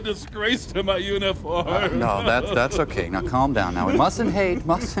proportion. I'm a disgrace to my uniform. No, that's okay. Now, calm down. Now, we mustn't hate.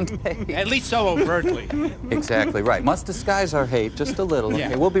 At least so overtly. Exactly right. Must disguise our hate just a little.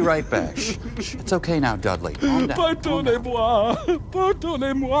 Okay, we'll be right back. Shh. It's okay now, Dudley. Calm down. Pardonnez-moi.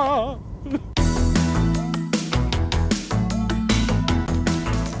 Pardonnez-moi.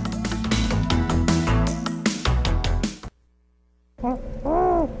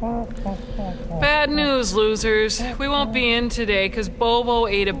 Bad news, losers. We won't be in today because Bobo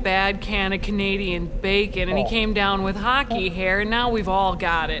ate a bad can of Canadian bacon and he came down with hockey hair, and now we've all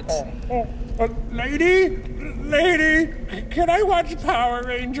got it. Lady, can I watch Power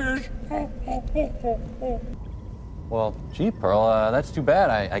Rangers? Well, gee, Pearl, that's too bad.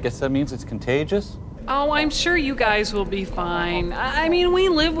 I guess that means it's contagious? Oh, I'm sure you guys will be fine. I mean, we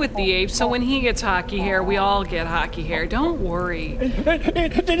live with the apes, so when he gets hockey hair, we all get hockey hair. Don't worry. The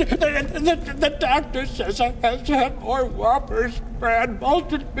doctor says I have to have more Whoppers, brand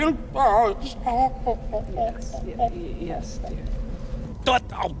malted milk balls. Yes, dear.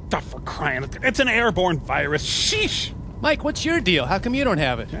 Oh, for crying! It's an airborne virus. Sheesh! Mike, what's your deal? How come you don't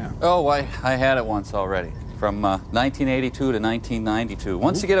have it? Yeah. Oh, I had it once already. From 1982 to 1992.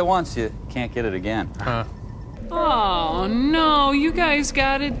 Once you get it once, you can't get it again. Huh. Oh, no, you guys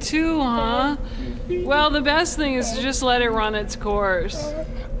got it too, huh? Well, the best thing is to just let it run its course.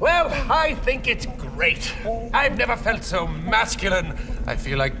 Well, I think it's great. I've never felt so masculine. I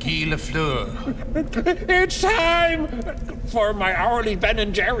feel like Guy Lafleur. It's time for my hourly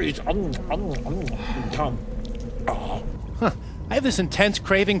Ben & Jerry's. Huh. I have this intense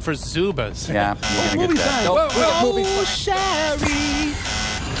craving for Zubas. Yeah, you're gonna get that. Whoa, Sherry!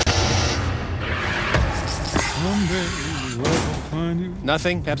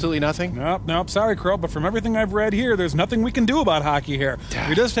 Nothing? Absolutely nothing? Nope. Sorry, Crow, but from everything I've read here, there's nothing we can do about hockey hair.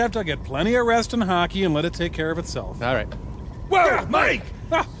 We just have to get plenty of rest in hockey and let it take care of itself. All right. Whoa, Mike!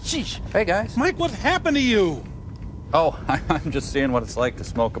 Sheesh. Hey, guys. Mike, what happened to you? Oh, I'm just seeing what it's like to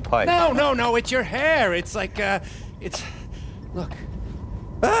smoke a pipe. No, it's your hair. It's like, look.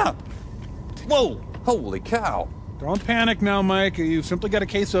 Ah! Whoa! Holy cow! Don't panic now, Mike. You've simply got a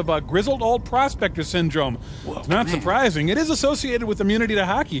case of grizzled old prospector syndrome. Whoa, it's not surprising. It is associated with immunity to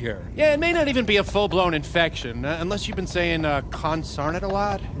hockey hair. Yeah, it may not even be a full-blown infection, unless you've been saying consarnate a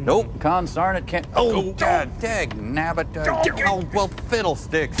lot. Nope, consarnate can't... Oh, dag nabbit. Oh, well,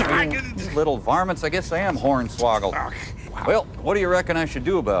 fiddlesticks. Little varmints, I guess I am hornswoggled. Well, what do you reckon I should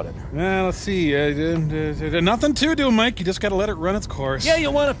do about it? Let's see. Nothing to do, Mike. You just got to let it run its course. Yeah,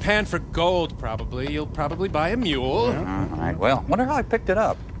 you'll want a pan for gold, probably. You'll probably buy a mule. Yeah. All right, well, wonder how I picked it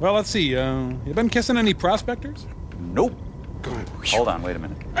up. Well, let's see. You been kissing any prospectors? Nope. Good. Hold on, wait a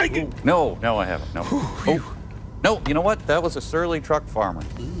minute. No, I haven't. No. Oh. No, you know what? That was a surly truck farmer.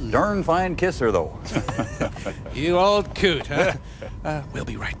 Darn fine kisser, though. You old coot, huh? We'll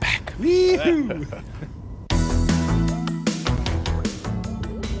be right back.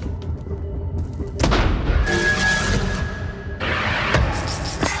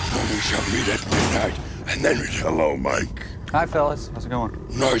 Shall meet at midnight, and then hello, Mike. Hi, fellas. How's it going?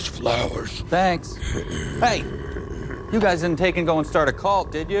 Nice flowers. Thanks. Hey, you guys didn't take and go and start a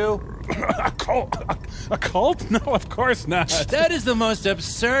cult, did you? A cult? A cult? No, of course not. That is the most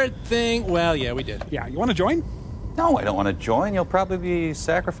absurd thing. Well, yeah, we did. Yeah, you want to join? No, I don't want to join. You'll probably be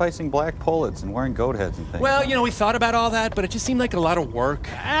sacrificing black pullets and wearing goat heads and things. Well, you know, we thought about all that, but it just seemed like a lot of work.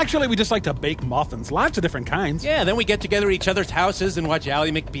 Actually, we just like to bake muffins. Lots of different kinds. Yeah, then we get together at each other's houses and watch Ally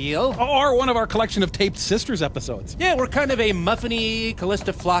McBeal. Or one of our collection of taped Sisters episodes. Yeah, we're kind of a muffiny,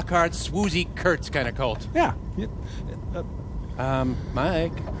 Callista Flockhart, swoozy Kurtz kind of cult. Yeah.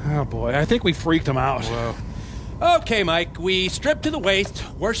 Mike. Oh, boy. I think we freaked him out. Whoa. Okay, Mike, we strip to the waist,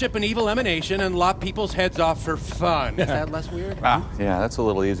 worship an evil emanation, and lop people's heads off for fun. Is that less weird? Ah, yeah, that's a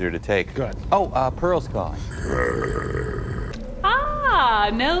little easier to take. Good. Oh, Pearl's calling. Ah,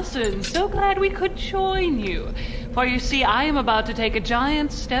 Nelson, so glad we could join you. For you see, I am about to take a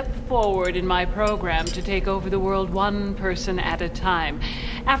giant step forward in my program to take over the world one person at a time.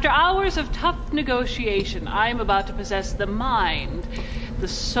 After hours of tough negotiation, I am about to possess the mind, the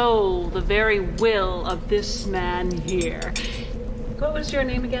soul, the very will of this man here. What was your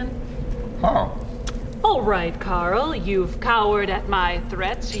name again? Carl. All right, Carl. You've cowered at my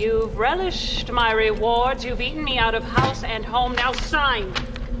threats. You've relished my rewards. You've eaten me out of house and home. Now sign.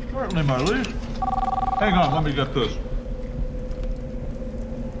 Certainly, my liege. Hang on, let me get this.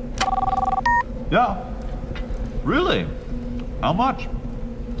 Yeah. Really? How much?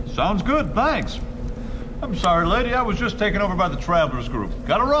 Sounds good, thanks. I'm sorry, lady. I was just taken over by the Travelers Group.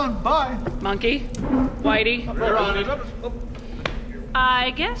 Gotta run. Bye. Monkey? Whitey? I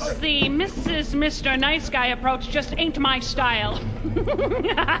guess the Mr. Nice Guy approach just ain't my style.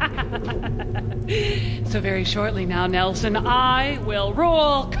 So very shortly now, Nelson, I will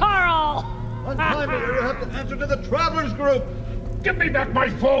rule Carl! Untimely, you have to answer to the Travelers Group. Give me back my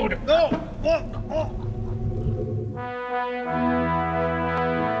food. No.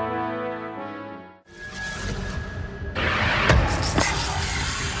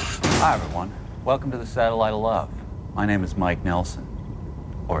 Hi, everyone. Welcome to the Satellite of Love. My name is Mike Nelson.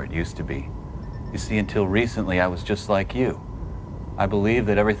 Or it used to be. You see, until recently, I was just like you. I believed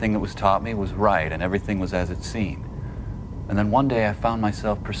that everything that was taught me was right and everything was as it seemed. And then one day I found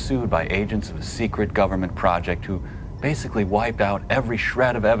myself pursued by agents of a secret government project who basically wiped out every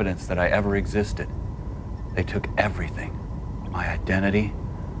shred of evidence that I ever existed. They took everything. My identity,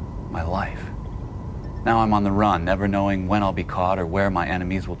 my life. Now I'm on the run, never knowing when I'll be caught or where my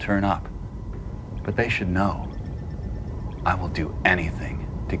enemies will turn up. But they should know. I will do anything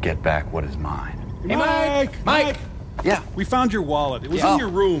to get back what is mine. Hey, Mike! Yeah. We found your wallet. It was in your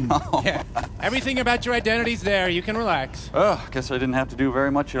room. Yeah. Everything about your identity's there. You can relax. Oh, guess I didn't have to do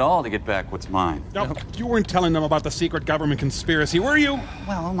very much at all to get back what's mine. No, you weren't telling them about the secret government conspiracy, were you?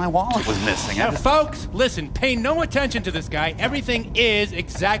 Well, my wallet was missing. Now, folks, listen, pay no attention to this guy. Everything is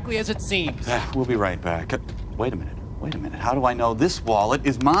exactly as it seems. We'll be right back. Wait a minute. How do I know this wallet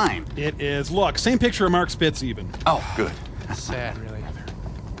is mine? It is. Look, same picture of Mark Spitz even. Oh, good. Sad, really.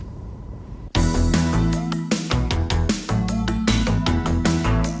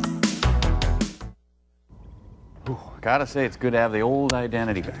 Gotta say, it's good to have the old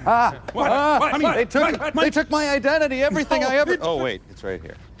identity back. They took my identity, everything I ever... Oh, wait, it's right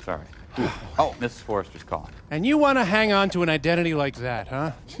here. Sorry. Oh, Mrs. Forrester's calling. And you want to hang on to an identity like that,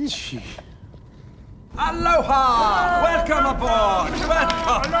 huh? Gee. Aloha! Welcome aboard!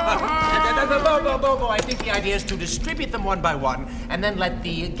 Welcome! Aloha! I think the idea is to distribute them one by one and then let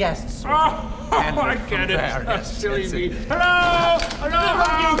the guests. I get it. Yes, Silly me. Hello!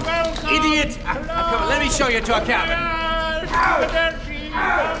 Hello! Welcome! Idiot! Come on, let me show you to a cabin.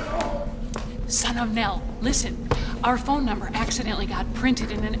 Son of Nell, listen. Our phone number accidentally got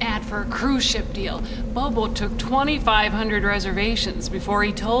printed in an ad for a cruise ship deal. Bobo took 2,500 reservations before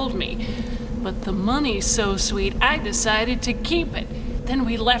he told me. But the money's so sweet, I decided to keep it. Then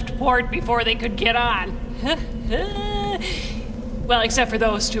we left port before they could get on. Well, except for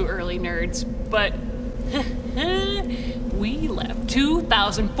those two early nerds. But we left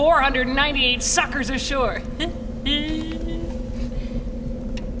 2,498 suckers ashore.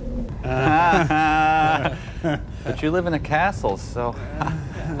 But you live in a castle, so...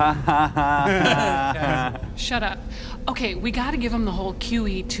 Shut up. Okay, we gotta give them the whole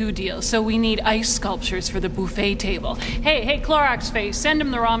QE2 deal, so we need ice sculptures for the buffet table. Hey, Clorox face, send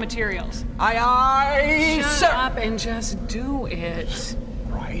them the raw materials. Aye, Shut sir. up and just do it.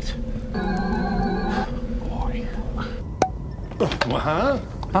 Right. Boy. Huh?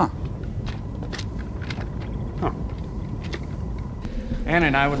 Anna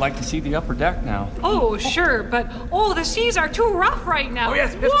and I would like to see the upper deck now. Oh, sure, but the seas are too rough right now. Oh,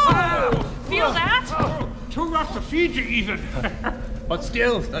 yes. Whoa! Feel that? Too rough to feed you, even. But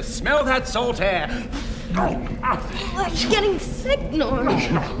still, smell that salt air. Like getting sick, Norm.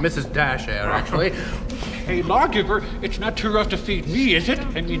 Mrs. Dash Air, actually. Hey, lawgiver, it's not too rough to feed me, is it?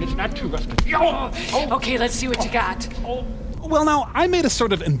 I mean, it's not too rough to feed. Okay, let's see what you got. Well, now, I made a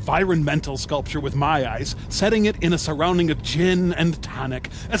sort of environmental sculpture with my eyes, setting it in a surrounding of gin and tonic.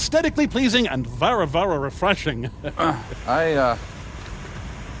 Aesthetically pleasing and very, very refreshing. I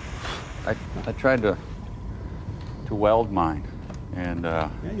tried to weld mine, and yeah,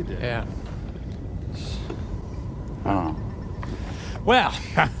 you did. Yeah. I don't know. Well,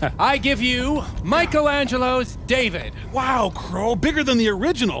 I give you Michelangelo's David. Wow, Crow, bigger than the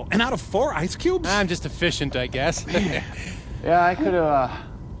original, and out of 4 ice cubes? I'm just efficient, I guess. Yeah, I could have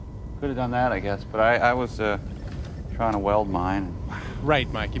done that, I guess, but I was trying to weld mine. Right,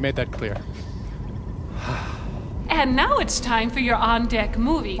 Mike, you made that clear. And now it's time for your on-deck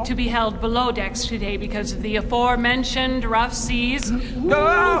movie, to be held below decks today because of the aforementioned rough seas.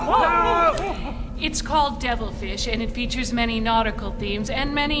 It's called Devilfish, and it features many nautical themes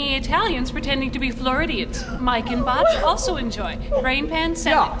and many Italians pretending to be Floridians. Mike and Botch also enjoy. Brain Pan,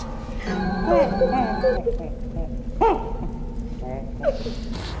 send it.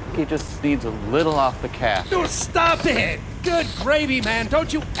 He just needs a little off the cap. No, stop it! Good gravy, man.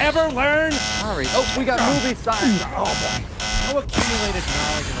 Don't you ever learn? Sorry. Oh, we got movie signs. Oh, boy. No accumulated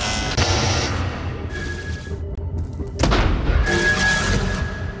knowledge at all.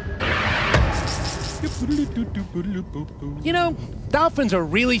 You know, dolphins are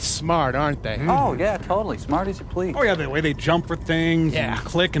really smart, aren't they? Oh, yeah, totally. Smart as you please. Oh, yeah, the way they jump for things, and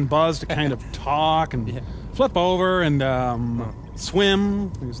click and buzz to kind of talk, and flip over, and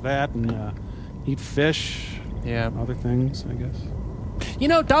swim, there's that, and eat fish, other things, I guess. You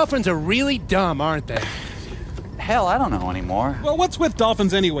know, dolphins are really dumb, aren't they? Hell, I don't know anymore. Well, what's with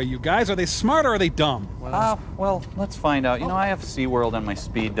dolphins anyway, you guys? Are they smart or are they dumb? Well, let's find out. You know, I have SeaWorld on my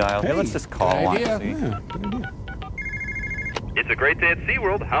speed dial. Hey, let's just call one. Yeah, good idea. It's a great day at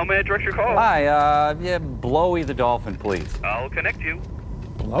SeaWorld. How may I direct your call? Hi, yeah, Blowy the dolphin, please. I'll connect you.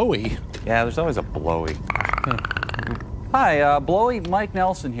 Blowy? Yeah, there's always a Blowy. Hi, Blowy, Mike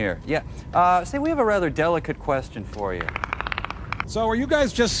Nelson here. Yeah, say, we have a rather delicate question for you. So, are you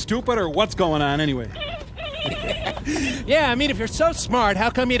guys just stupid, or what's going on anyway? Yeah, I mean, if you're so smart, how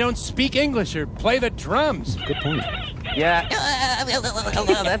come you don't speak English or play the drums? Good point. Yeah,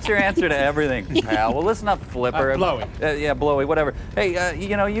 that's your answer to everything, pal. Well, listen up, Flipper. Blowy. Yeah, Blowy, whatever. Hey,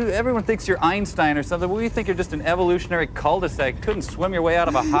 you know, everyone thinks you're Einstein or something. We think you're just an evolutionary cul-de-sac. Couldn't swim your way out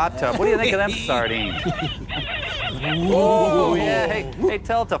of a hot tub. What do you think of them sardines? Oh, yeah. Hey,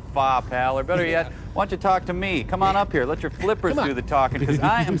 tell it to Fa, pal. Or better yet, why don't you talk to me? Come on up here. Let your flippers do the talking, because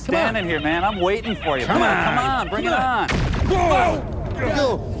I am standing here, man. I'm waiting for you. Come on. Bring it on.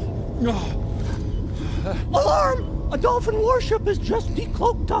 Alarm! A dolphin warship is just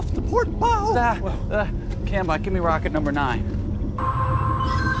decloaked off the port bow. Cambot, give me rocket number 9.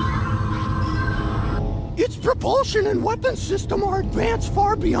 Its propulsion and weapons system are advanced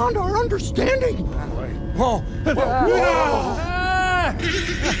far beyond our understanding. Whoa!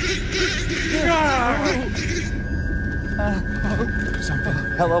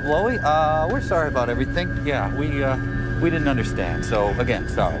 Hello, Blowy. We're sorry about everything. Yeah, we didn't understand. So again,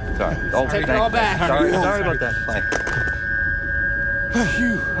 sorry. Oh, take it all back. Sorry about that. Bye.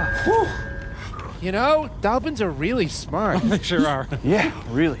 You know, dolphins are really smart. They sure are. Yeah,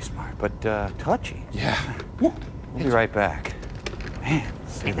 really smart, but touchy. Yeah. We'll be right back. Man,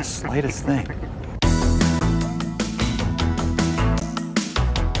 say the slightest thing.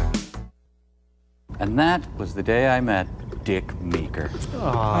 And that was the day I met Dick Meeker.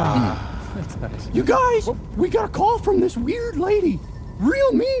 That's nice. You guys, we got a call from this weird lady.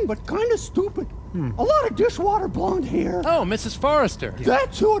 Real mean, but kind of stupid. A lot of dishwater blonde hair. Oh, Mrs. Forrester.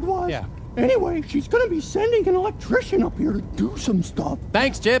 That's who it was. Yeah. Anyway, she's going to be sending an electrician up here to do some stuff.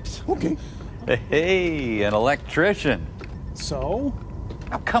 Thanks, Gyps. Okay. Hey, an electrician. So?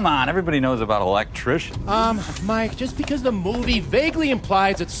 Oh, come on, everybody knows about electricians. Mike, just because the movie vaguely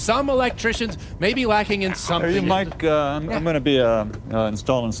implies that some electricians may be lacking in something. Hey, Mike, I'm going to be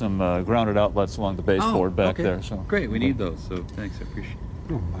installing some grounded outlets along the baseboard back there. So great, we need those. So thanks, I appreciate it.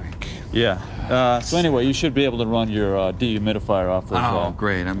 Oh, Mike. Yeah. So anyway, you should be able to run your dehumidifier off those. Oh,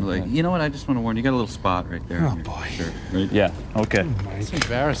 great. I'm like, you know what? I just want to warn you. You got a little spot right there. Oh, boy. Shirt, right? Yeah. Okay. It's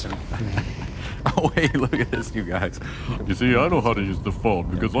embarrassing. Oh, hey, look at this, you guys. You see, I know how to use the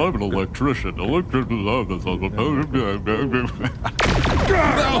phone because I'm an electrician. Mike,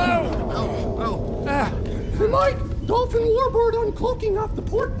 dolphin warbird uncloaking off the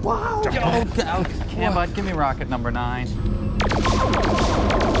port bow. Cambot, give me rocket number 9.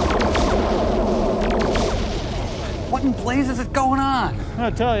 What in blazes is going on?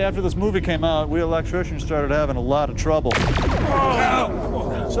 I tell you, after this movie came out, we electricians started having a lot of trouble.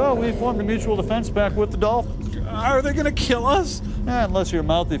 So we formed a mutual defense pact with the dolphins. Are they gonna kill us? Yeah, unless your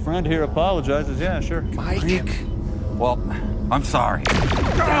mouthy friend here apologizes. Yeah, sure. Mike? Well, I'm sorry.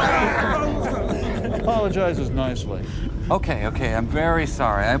 Apologizes nicely. Okay, I'm very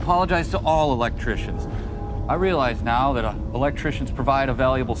sorry. I apologize to all electricians. I realize now that electricians provide a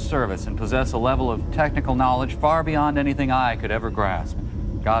valuable service and possess a level of technical knowledge far beyond anything I could ever grasp.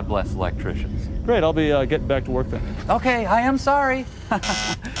 God bless electricians. Great, I'll be getting back to work then. Okay, I am sorry.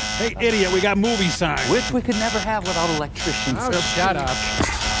 Hey, idiot, we got movie signs. Which we could never have without electricians. Oh, shut up.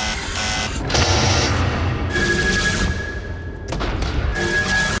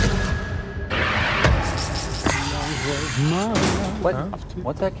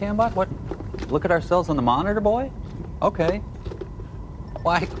 What's that, Cambot? What? Look at ourselves on the monitor, boy? Okay.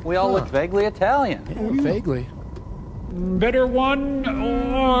 Why, we all look vaguely Italian. Yeah, vaguely. Better one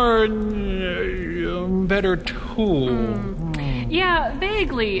or better two? Yeah,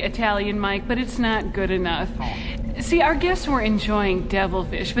 vaguely Italian, Mike, but it's not good enough. See, our guests were enjoying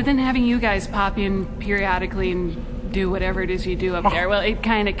devilfish, but then having you guys pop in periodically and do whatever it is you do up there, well, it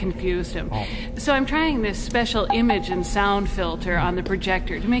kind of confused him. So I'm trying this special image and sound filter on the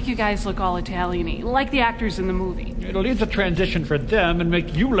projector to make you guys look all Italian-y, like the actors in the movie. It'll ease the transition for them and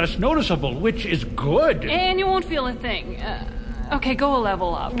make you less noticeable, which is good. And you won't feel a thing. Okay, go a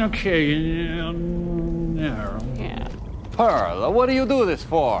level up. Okay, Yeah. Pearl, what do you do this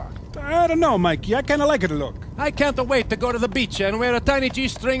for? I don't know, Mikey. I kind of like it look. I can't wait to go to the beach and wear a tiny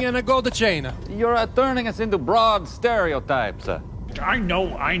G-string and a gold chain. You're turning us into broad stereotypes. I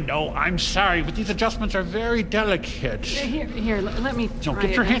know. I'm sorry, but these adjustments are very delicate. Here, let me try No,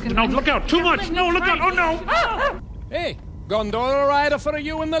 get your hand. No, look out. Too much. No, look out. Oh, no. Hey, gondola rider for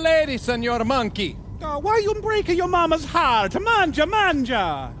you and the lady, Senor Monkey. Why you breaking your mama's heart?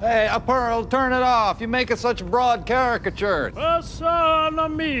 Manja. Hey, Pearl, turn it off. You make it such broad caricatures. Sono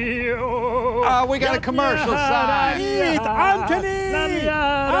mio. We got a commercial sign. Anthony!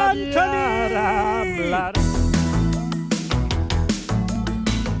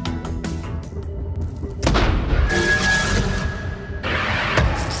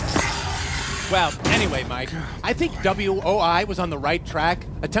 Well, anyway, Mike, I think WOI was on the right track,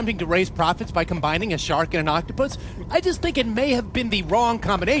 attempting to raise profits by combining a shark and an octopus. I just think it may have been the wrong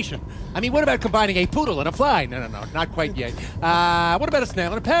combination. I mean, what about combining a poodle and a fly? No, not quite yet. What about a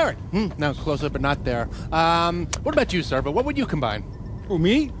snail and a parrot? No, closer, but not there. What about you, sir? But what would you combine? Who,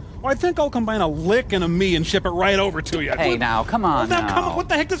 me? Well, I think I'll combine a lick and a me and ship it right over to you. Hey, now, come on Come on. What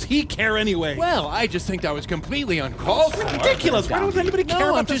the heck does he care anyway? Well, I just think that was completely uncalled for. Ridiculous. Why does anybody care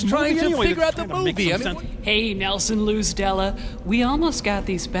about I'm this just trying movie to anyway? figure out the movie. Hey, Nelson Luzdella, we almost got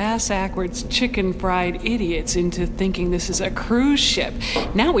these bass-ackwards chicken-fried idiots into thinking this is a cruise ship.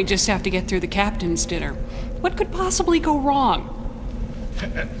 Now we just have to get through the captain's dinner. What could possibly go wrong?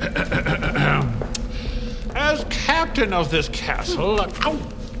 As captain of this castle,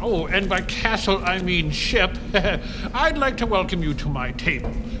 and by castle I mean ship, I'd like to welcome you to my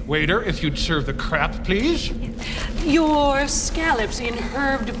table. Waiter, if you'd serve the crap, please. Your scallops in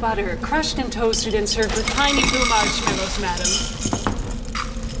herbed butter, crushed and toasted and served with tiny blue marshmallows, madam.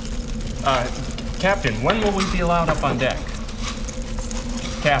 Captain, when will we be allowed up on deck?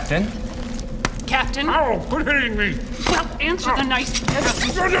 Captain? Captain? Oh, quit hitting me! Well, answer the nice... That's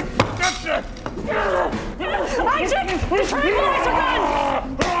it! Isaac! The tranquilizer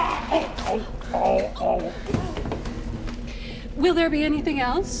gun! Will there be anything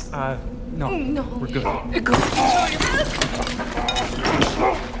else? No. We're good. Good.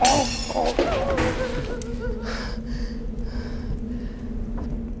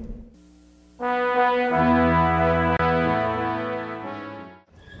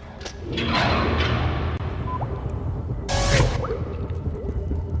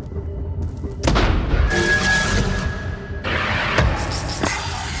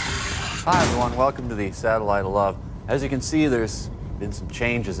 Hi, everyone. Welcome to the Satellite of Love. As you can see, there's been some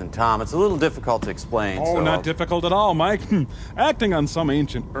changes in Tom. It's a little difficult to explain. Not difficult at all, Mike. Acting on some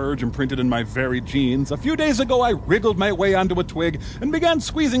ancient urge imprinted in my very genes, a few days ago I wriggled my way onto a twig and began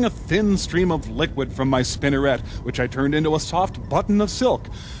squeezing a thin stream of liquid from my spinneret, which I turned into a soft button of silk.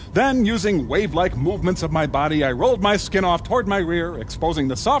 Then, using wave-like movements of my body, I rolled my skin off toward my rear, exposing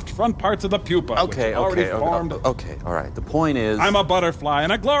the soft front parts of the pupa. Okay, all right. The point is... I'm a butterfly,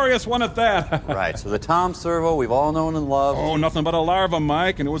 and a glorious one at that. Right, so the Tom Servo we've all known and loved... Oh, nothing but a larva,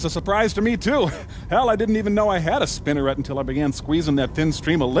 Mike, and it was a surprise to me, too. Hell, I didn't even know I had a spinneret until I began squeezing that thin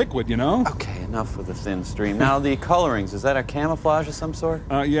stream of liquid, you know? Okay, enough with the thin stream. Now, the colorings, is that a camouflage of some sort?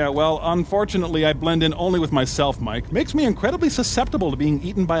 Yeah, well, unfortunately, I blend in only with myself, Mike. Makes me incredibly susceptible to being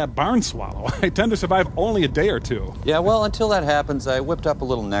eaten by a barn swallow. I tend to survive only a day or two. Yeah, well, until that happens, I whipped up a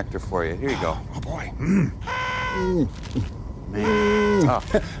little nectar for you. Here you go. Oh, boy. Man. Oh.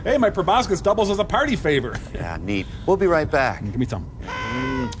 Hey, my proboscis doubles as a party favor. Yeah, neat. We'll be right back. Give me some.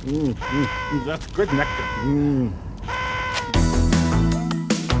 That's good nectar.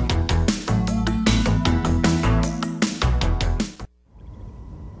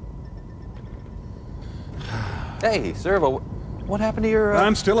 Hey, Servo, what happened to your...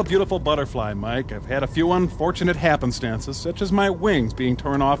 I'm still a beautiful butterfly, Mike. I've had a few unfortunate happenstances, such as my wings being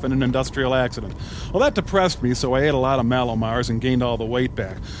torn off in an industrial accident. Well, that depressed me, so I ate a lot of Malomars and gained all the weight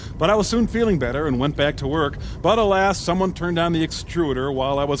back. But I was soon feeling better and went back to work. But alas, someone turned on the extruder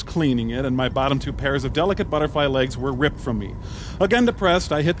while I was cleaning it, and my bottom two pairs of delicate butterfly legs were ripped from me. Again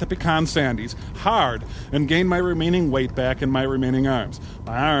depressed, I hit the pecan sandies hard and gained my remaining weight back in my remaining arms.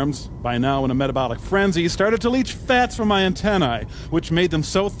 My arms, by now in a metabolic frenzy, started to leach fats from my antennae, which made them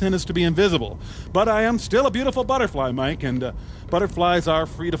so thin as to be invisible. But I am still a beautiful butterfly, Mike, and butterflies are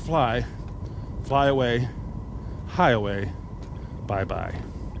free to fly. Fly away, high away, bye-bye.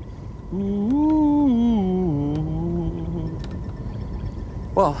 Ooh.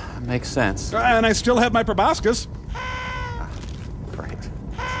 Well, makes sense. And I still have my proboscis. Great.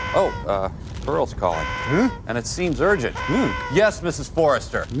 Oh, Pearl's calling. Huh? And it seems urgent. Yes, Mrs.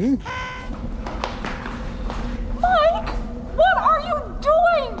 Forrester. Mike, what are you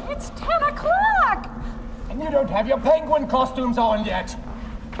doing? It's 10 o'clock. And you don't have your penguin costumes on yet.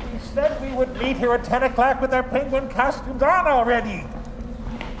 We said we would meet here at 10 o'clock with our penguin costumes on already.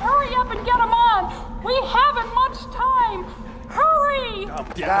 Hurry up and get them on. We haven't much time. Hurry!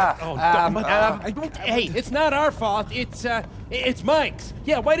 Hey, it's not our fault. It's Mike's.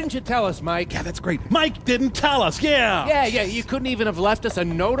 Yeah, why didn't you tell us, Mike? Yeah, that's great. Mike didn't tell us, yeah! Yeah, you couldn't even have left us a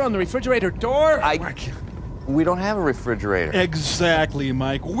note on the refrigerator door? We don't have a refrigerator. Exactly,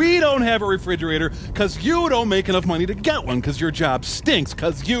 Mike. We don't have a refrigerator because you don't make enough money to get one because your job stinks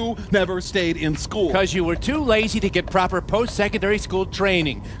because you never stayed in school. Because you were too lazy to get proper post-secondary school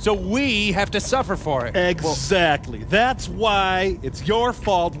training. So we have to suffer for it. Exactly. That's why it's your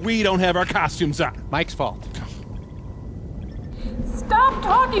fault we don't have our costumes on. Mike's fault. Stop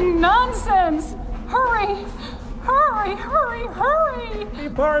talking nonsense. Hurry. Hurry, hurry, hurry.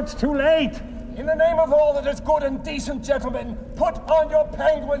 Before it's too late. In the name of all that is good and decent, gentlemen, put on your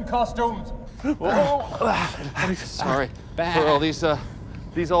penguin costumes. Sorry, Pearl.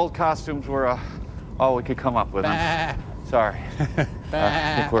 These old costumes were all we could come up with. I'm sorry. I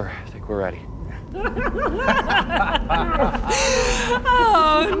think we're ready.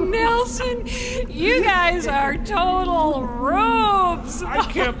 Oh, Nelson, you guys are total rubes. I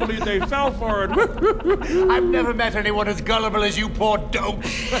can't believe they fell for it. I've never met anyone as gullible as you poor dope.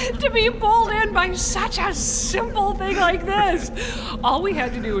 To be pulled in by such a simple thing like this. All we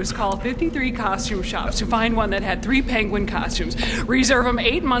had to do was call 53 costume shops to find one that had 3 penguin costumes, reserve them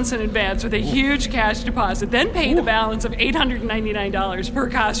 8 months in advance with a huge cash deposit, then pay the balance of $899 per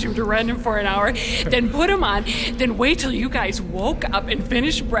costume to rent them for an hour, then put them on, then wait till you guys woke up and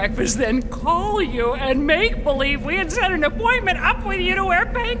finished breakfast, then call you and make believe we had set an appointment up with you to wear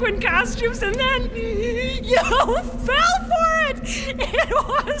penguin costumes, and then you fell for it! It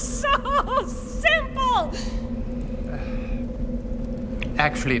was so simple!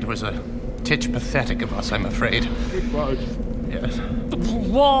 Actually, it was a titch pathetic of us, I'm afraid. It was. Yes.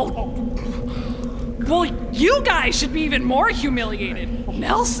 Well, you guys should be even more humiliated.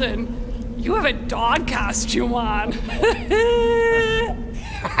 Nelson, you have a dog costume on.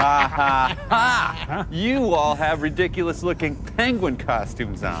 You all have ridiculous-looking penguin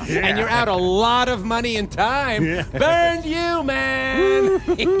costumes on. Yeah. And you're out a lot of money and time. Yeah. Burned you, man!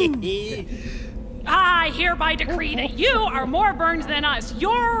 I hereby decree that you are more burned than us.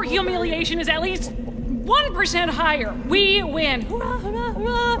 Your humiliation is at least 1% higher. We win. Hurrah, hurrah,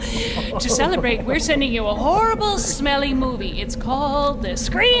 hurrah. To celebrate, we're sending you a horrible, smelly movie. It's called The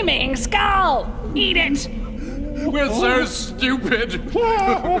Screaming Skull. Eat it. We're so stupid.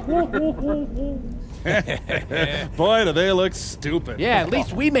 Boy, do they look stupid. Yeah, at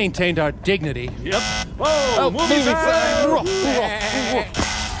least we maintained our dignity. Yep. Whoa, movie time.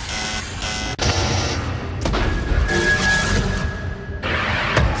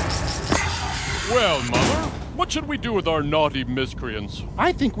 Well, Mother, what should we do with our naughty miscreants?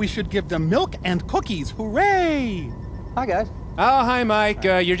 I think we should give them milk and cookies. Hooray! Hi, guys. Oh, hi, Mike.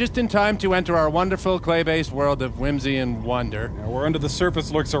 You're just in time to enter our wonderful clay-based world of whimsy and wonder. Where under the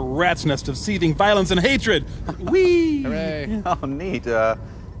surface lurks a rat's nest of seething violence and hatred. Whee! Hooray. Oh, neat.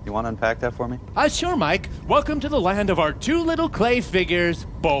 You want to unpack that for me? Sure, Mike. Welcome to the land of our two little clay figures,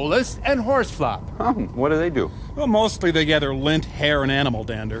 Bolus and Horseflop. Oh, what do they do? Well, mostly they gather lint, hair, and animal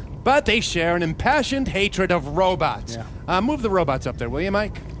dander. But they share an impassioned hatred of robots. Move the robots up there, will you,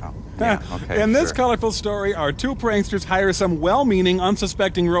 Mike? Okay, In this sure. colorful story, our two pranksters hire some well-meaning,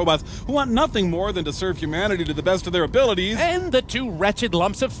 unsuspecting robots who want nothing more than to serve humanity to the best of their abilities. And the two wretched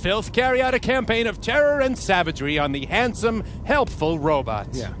lumps of filth carry out a campaign of terror and savagery on the handsome, helpful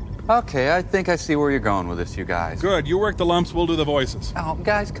robots. Yeah. Okay, I think I see where you're going with this, you guys. Good. You work the lumps, we'll do the voices. Oh,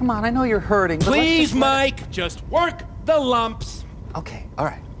 guys, come on. I know you're hurting. But Please, Mike, just work the lumps. Okay, all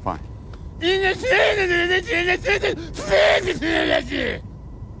right, fine.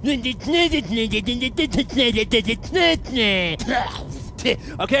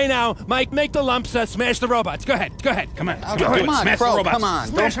 Okay, now, Mike, make the lumps smash the robots. Go ahead. Come on. Come on, Smash the Crow, robots. come on.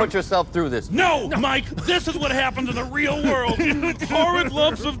 Smash Don't put yourself through this. No, Mike, this is what happens in the real world. Horrid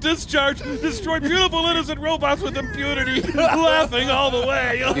lumps of discharge destroy beautiful, innocent robots with impunity, laughing all the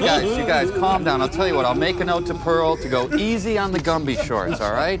way. You guys, calm down. I'll tell you what, I'll make a note to Pearl to go easy on the Gumby shorts,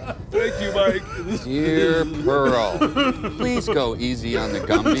 all right? Thank you, Mike. Dear Pearl, please go easy on the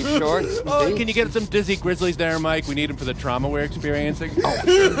Gumby shorts. Oh, can you get some Dizzy Grizzlies there, Mike? We need them for the trauma we're experiencing.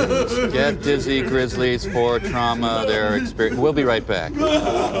 Get Dizzy Grizzlies for trauma, their experience. We'll be right back. Come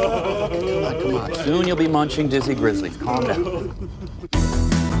on. Soon you'll be munching Dizzy Grizzlies. Calm down.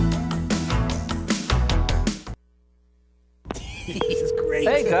 This is great.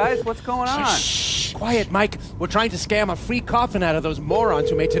 Hey, guys, what's going on? Shh, quiet, Mike. We're trying to scam a free coffin out of those morons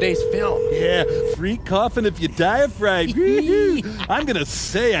who made today's film. Yeah, free coffin if you die of fright. I'm going to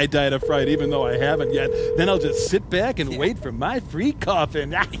say I died of fright even though I haven't yet. Then I'll just sit back and wait for my free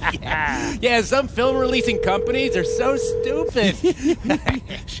coffin. Yeah, some film releasing companies are so stupid.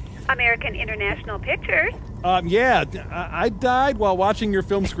 American International Pictures. Yeah, I died while watching your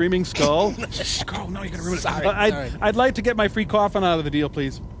film Screaming Skull. Oh, no, you got to ruin it. Sorry. I'd like to get my free coffin out of the deal,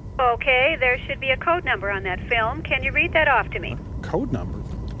 please. Okay, there should be a code number on that film. Can you read that off to me? Code number?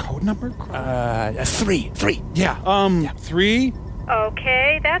 Code number? Three. Yeah, 3.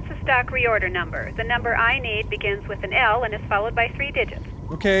 Okay, that's a stock reorder number. The number I need begins with an L and is followed by 3 digits.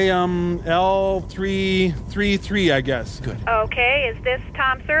 Okay, L333, I guess. Good. Okay, is this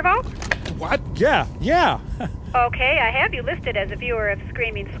Tom Servo? What? Yeah. Okay, I have you listed as a viewer of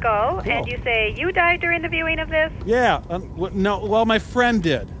Screaming Skull, Cool. and you say you died during the viewing of this? Yeah, well, my friend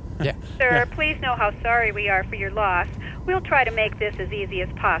did. Yeah. Sir, please know how sorry we are for your loss. We'll try to make this as easy as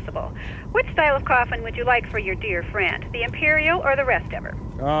possible. Which style of coffin would you like for your dear friend? The Imperial or the rest of her?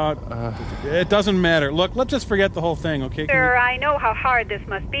 It doesn't matter. Look, let's just forget the whole thing, okay? Sir, I know how hard this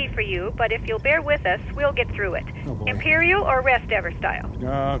must be for you, but if you'll bear with us, we'll get through it. Oh, boy. Imperial or rest ever style?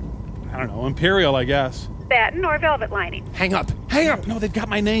 I don't know, Imperial, I guess. Satin or velvet lining? Hang up. No, they've got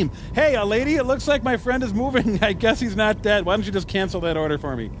my name. Hey, lady, it looks like my friend is moving. I guess he's not dead. Why don't you just cancel that order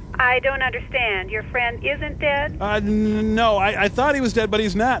for me? I don't understand. Your friend isn't dead? No, I thought he was dead, but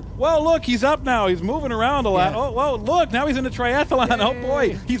he's not. Well, look, he's up now. He's moving around a lot. Yeah. Oh, whoa, look, now he's in a triathlon. Oh,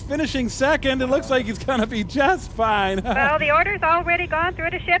 boy, he's finishing second. It looks like he's going to be just fine. Well, the order's already gone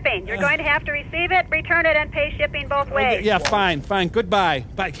through to shipping. You're going to have to receive it, return it, and pay shipping both ways. Yeah, fine. Goodbye.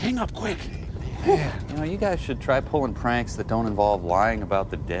 Bye. Hang up quick. You know, you guys should try pulling pranks that don't involve lying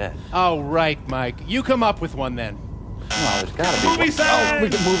about the dead. Oh, right, Mike. You come up with one then. Oh, there's gotta be Movie one. sign! Oh, we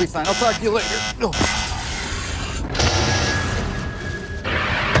get movie sign. I'll talk to you later.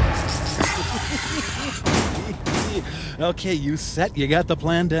 Okay, you set? You got the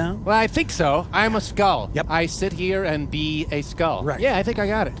plan down? Well, I think so. I'm a skull. Yep. I sit here and be a skull. Right. Yeah, I think I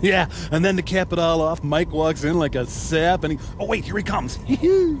got it. Yeah, and then to cap it all off, Mike walks in like a sap and oh, wait, here he comes. Hey,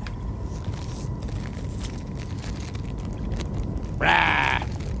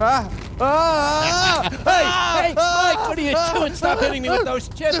 Mike, what are you doing? Stop hitting me with those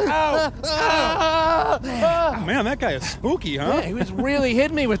chips. Ow! Man, that guy is spooky, huh? Yeah, he was really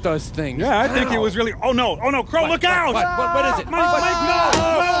hitting me with those things. Yeah, I think he was really. Oh no, Crow, look out! What is it? Mike, no!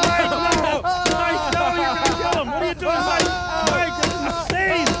 Mike, no, you're gonna kill him! What are you doing, Mike? Mike, this is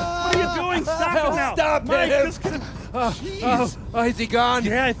insane! What are you doing? Stop it now! Stop Mike, him! Jeez. Oh, is he gone?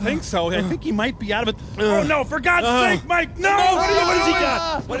 Yeah, I think so. I think he might be out of it. Oh no, for God's sake, Mike, no! What What has he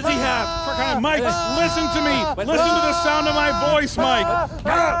got? What does he have? Mike, listen to me. Listen to the sound of my voice, Mike.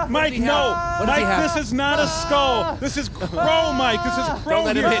 Mike, no. Mike, this is not a skull. This is Crow, Mike. This is Crow. Don't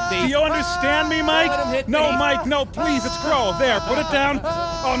let him hit me. Do you understand me, Mike? Don't let him hit No, me. Mike, no, please. It's Crow. There, put it down.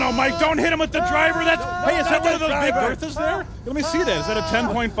 Oh, no, Mike, don't hit him with the driver. Hey, is that one of those big Berthas there? Let me see that. Is that a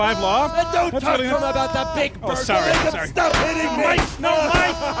 10.5 loft? Don't That's talk really to him about the big Oh, bird. sorry. Stop hitting me. Mike, no,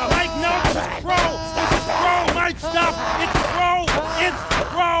 Mike, no. It's Crow. It's Crow. Mike, stop. It's Crow. It's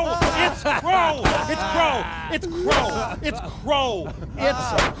Crow. Crow! It's Crow! It's Crow! It's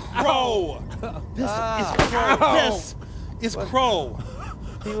Crow! This is Crow! This is Crow!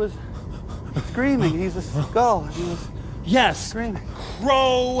 He was screaming. He's a skull. He was screaming.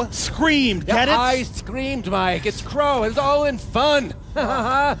 Crow screamed. Get it? I screamed, Mike. It's Crow. It's all in fun.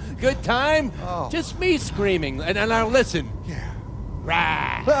 Good time? Oh. Just me screaming. And now listen. Yeah.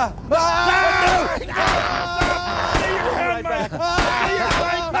 Rah.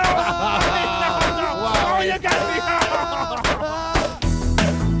 Oh, you got me!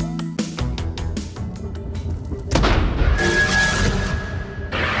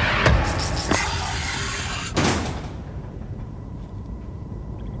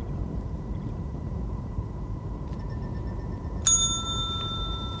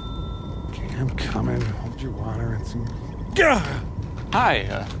 Okay, I'm coming. Hold your water and some...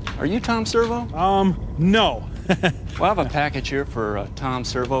 Hi, are you Tom Servo? No. Well, I have a package here for Tom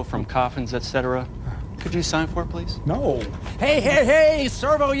Servo from Coffins, etc. Could you sign for it, please? No. Hey,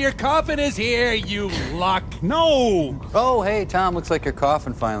 Servo, your coffin is here, you luck. No! Oh, hey, Tom, looks like your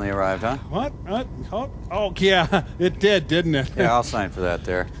coffin finally arrived, huh? What? Oh, yeah, it did, didn't it? Yeah, I'll sign for that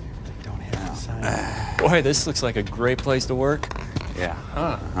there. Don't have to sign. Boy, this looks like a great place to work. Yeah.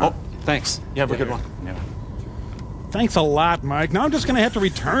 Oh, thanks. You have a good one. Yeah. Thanks a lot, Mike. Now I'm just going to have to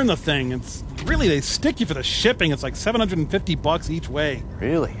return the thing. It's really, they stick you for the shipping. It's like $750 each way.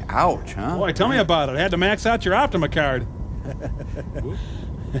 Really? Ouch, huh? Boy, tell me about it. I had to max out your Optima card. I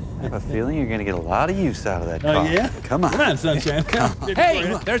have a feeling you're going to get a lot of use out of that car. Oh, yeah? Come on. Come on, Sunshine.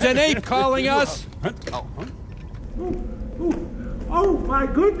 Hey, there's an ape calling us. Oh, my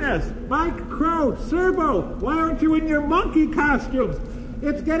goodness! Mike, Crow, Servo, why aren't you in your monkey costumes?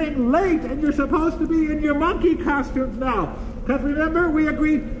 It's getting late and you're supposed to be in your monkey costumes now. Because remember, we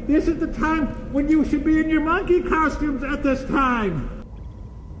agreed this is the time when you should be in your monkey costumes at this time.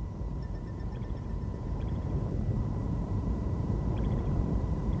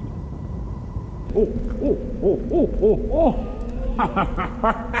 Oh.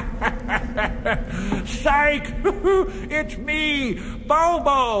 Psych! It's me,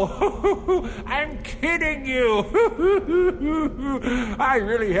 Bobo! I'm kidding you! I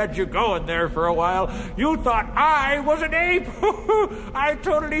really had you going there for a while. You thought I was an ape! I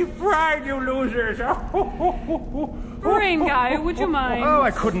totally fried you losers! Brain guy, would you mind? Oh,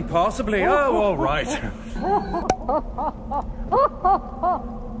 I couldn't possibly. Oh, all right.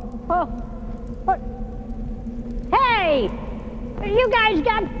 Hey! You guys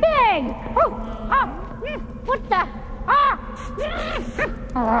got big! What the?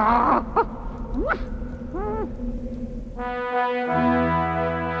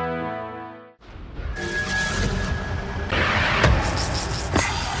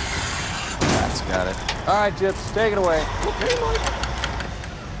 That's got it. All right, Jips, take it away. Okay, Mike.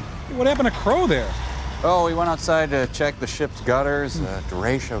 What happened to Crow there? Oh, he went outside to check the ship's gutters.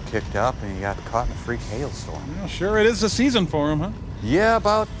 Derecho kicked up, and he got caught in a freak hailstorm. Well, sure, it is the season for him, huh? Yeah,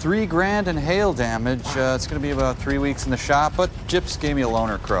 about $3 grand in hail damage. It's going to be about 3 weeks in the shop, but Jips gave me a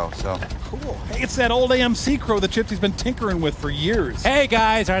loaner Crow, so... Cool. Hey, it's that old AMC Crow that Gypsy's been tinkering with for years. Hey,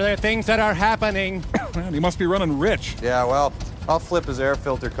 guys, are there things that are happening? Man, he must be running rich. Yeah, well, I'll flip his air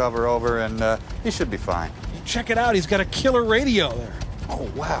filter cover over, and he should be fine. Check it out. He's got a killer radio there. Oh,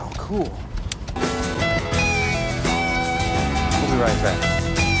 wow. Cool. We'll be right back.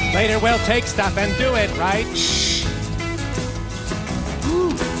 Later, we'll take stuff and do it, right? Shh.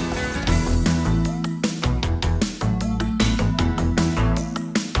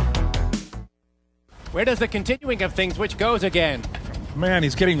 Where does the continuing of things which goes again? Man,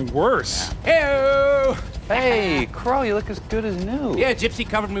 he's getting worse. Hey-o! Hey, Crow, you look as good as new. Yeah, Gypsy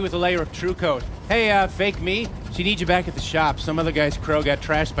covered me with a layer of True Coat. Hey, fake me, she needs you back at the shop. Some other guy's Crow got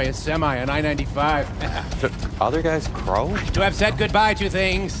trashed by a semi on I-95. The other guy's Crow? To have said goodbye to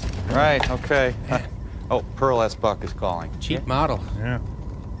things. Right, okay. Oh, Pearl S. Buck is calling. Cheap model. Yeah.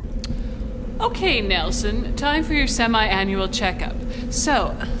 Okay, Nelson, time for your semi-annual checkup.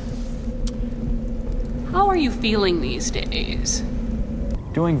 So, how are you feeling these days?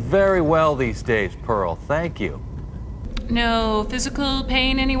 Doing very well these days, Pearl. Thank you. No physical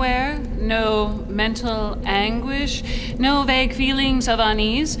pain anywhere? No mental anguish? No vague feelings of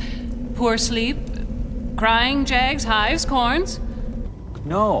unease? Poor sleep? Crying, jags, hives, corns?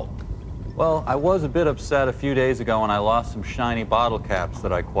 No. Well, I was a bit upset a few days ago when I lost some shiny bottle caps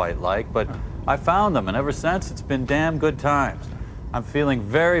that I quite like, but I found them, and ever since it's been damn good times. I'm feeling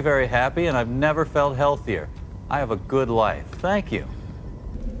very, very happy, and I've never felt healthier. I have a good life. Thank you.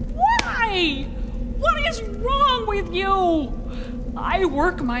 Why? What is wrong with you? I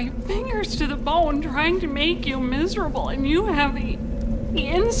work my fingers to the bone trying to make you miserable, and you have the The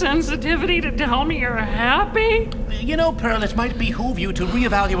insensitivity to tell me you're happy? You know, Pearl, it might behoove you to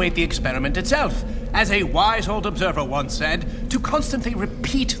reevaluate the experiment itself. As a wise old observer once said, to constantly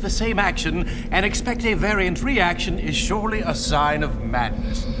repeat the same action and expect a variant reaction is surely a sign of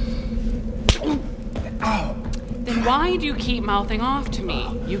madness. Then why do you keep mouthing off to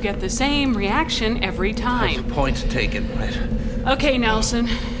me? You get the same reaction every time. Point taken, right? Okay, Nelson.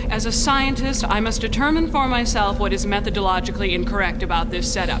 As a scientist, I must determine for myself what is methodologically incorrect about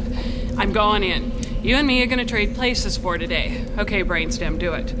this setup. I'm going in. You and me are going to trade places for today. Okay, Brainstem,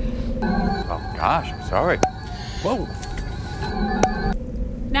 do it. Oh, gosh, I'm sorry. Whoa.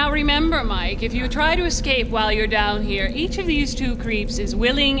 Now remember, Mike, if you try to escape while you're down here, each of these two creeps is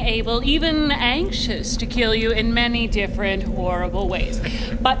willing, able, even anxious to kill you in many different, horrible ways.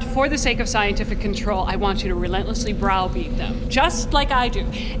 But for the sake of scientific control, I want you to relentlessly browbeat them, just like I do.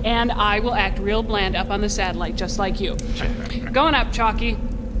 And I will act real bland up on the satellite, just like you. Going up, Chalky.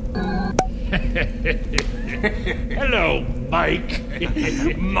 Hello, Mike.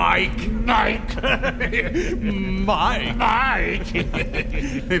 Mike. Mike.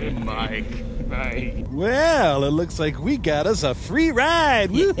 Mike. Well, it looks like we got us a free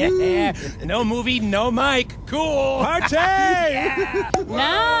ride. Yeah. No movie, no Mike. Cool. Party! Yeah.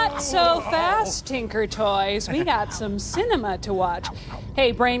 Not so fast, Tinker Toys. We got some cinema to watch.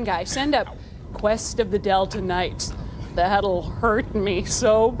 Hey, Brain Guy, send up Quest of the Delta Knights. That'll hurt me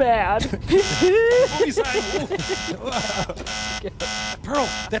so bad. Movie sign. Pearl,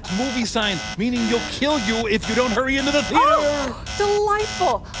 that's movie sign, meaning you'll kill you if you don't hurry into the theater. Oh,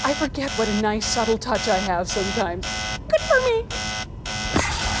 delightful. I forget what a nice subtle touch I have sometimes. Good for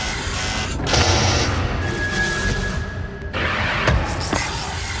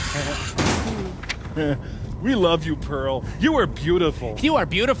me. We love you, Pearl. You are beautiful. You are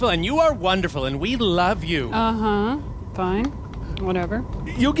beautiful and you are wonderful and we love you. Uh-huh. Fine. Whatever.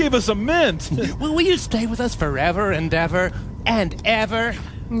 You gave us a mint. Well, will you stay with us forever and ever and ever?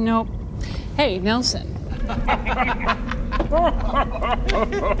 Nope. Hey, Nelson.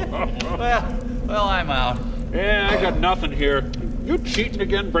 Well, I'm out. Yeah, I got nothing here. You cheating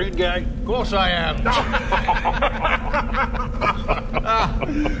again, brain guy? Of course I am.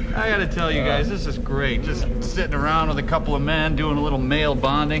 I gotta tell you guys, this is great. Just sitting around with a couple of men doing a little male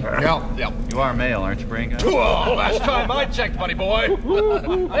bonding. Yep. You are male, aren't you, brain guy? Whoa, last time I checked, buddy boy.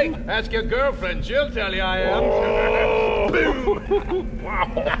 Hey, ask your girlfriend. She'll tell you I am.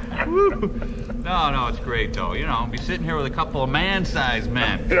 No, it's great, though. You know, be sitting here with a couple of man-sized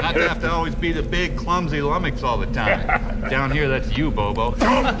men. Not to have to always be the big, clumsy lummox all the time. Down here, that's you, Bobo.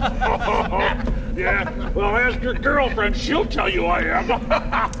 Yeah, well, ask your girlfriend. She'll tell you I am.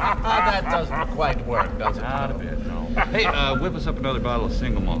 That doesn't quite work, does it? Not a bit, no. Hey, whip us up another bottle of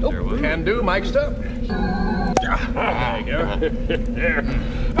single malt there, will you? Can do, Mike stuff. There you go. There.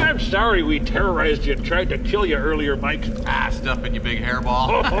 I'm sorry we terrorized you and tried to kill you earlier, Mike. Stuff in your big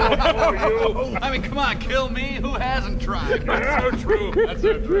hairball. You. I mean, come on, kill me. Who hasn't tried? That's so true. That's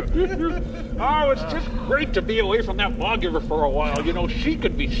so true. Oh, it's just great to be away from that lawgiver for a while. You know, she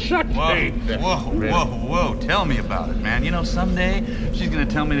could be such a... Whoa. Tell me about it, man. You know, someday she's going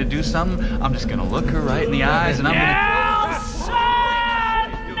to tell me to do something. I'm just going to look her right in the eyes and I'm going to...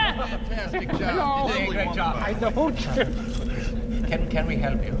 Fantastic job. You did a great job. I don't. Can we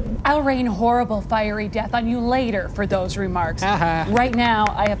help you? I'll rain horrible fiery death on you later for those remarks. Right now,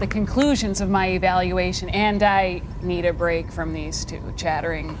 I have the conclusions of my evaluation, and I need a break from these two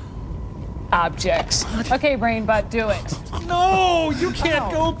chattering objects. Okay, Brain Butt, do it. No, you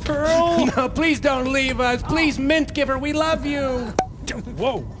can't go, Pearl. No, please don't leave us. Please, Mint Giver, we love you.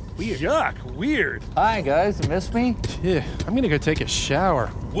 Whoa, weird. Yuck, weird. Hi, guys, you missed me? Yeah, I'm gonna go take a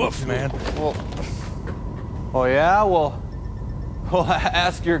shower. Woof, man. Oh, yeah? Well,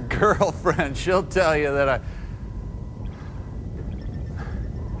 ask your girlfriend. She'll tell you that I...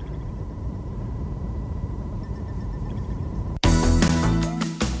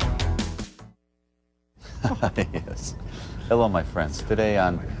 Yes. Hello, my friends. Today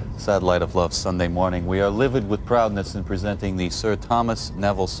on Satellite of Love Sunday morning, we are livid with proudness in presenting the Sir Thomas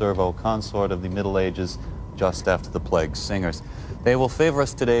Neville Servo, consort of the Middle Ages, just after the plague singers. They will favor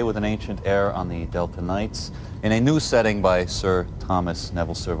us today with an ancient air on the Delta Knights in a new setting by Sir Thomas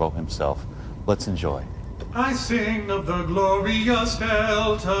Neville Servo himself. Let's enjoy. I sing of the glorious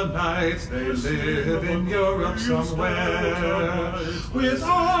Delta Knights. They live in Europe somewhere. With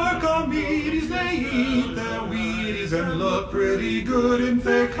Archimedes they eat their Wheaties and look pretty good in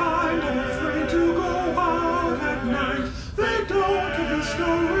their kind of afraid to go out at night. They don't give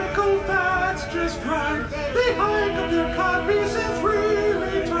historical facts just right. The hike of their codpiece is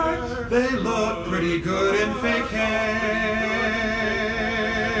really tight. They look pretty good in fake hair.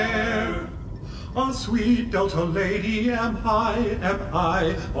 A sweet Delta lady am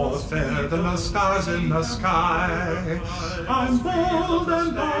I, more fair than the stars in the sky. I'm bold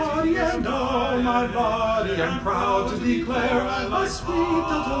and body and all my body I'm proud to declare. A sweet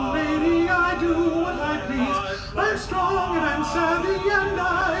Delta lady, I do what I please. I'm strong and I'm savvy and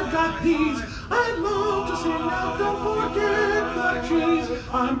I've got these. I'd love to sing out, don't forget the cheese.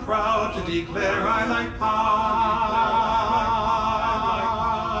 I'm proud to declare I like pie.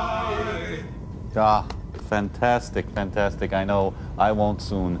 Ah, fantastic, fantastic. I know I won't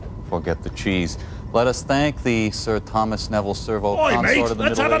soon forget the cheese. Let us thank the Sir Thomas Neville Servo, Oi, consort mate, of the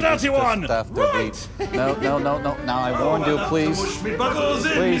let's Middle have a Ages, dirty one. just after the... No. Now I warned you, please.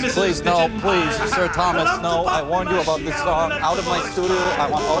 Please, no, please, Sir Thomas, no. I warned you about this song. Out of my studio. I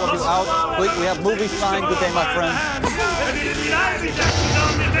want all of you out. Please, we have movie sign. Good day, my friends.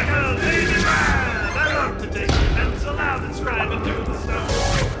 I love to take pencil out and scribe and do the stuff.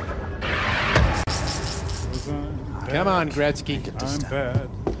 Come on, Gretzky. I'm bad.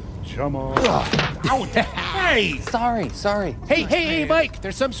 Come on. Hey! Sorry. Hey, Mike,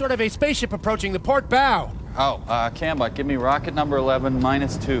 there's some sort of a spaceship approaching the port bow. Oh, Cambot, give me rocket number 11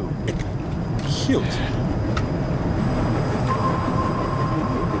 -2. Cute.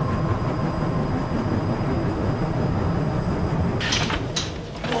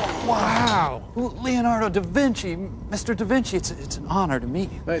 Wow. Leonardo da Vinci, Mr. da Vinci, it's an honor to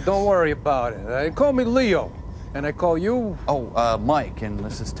meet you. Hey, don't worry about it. Call me Leo. And I call you? Oh, Mike, and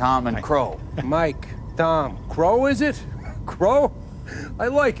this is Tom and Crow. Mike, Tom, Crow, is it? Crow? I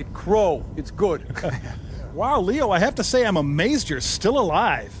like it, Crow. It's good. Wow, Leo, I have to say I'm amazed you're still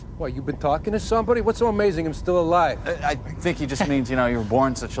alive. What, you've been talking to somebody? What's so amazing I'm still alive? I think he just means, you were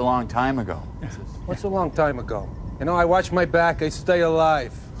born such a long time ago. What's a long time ago? I watch my back, I stay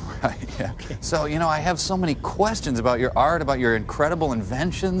alive. Right, yeah. So, I have so many questions about your art, about your incredible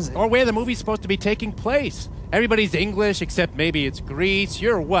inventions. Or where the movie's supposed to be taking place. Everybody's English, except maybe it's Greece.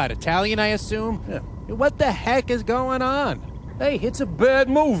 You're what, Italian, I assume? Yeah. What the heck is going on? Hey, it's a bad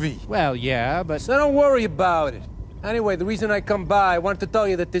movie. Well, yeah, but... So don't worry about it. Anyway, the reason I come by, I wanted to tell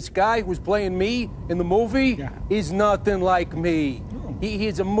you that this guy who's playing me in the movie is nothing like me.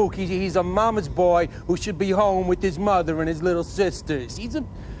 He's a mook. He's a mama's boy who should be home with his mother and his little sisters. He's a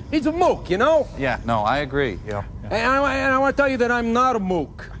mook, Yeah, no, I agree. Yeah. And I want to tell you that I'm not a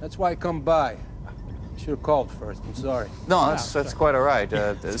mook. That's why I come by. Should have called first. I'm sorry. No, that's quite all right.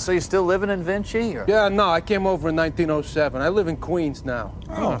 So you still living in Vinci? Or? Yeah, no, I came over in 1907. I live in Queens now.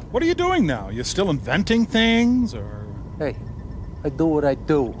 Oh, what are you doing now? You still inventing things, or? Hey, I do what I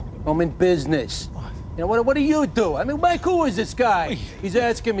do. I'm in business. What do you do? Mike, who is this guy? He's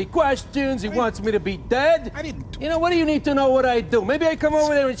asking me questions. He wants me to be dead. I didn't. What do you need to know what I do? Maybe I come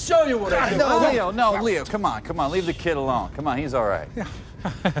over there and show you what I do. No, Leo, come on, leave the kid alone. Come on, he's all right.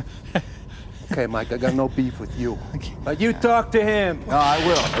 Okay, Mike, I got no beef with you. But you talk to him. No, I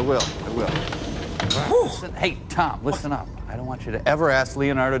will. Listen, hey, Tom, listen up. I don't want you to ever ask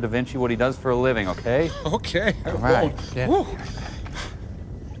Leonardo da Vinci what he does for a living, okay? Okay, I won't. Right. Yeah.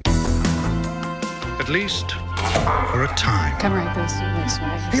 At least for a time. Come right this way.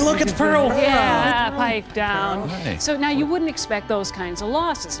 Hey, look, it's Pearl. Yeah, pipe down. Hey. So now you wouldn't expect those kinds of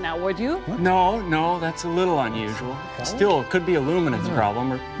losses now, would you? No, that's a little unusual. Still, it could be a luminance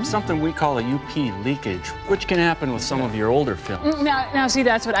problem or something we call a UP leakage, which can happen with some of your older films. Now, see,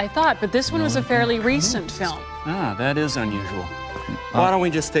 that's what I thought, but this one was a fairly recent film. Ah, that is unusual. Why don't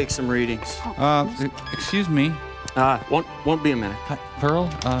we just take some readings? Excuse me. Won't be a minute. Hi, Pearl?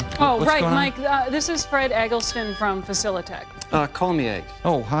 Oh, right, Mike. This is Fred Eggleston from Facilitech. Call me Egg.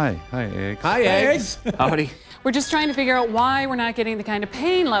 Oh, hi. Hi, Eggs. Hi, Eggs. Howdy. We're just trying to figure out why we're not getting the kind of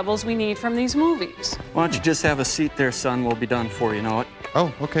pain levels we need from these movies. Why don't you just have a seat there, son? We'll be done before you know it.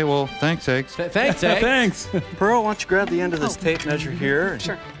 Oh, okay, well, thanks, Eggs. Thanks, Eggs. Thanks. Pearl, why don't you grab the end of this tape measure here?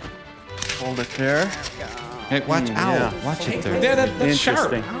 Sure. Hold it there. Hey, watch out. Yeah. Watch it there. That's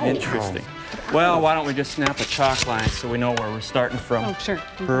sharp. Interesting. Well, why don't we just snap a chalk line so we know where we're starting from? Oh, sure.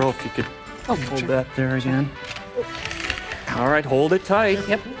 Pearl, if you could hold sure. that there again. All right, hold it tight.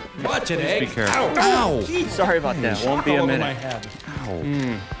 Yep. Watch it, Egg. Be careful. Ow! Sorry about that. Won't be a minute.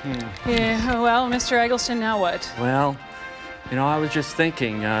 Yeah, well, Mr. Eggleston, now what? Well, I was just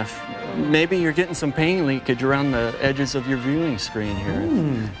thinking, maybe you're getting some paint leakage around the edges of your viewing screen here.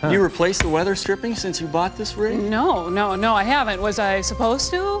 You replaced the weather stripping since you bought this rig? No, I haven't. Was I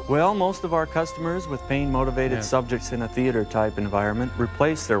supposed to? Well, most of our customers with pain-motivated subjects in a theater-type environment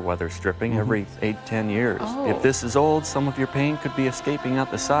replace their weather stripping every 8-10 years. Oh. If this is old, some of your paint could be escaping out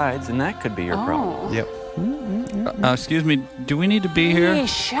the sides, and that could be your problem. Yep. Excuse me, do we need to be here? Hey,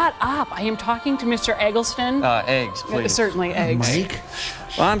 shut up. I am talking to Mr. Eggleston. Eggs, please. Certainly, eggs. Mike?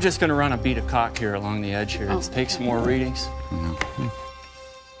 Well, I'm just going to run a bead of caulk here along the edge here. Let's take some more readings.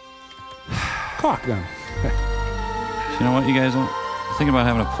 Caulk, then. You know what, you guys? I'm thinking about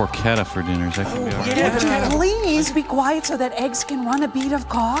having a porchetta for dinner. Is that going to be all right? Yeah, but please be quiet so that eggs can run a bead of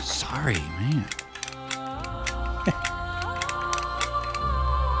caulk. Sorry, man.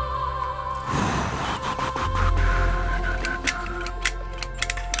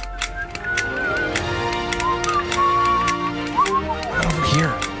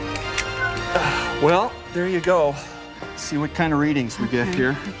 Well, there you go. Let's see what kind of readings we get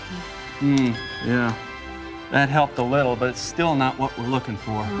here. Yeah. That helped a little, but it's still not what we're looking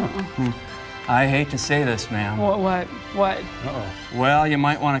for. I hate to say this, ma'am. What? Uh-oh. Well, you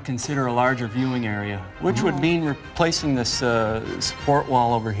might want to consider a larger viewing area, which would mean replacing this support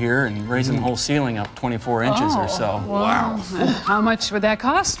wall over here and raising the whole ceiling up 24 inches or so. Well, wow. How much would that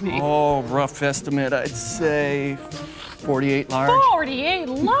cost me? Oh, rough estimate, I'd say 48 large. 48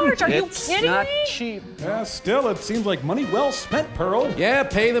 large? Are you kidding not me? cheap. Yeah, still, it seems like money well spent, Pearl. Yeah,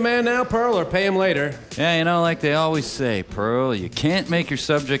 pay the man now, Pearl, or pay him later. Yeah, you know, like they always say, Pearl, you can't make your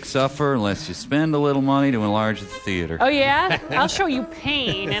subject suffer unless you spend a little money to enlarge the theater. Oh, yeah? I'll show you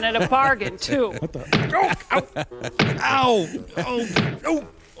pain, and at a bargain, too. What the? Ow! Ow!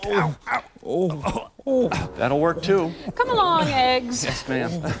 Ow! Ow! Oh, that'll work, too. Come along, eggs. Yes,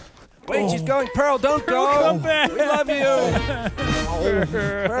 ma'am. Wait, she's going. Pearl, don't Pearl, go. come back. We love you.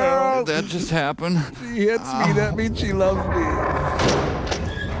 Pearl. That just happened. She hits me. That means she loves me.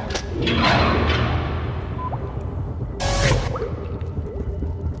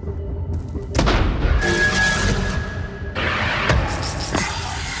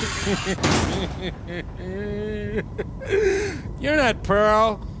 You're not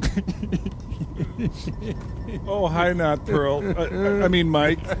Pearl. Oh, hi, not Pearl. I mean,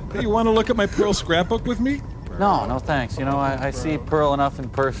 Mike. Hey, you want to look at my Pearl scrapbook with me? No, thanks. You know, I see Pearl enough in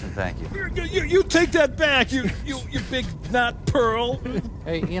person, thank you. You take that back, you big not Pearl.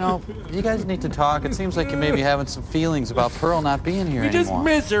 Hey, you know, you guys need to talk. It seems like you may be having some feelings about Pearl not being here anymore. We just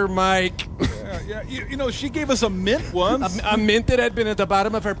miss her, Mike. Yeah, you know, she gave us a mint once. A mint that had been at the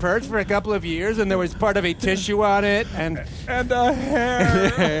bottom of her purse for a couple of years, and there was part of a tissue on it, and a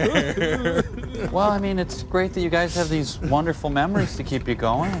hair. Well, I mean, it's great that you guys have these wonderful memories to keep you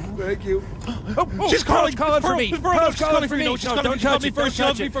going. Thank you. She's calling for me. Pearl's calling for me. No, don't touch me first. She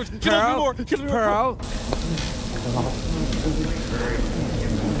loves me first. She loves me more. She loves me more. Pearl.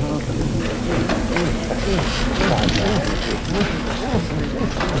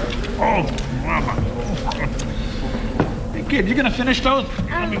 Oh, mama. Hey, kid, you gonna finish those?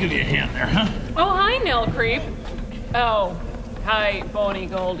 Let me give you a hand there, huh? Oh, hi, Nell Creep. Oh, hi, Bony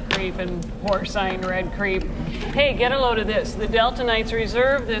Gold Creep and Porcine Red Creep. Hey, get a load of this. The Deltonites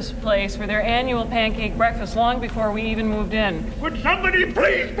reserved this place for their annual pancake breakfast long before we even moved in. Would somebody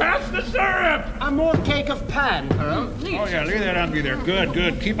please pass the syrup? A more cake of pan, Pearl. Please. Oh, yeah, leave that on me there.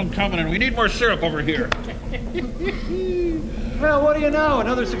 Good. Keep them coming, and we need more syrup over here. Well, what do you know?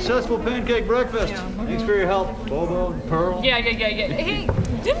 Another successful pancake breakfast. Thanks for your help, Bobo, Pearl. Yeah. Hey,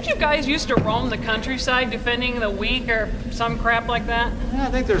 didn't you guys used to roam the countryside defending the weak or some crap like that? Yeah, I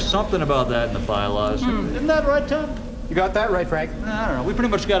think there's something about that in the bylaws. Isn't that right, Tom? You got that right, Frank. I don't know. We pretty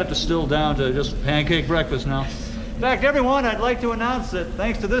much got it distilled down to just pancake breakfast now. In fact, everyone, I'd like to announce that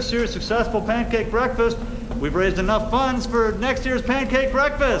thanks to this year's successful pancake breakfast, we've raised enough funds for next year's pancake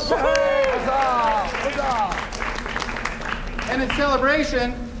breakfast. Huzzah! And in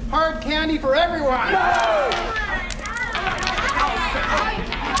celebration, hard candy for everyone.